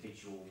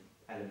individual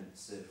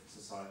elements of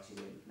society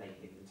we're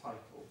labelling the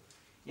title.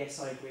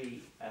 Yes, I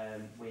agree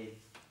with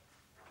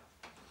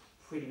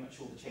pretty much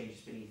all the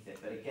changes beneath it,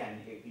 but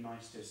again, it would be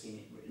nice to have seen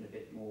it written a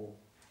bit more.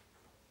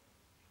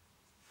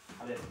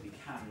 I don't think we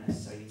can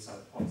necessarily inside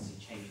the policy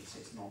change it so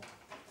it's not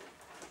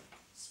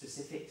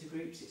specific to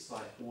groups, it's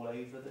like all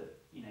over the,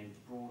 you know,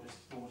 the broadest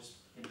Well,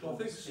 I think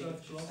broadest South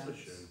sense.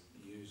 Gloucestershire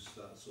use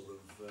that sort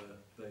of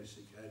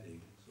basic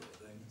heading sort of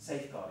thing.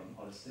 Safeguarding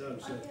policy. No,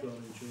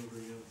 safeguarding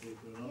children, young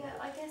people and Yeah,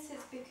 adults. I guess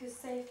it's because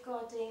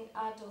safeguarding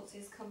adults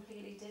is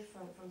completely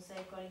different from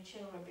safeguarding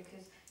children,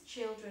 because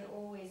children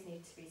always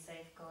need to be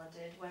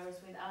safeguarded, whereas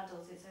with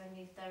adults it's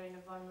only if they're in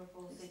a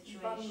vulnerable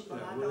situation. Vulnerable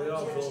Yeah, well, they are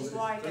adults, which is vulnerable.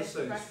 why It does there's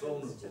say it's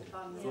reference to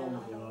vulnerable.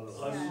 vulnerable Vulnerable adults.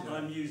 adults. Yeah.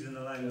 I'm using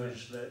the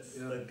language that's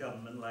Yeah. the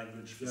government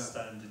language for Yeah.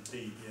 standard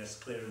DBS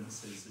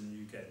clearances, and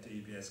you get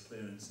DBS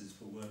clearances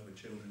for work with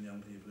children,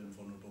 young people, and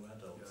vulnerable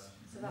adults.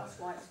 So that's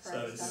why it's So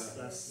phrased it's as it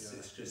that's is. Yeah.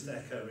 it's just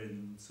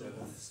echoing sort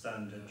of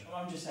standard. Well,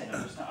 I'm just saying,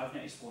 I've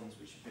noticed ones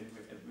which have been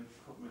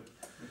recorded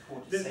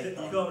You've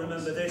safeguarding got to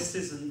remember policy. this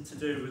isn't to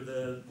do with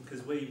the,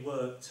 because we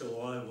worked,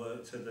 or I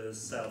worked to the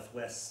South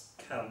West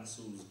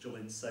Council's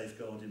joint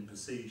safeguarding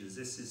procedures.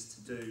 This is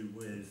to do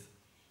with,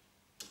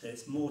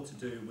 it's more to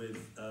do with,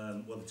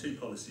 well, the two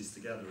policies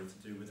together are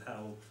to do with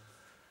how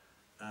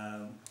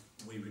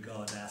we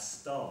regard our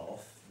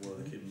staff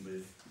working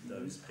with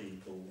those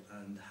people,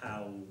 and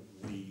how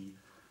we,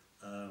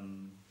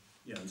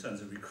 you know, in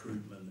terms of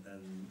recruitment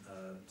and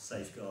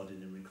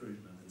safeguarding and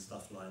recruitment and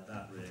stuff like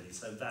that, really.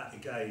 So that,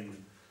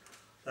 again,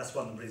 that's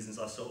one of the reasons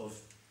I sort of,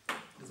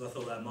 because I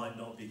thought that might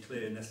not be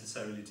clear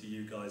necessarily to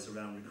you guys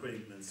around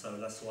recruitment, so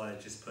that's why I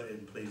just put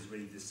in, please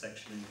read this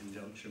section in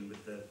conjunction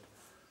with the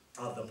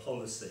other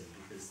policy,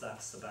 because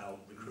that's about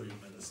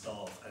recruitment of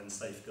staff and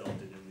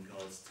safeguarding in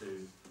regards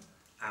to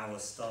our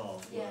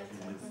staff Yeah,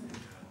 working with.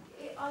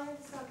 I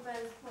understand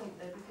Ben's point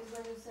though, because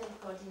when you're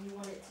safeguarding you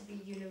want it to be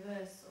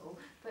universal,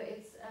 but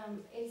it's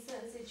in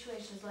certain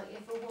situations, like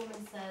if a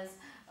woman says,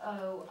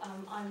 oh,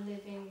 I'm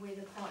living with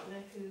a partner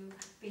who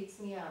beats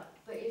me up,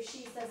 but if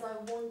she says I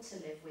want to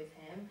live with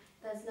him,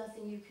 there's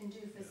nothing you can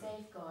do for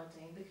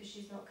safeguarding, because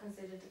she's not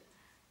considered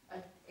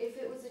if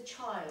it was a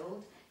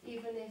child,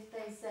 even if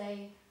they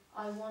say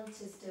I want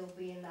to still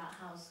be in that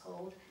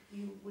household,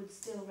 you would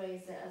still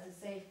raise it as a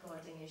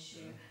safeguarding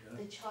issue.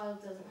 The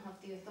child doesn't have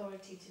the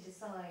authority to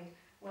decide,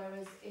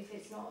 whereas if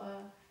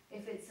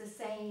it's a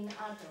sane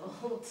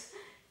adult,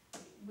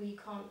 we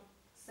can't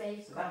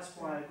safeguard. So that's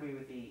why I agree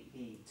with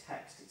the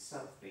text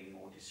itself being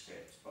more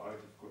descriptive, but I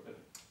would have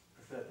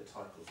preferred the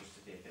title just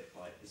to be a bit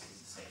like, this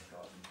is a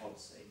safeguarding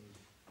policy.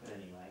 But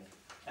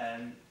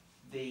anyway,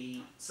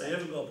 So you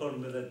haven't got a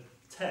problem with the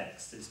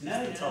text, it's just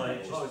No, the no, title.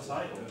 no, just the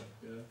title.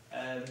 Yeah.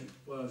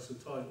 Well, it's the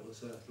title that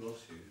South Gloss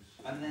use.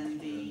 And then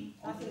the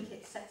I think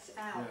it sets it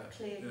out Yeah,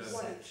 clearly yeah.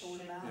 what it's all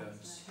about.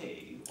 Yeah. Isn't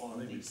it? two on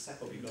Maybe the second.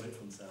 probably got it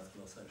from South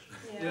Gloss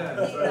actually. Yeah, Yeah, I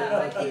think very that, I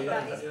likely, think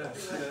that yeah, is yeah,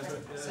 probably worth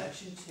it. yeah.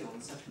 Section 2 on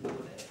the second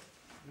bullet.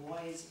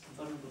 Why is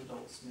vulnerable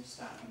adults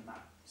missed out in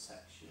that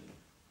section?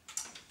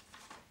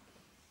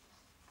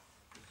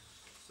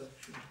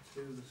 Section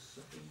 2, the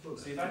second bullet.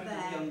 So you've added the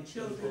There, young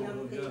children, children.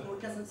 young Yeah. people,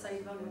 it doesn't say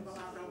vulnerable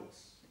adults.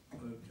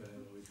 Okay,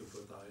 well, we could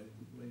put that in,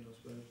 I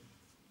suppose.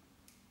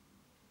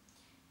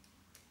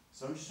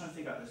 So I'm just trying to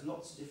figure out, there's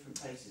lots of different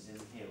places in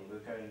here where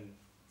we're going.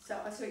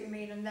 So I see what you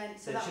mean, and then,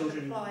 so So that would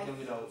children, apply,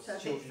 young adults, so a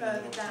bit children, young further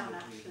adults, down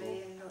young actually,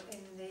 people.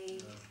 in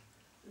the,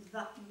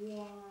 that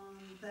one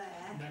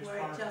there, Next where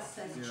it paragraph. just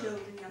says Yeah.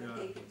 children, young Yeah.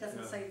 people, it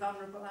doesn't Yeah. say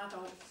vulnerable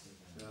adults.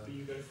 Yeah. But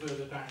you go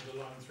further down the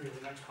line through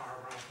the next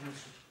paragraph, and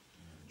it's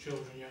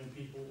children, young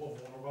people, or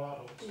vulnerable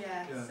adults.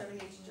 Yeah, Yeah. so we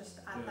need to just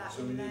add Yeah, that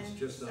so we in need then. to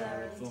just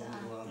add so-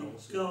 vulnerable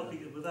adults. You can't be,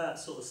 without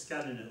sort of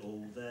scanning it all,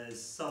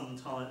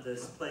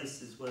 there's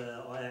places where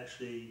I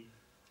actually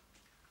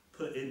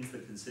put in for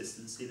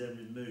consistency, then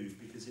removed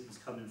because it was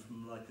coming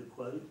from like a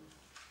quote.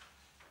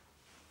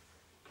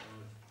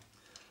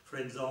 For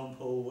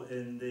example,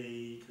 in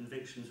the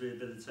Convictions,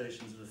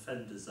 Rehabilitations and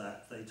Offenders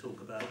Act, they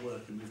talk about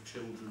working with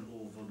children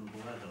or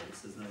vulnerable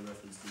adults. There's no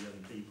reference to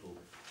young people.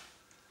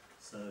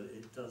 So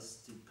it does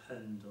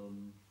depend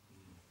on,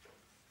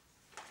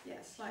 Yeah, you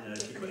slightly know,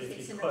 different if if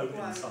it's you're in a quoting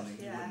quote, something,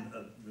 you yeah,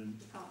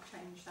 wouldn't you can't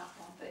change that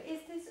one. But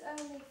is this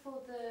only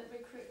for the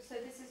recruit, so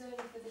this is only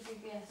for the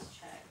DBS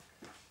check?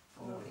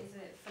 Or No. is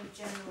it for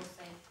general Yeah,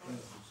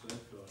 safeguarding?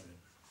 safeguarding.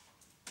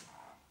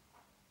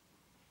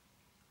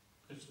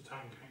 It's the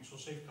town council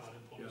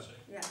safeguarding policy.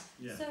 Yeah,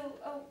 yeah. So,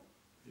 oh,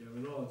 Yeah,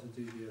 we're not on to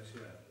DBS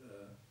yet,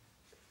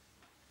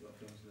 what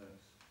comes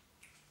next?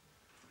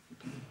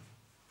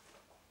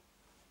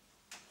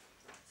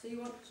 so you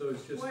want, So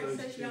it's just Where it those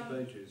says 2 young-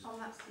 pages? on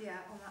that,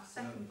 on that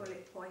second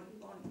bullet point,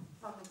 you want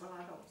vulnerable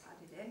adults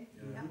added in,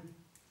 Yeah. yeah,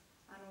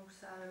 and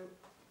also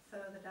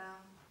further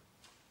down,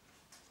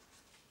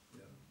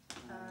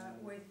 Yeah.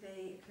 with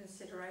the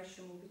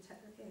consideration will be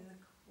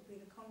will be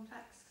the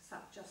context, because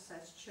that just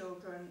says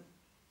children,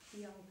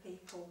 young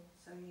people,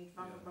 so we need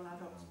vulnerable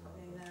adults put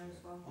in there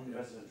as well. On the Yeah.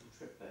 residential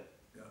trip bit.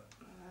 Yeah.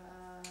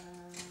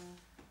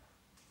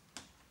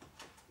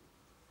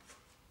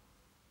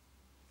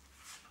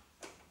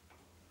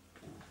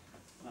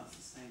 That's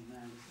the same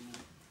there, isn't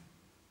it?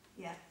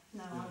 Yeah,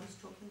 no, I was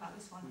talking about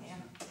this one here,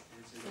 so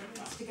it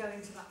needs to go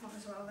into that one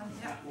as well then,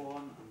 yeah. That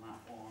one and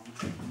that one.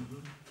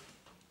 Mhm.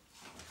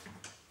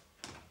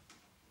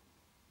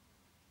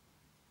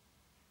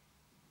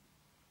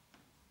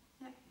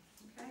 Okay,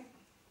 Okay.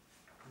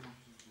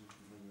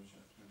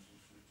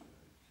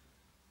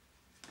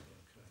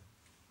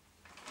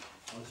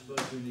 I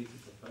suppose we need to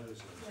propose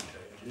those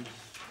changes.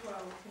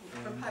 well, we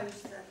can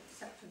propose the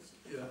acceptance of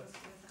the Yeah. policy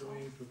as a Can whole.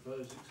 we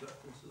propose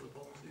acceptance of the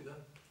policy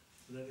then?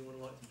 Would anyone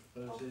like to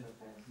propose it?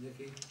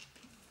 Nikki?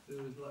 Who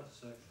would like to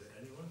second it?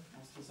 Anyone?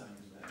 What's the second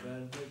bit?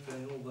 Okay,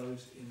 all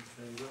those in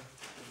favour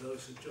of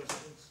those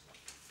adjustments?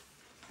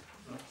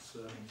 That's,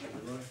 right.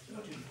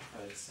 What do you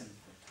propose?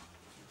 Simple.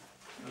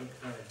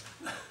 Okay.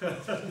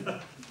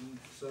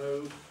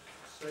 So,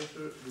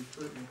 safer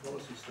recruitment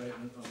policy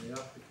statement on the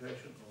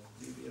application of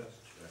DBS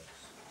checks.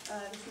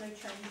 There's no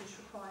changes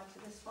required to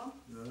this one.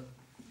 No?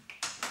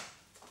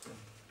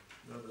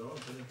 No, there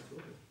aren't any at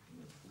all.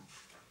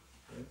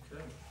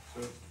 Okay, so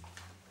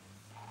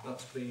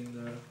that's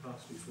been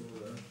passed before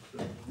there, so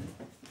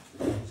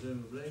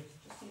presumably.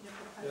 Just need a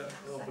proposal. Yeah, and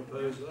a I'll second.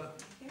 propose that.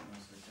 Thank you.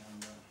 Also down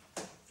there.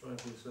 Try and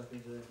put a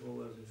second there. All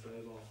those in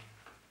favour?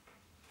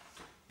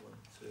 1,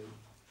 2.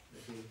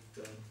 Nikki,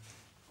 Dan.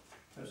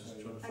 Ben's trying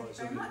to Thank find you very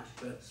something. much.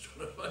 Ben's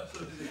trying to find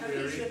something to Oh,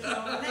 he's query. looking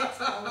on the next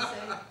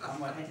policy.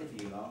 I'm ahead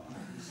of you lot.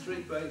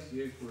 Street-based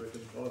youth work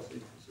and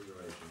policy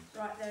considerations.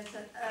 Right, there's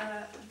a,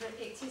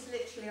 it is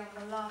literally on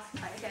the last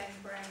page, again,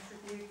 Graham's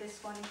reviewed this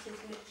one, it is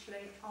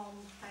literally on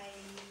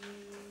page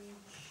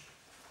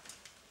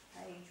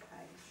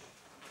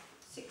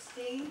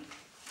 16,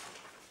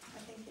 I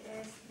think it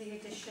is, the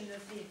addition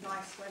of the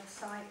advice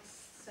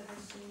websites, so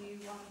there's some new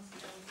ones,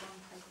 and there was one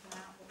taken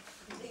out that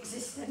doesn't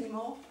exist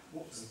anymore.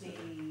 What's the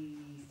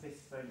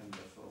fifth phone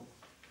number for?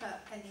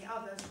 Any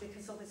others,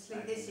 because obviously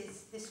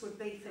this would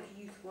be for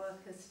youth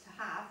workers to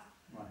have,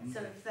 Right.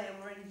 so if there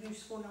were any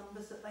useful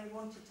numbers that they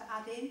wanted to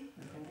add in,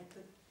 Okay. they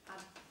could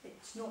add,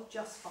 it's not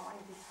just 5,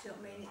 it's, you know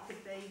what I mean, it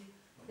could be,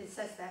 it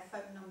says there,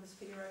 phone numbers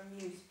for your own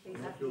use, please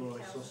add You're on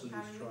details and sausage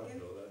carry with you.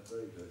 triangle there,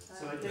 very good.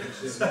 So I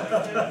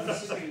don't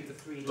disagree with the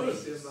three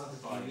Both lists the amount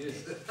provided.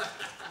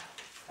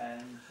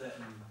 But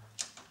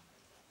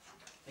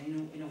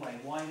in a way,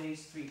 why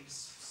those three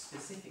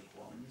specific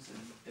ones? And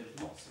there's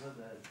lots of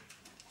other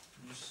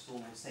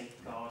useful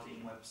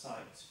safeguarding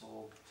websites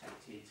for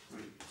protected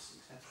groups,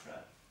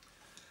 etc.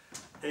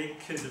 It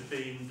could have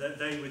been that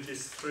they were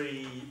just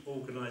 3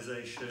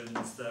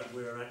 organisations that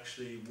we're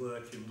actually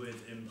working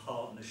with in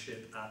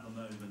partnership at the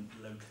moment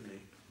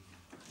locally.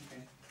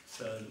 Okay.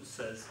 So it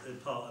says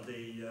part of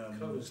the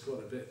Covers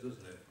quite a bit,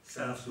 doesn't it?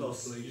 South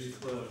Gloss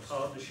Youth Work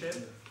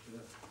Partnership. Yeah.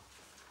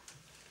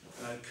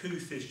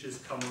 Couth has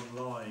just come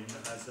online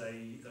as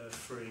a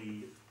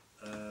free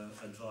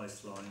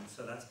advice line,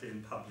 so that's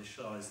been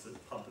publicised a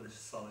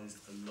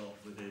lot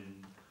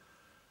within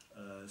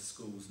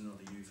schools and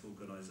other youth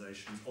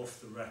organisations. Off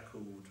the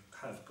Record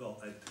have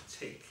got a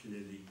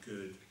particularly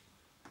good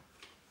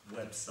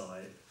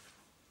website,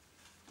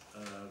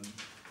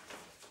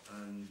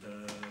 and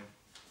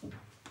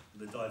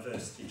the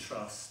Diversity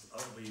Trust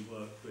we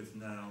work with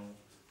now,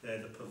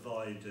 they're the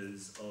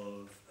providers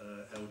of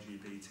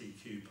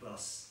LGBTQ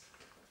plus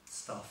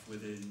stuff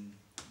within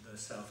the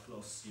South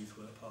Gloss Youth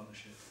Work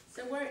Partnership.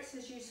 So where it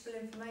says useful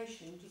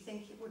information, do you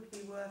think it would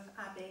be worth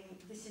adding,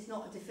 this is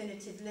not a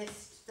definitive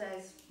list,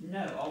 there's...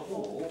 No,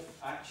 or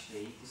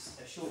actually,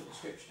 just a short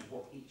description of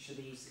what each of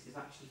these is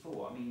actually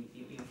for. I mean,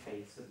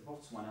 okay, so the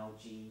bottom one,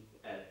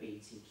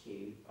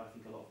 LGBTQ, I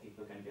think a lot of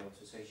people are going to be able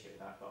to associate with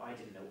that, but I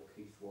didn't know what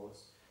couth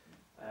was.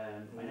 I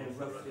know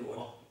roughly what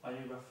off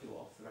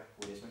the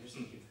record is. I'm just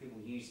thinking for people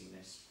using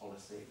this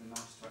policy, it'd be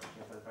nice to actually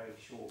have a very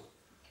short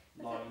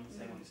line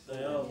saying what it's for.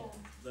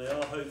 They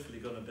are hopefully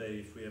going to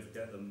be, if we ever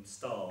get them,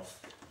 staff,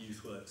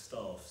 youth work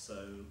staff.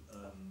 So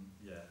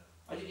yeah.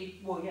 Or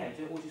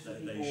just for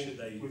people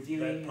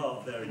reviewing. Part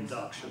of their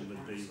induction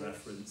would be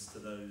reference to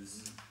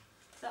those.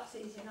 That's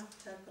easy enough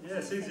to... Yeah,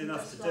 it's easy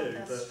enough to do,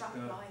 but...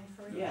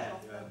 For each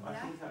of them, I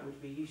think that would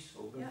be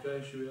useful.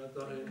 Okay, should we add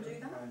that in? Do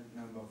that?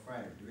 Number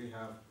 5, do we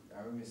have,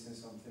 are we missing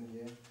something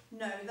here?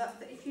 No,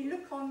 if you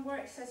look on where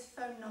it says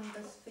phone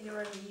numbers for your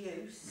own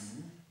use,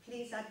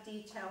 please add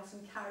details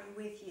and carry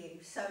with you.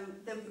 So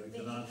we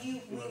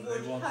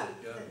would hope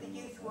that the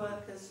youth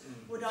workers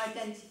would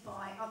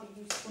identify other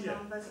useful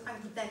numbers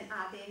and could then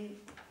add in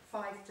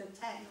 5 to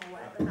 10 or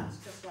whatever. That's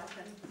just like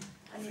an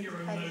For your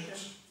own indication.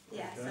 notes.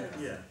 Yeah,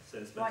 so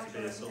it's meant to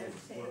be a sort of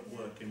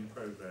work in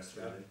progress,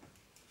 really.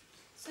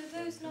 So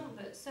those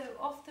numbers, so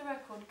off the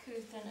record,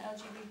 couth and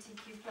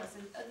LGBTQ+,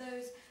 are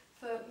those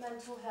for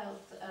mental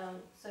health,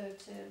 so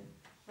to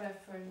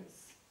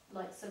reference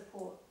like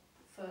support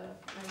for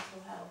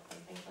mental health and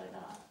things like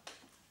that?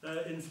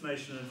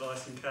 Information,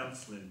 advice and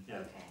counselling, yeah.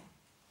 Okay.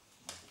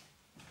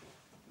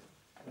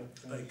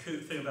 The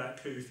thing about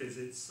couth is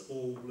it's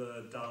all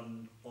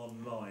done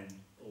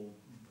online or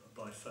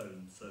by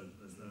phone, so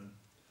there's no...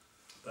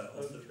 But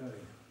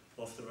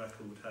off the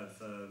record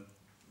have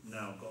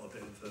now got a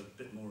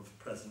bit more of a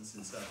presence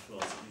in South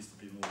Gloss. It used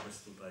to be more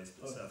Bristol based,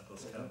 but South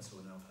Gloss Council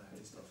are now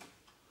paying stuff.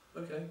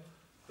 Okay,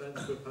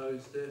 Ben's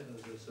proposed it, and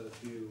there's a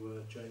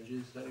few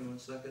changes. Anyone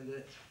second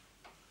it?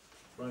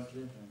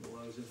 Franklin, all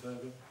those in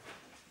favour?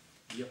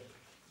 Yep.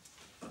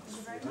 Thank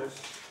you very much.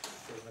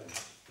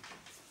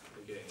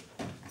 Again.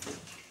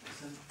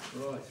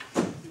 Right.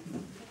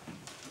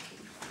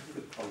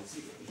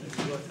 Have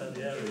you worked out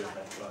the area of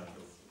that triangle?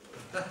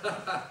 No,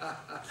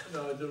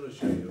 I don't want to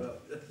show you up.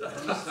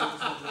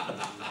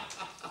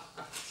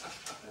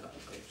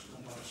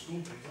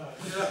 School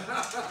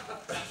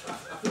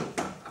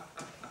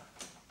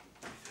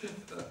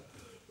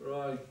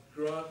Right,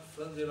 grant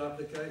funding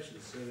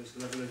application, service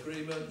level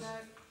agreement.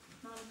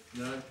 No,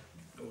 No.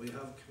 We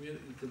have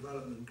community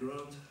development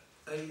grant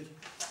aid.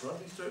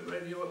 Bradley Stoke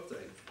radio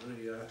update. that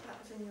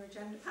was in your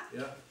agenda pack.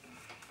 Yeah.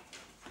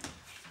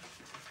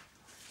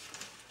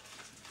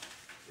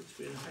 It's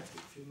been a hectic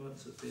few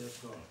months at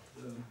BSR.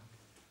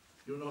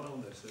 You're not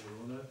on this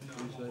anymore, no? No,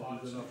 You said I'm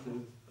not you're gonna have to.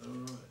 Oh,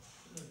 right.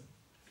 Yeah.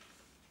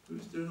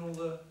 Who's doing all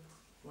the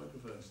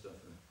microphone stuff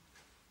then?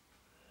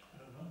 I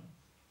don't know.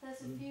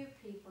 There's a few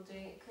people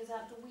doing it, because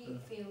at the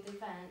Wheatfield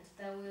event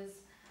there was,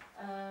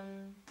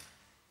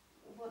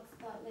 what's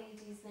that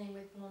lady's name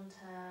with blonde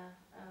hair?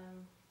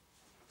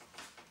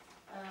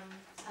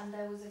 And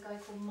there was a guy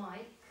called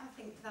Mike. I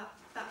think that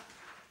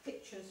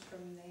picture's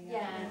from the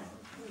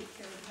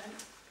Wheatfield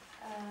event.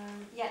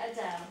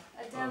 Adele.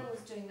 Adele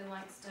was doing the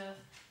mic stuff,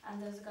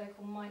 and there was a guy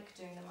called Mike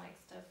doing the mic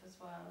stuff as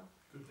well.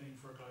 Good name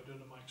for a guy doing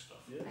the mic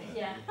stuff. Yeah.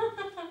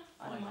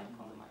 And Mike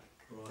on the mic.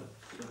 Right.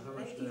 So how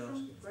much Lady are they from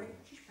asking for? Great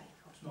British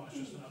Bake Off. It's not, it's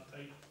just an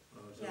update.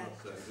 Oh, it's Yeah. an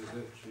update, is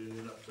it? She's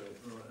an update.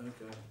 Right,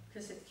 okay.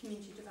 Because it's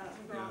community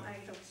development grant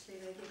aid, obviously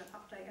they give an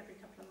update every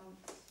couple of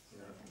months.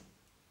 Yeah. Okay.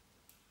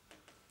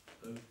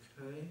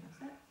 Okay.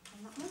 That's it on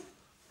that one.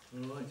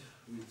 Right,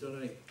 we've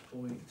done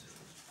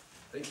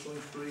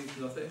 8.3 is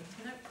nothing.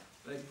 No,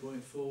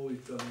 8.4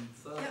 we've done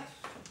that.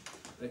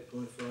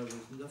 8.5 is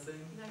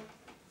nothing. no.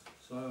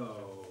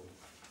 So,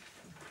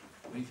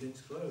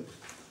 meeting's closed.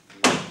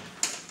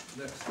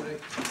 Next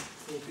date,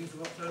 14th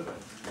of October.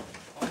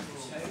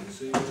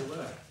 See you all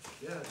there.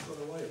 Yeah, it's got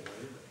away, isn't it?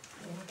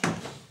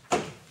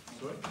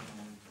 Sorry?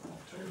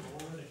 October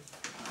already.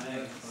 I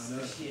know. I know.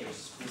 This year is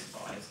whizzed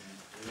by, isn't it?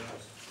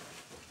 Yes.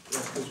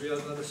 Yeah, because we had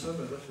another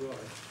summer, that's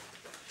right.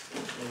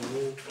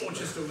 Or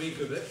just a week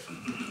of it.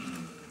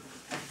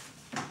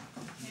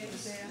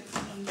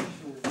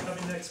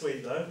 Coming next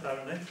week though,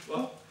 apparently.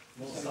 What?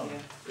 More sun.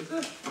 Is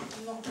it?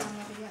 I'm not down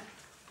over yet.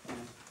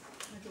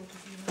 My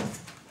daughter's in there.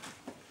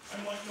 I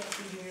might not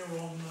be here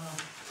on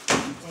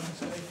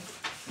Wednesday,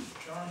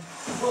 Sharon.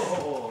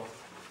 Oh,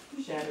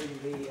 sharing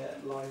the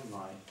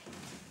limelight.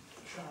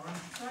 Sharon,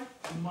 Sorry?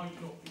 I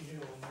might not be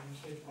here on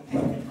Wednesday, I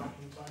might be back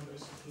in time, but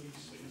it's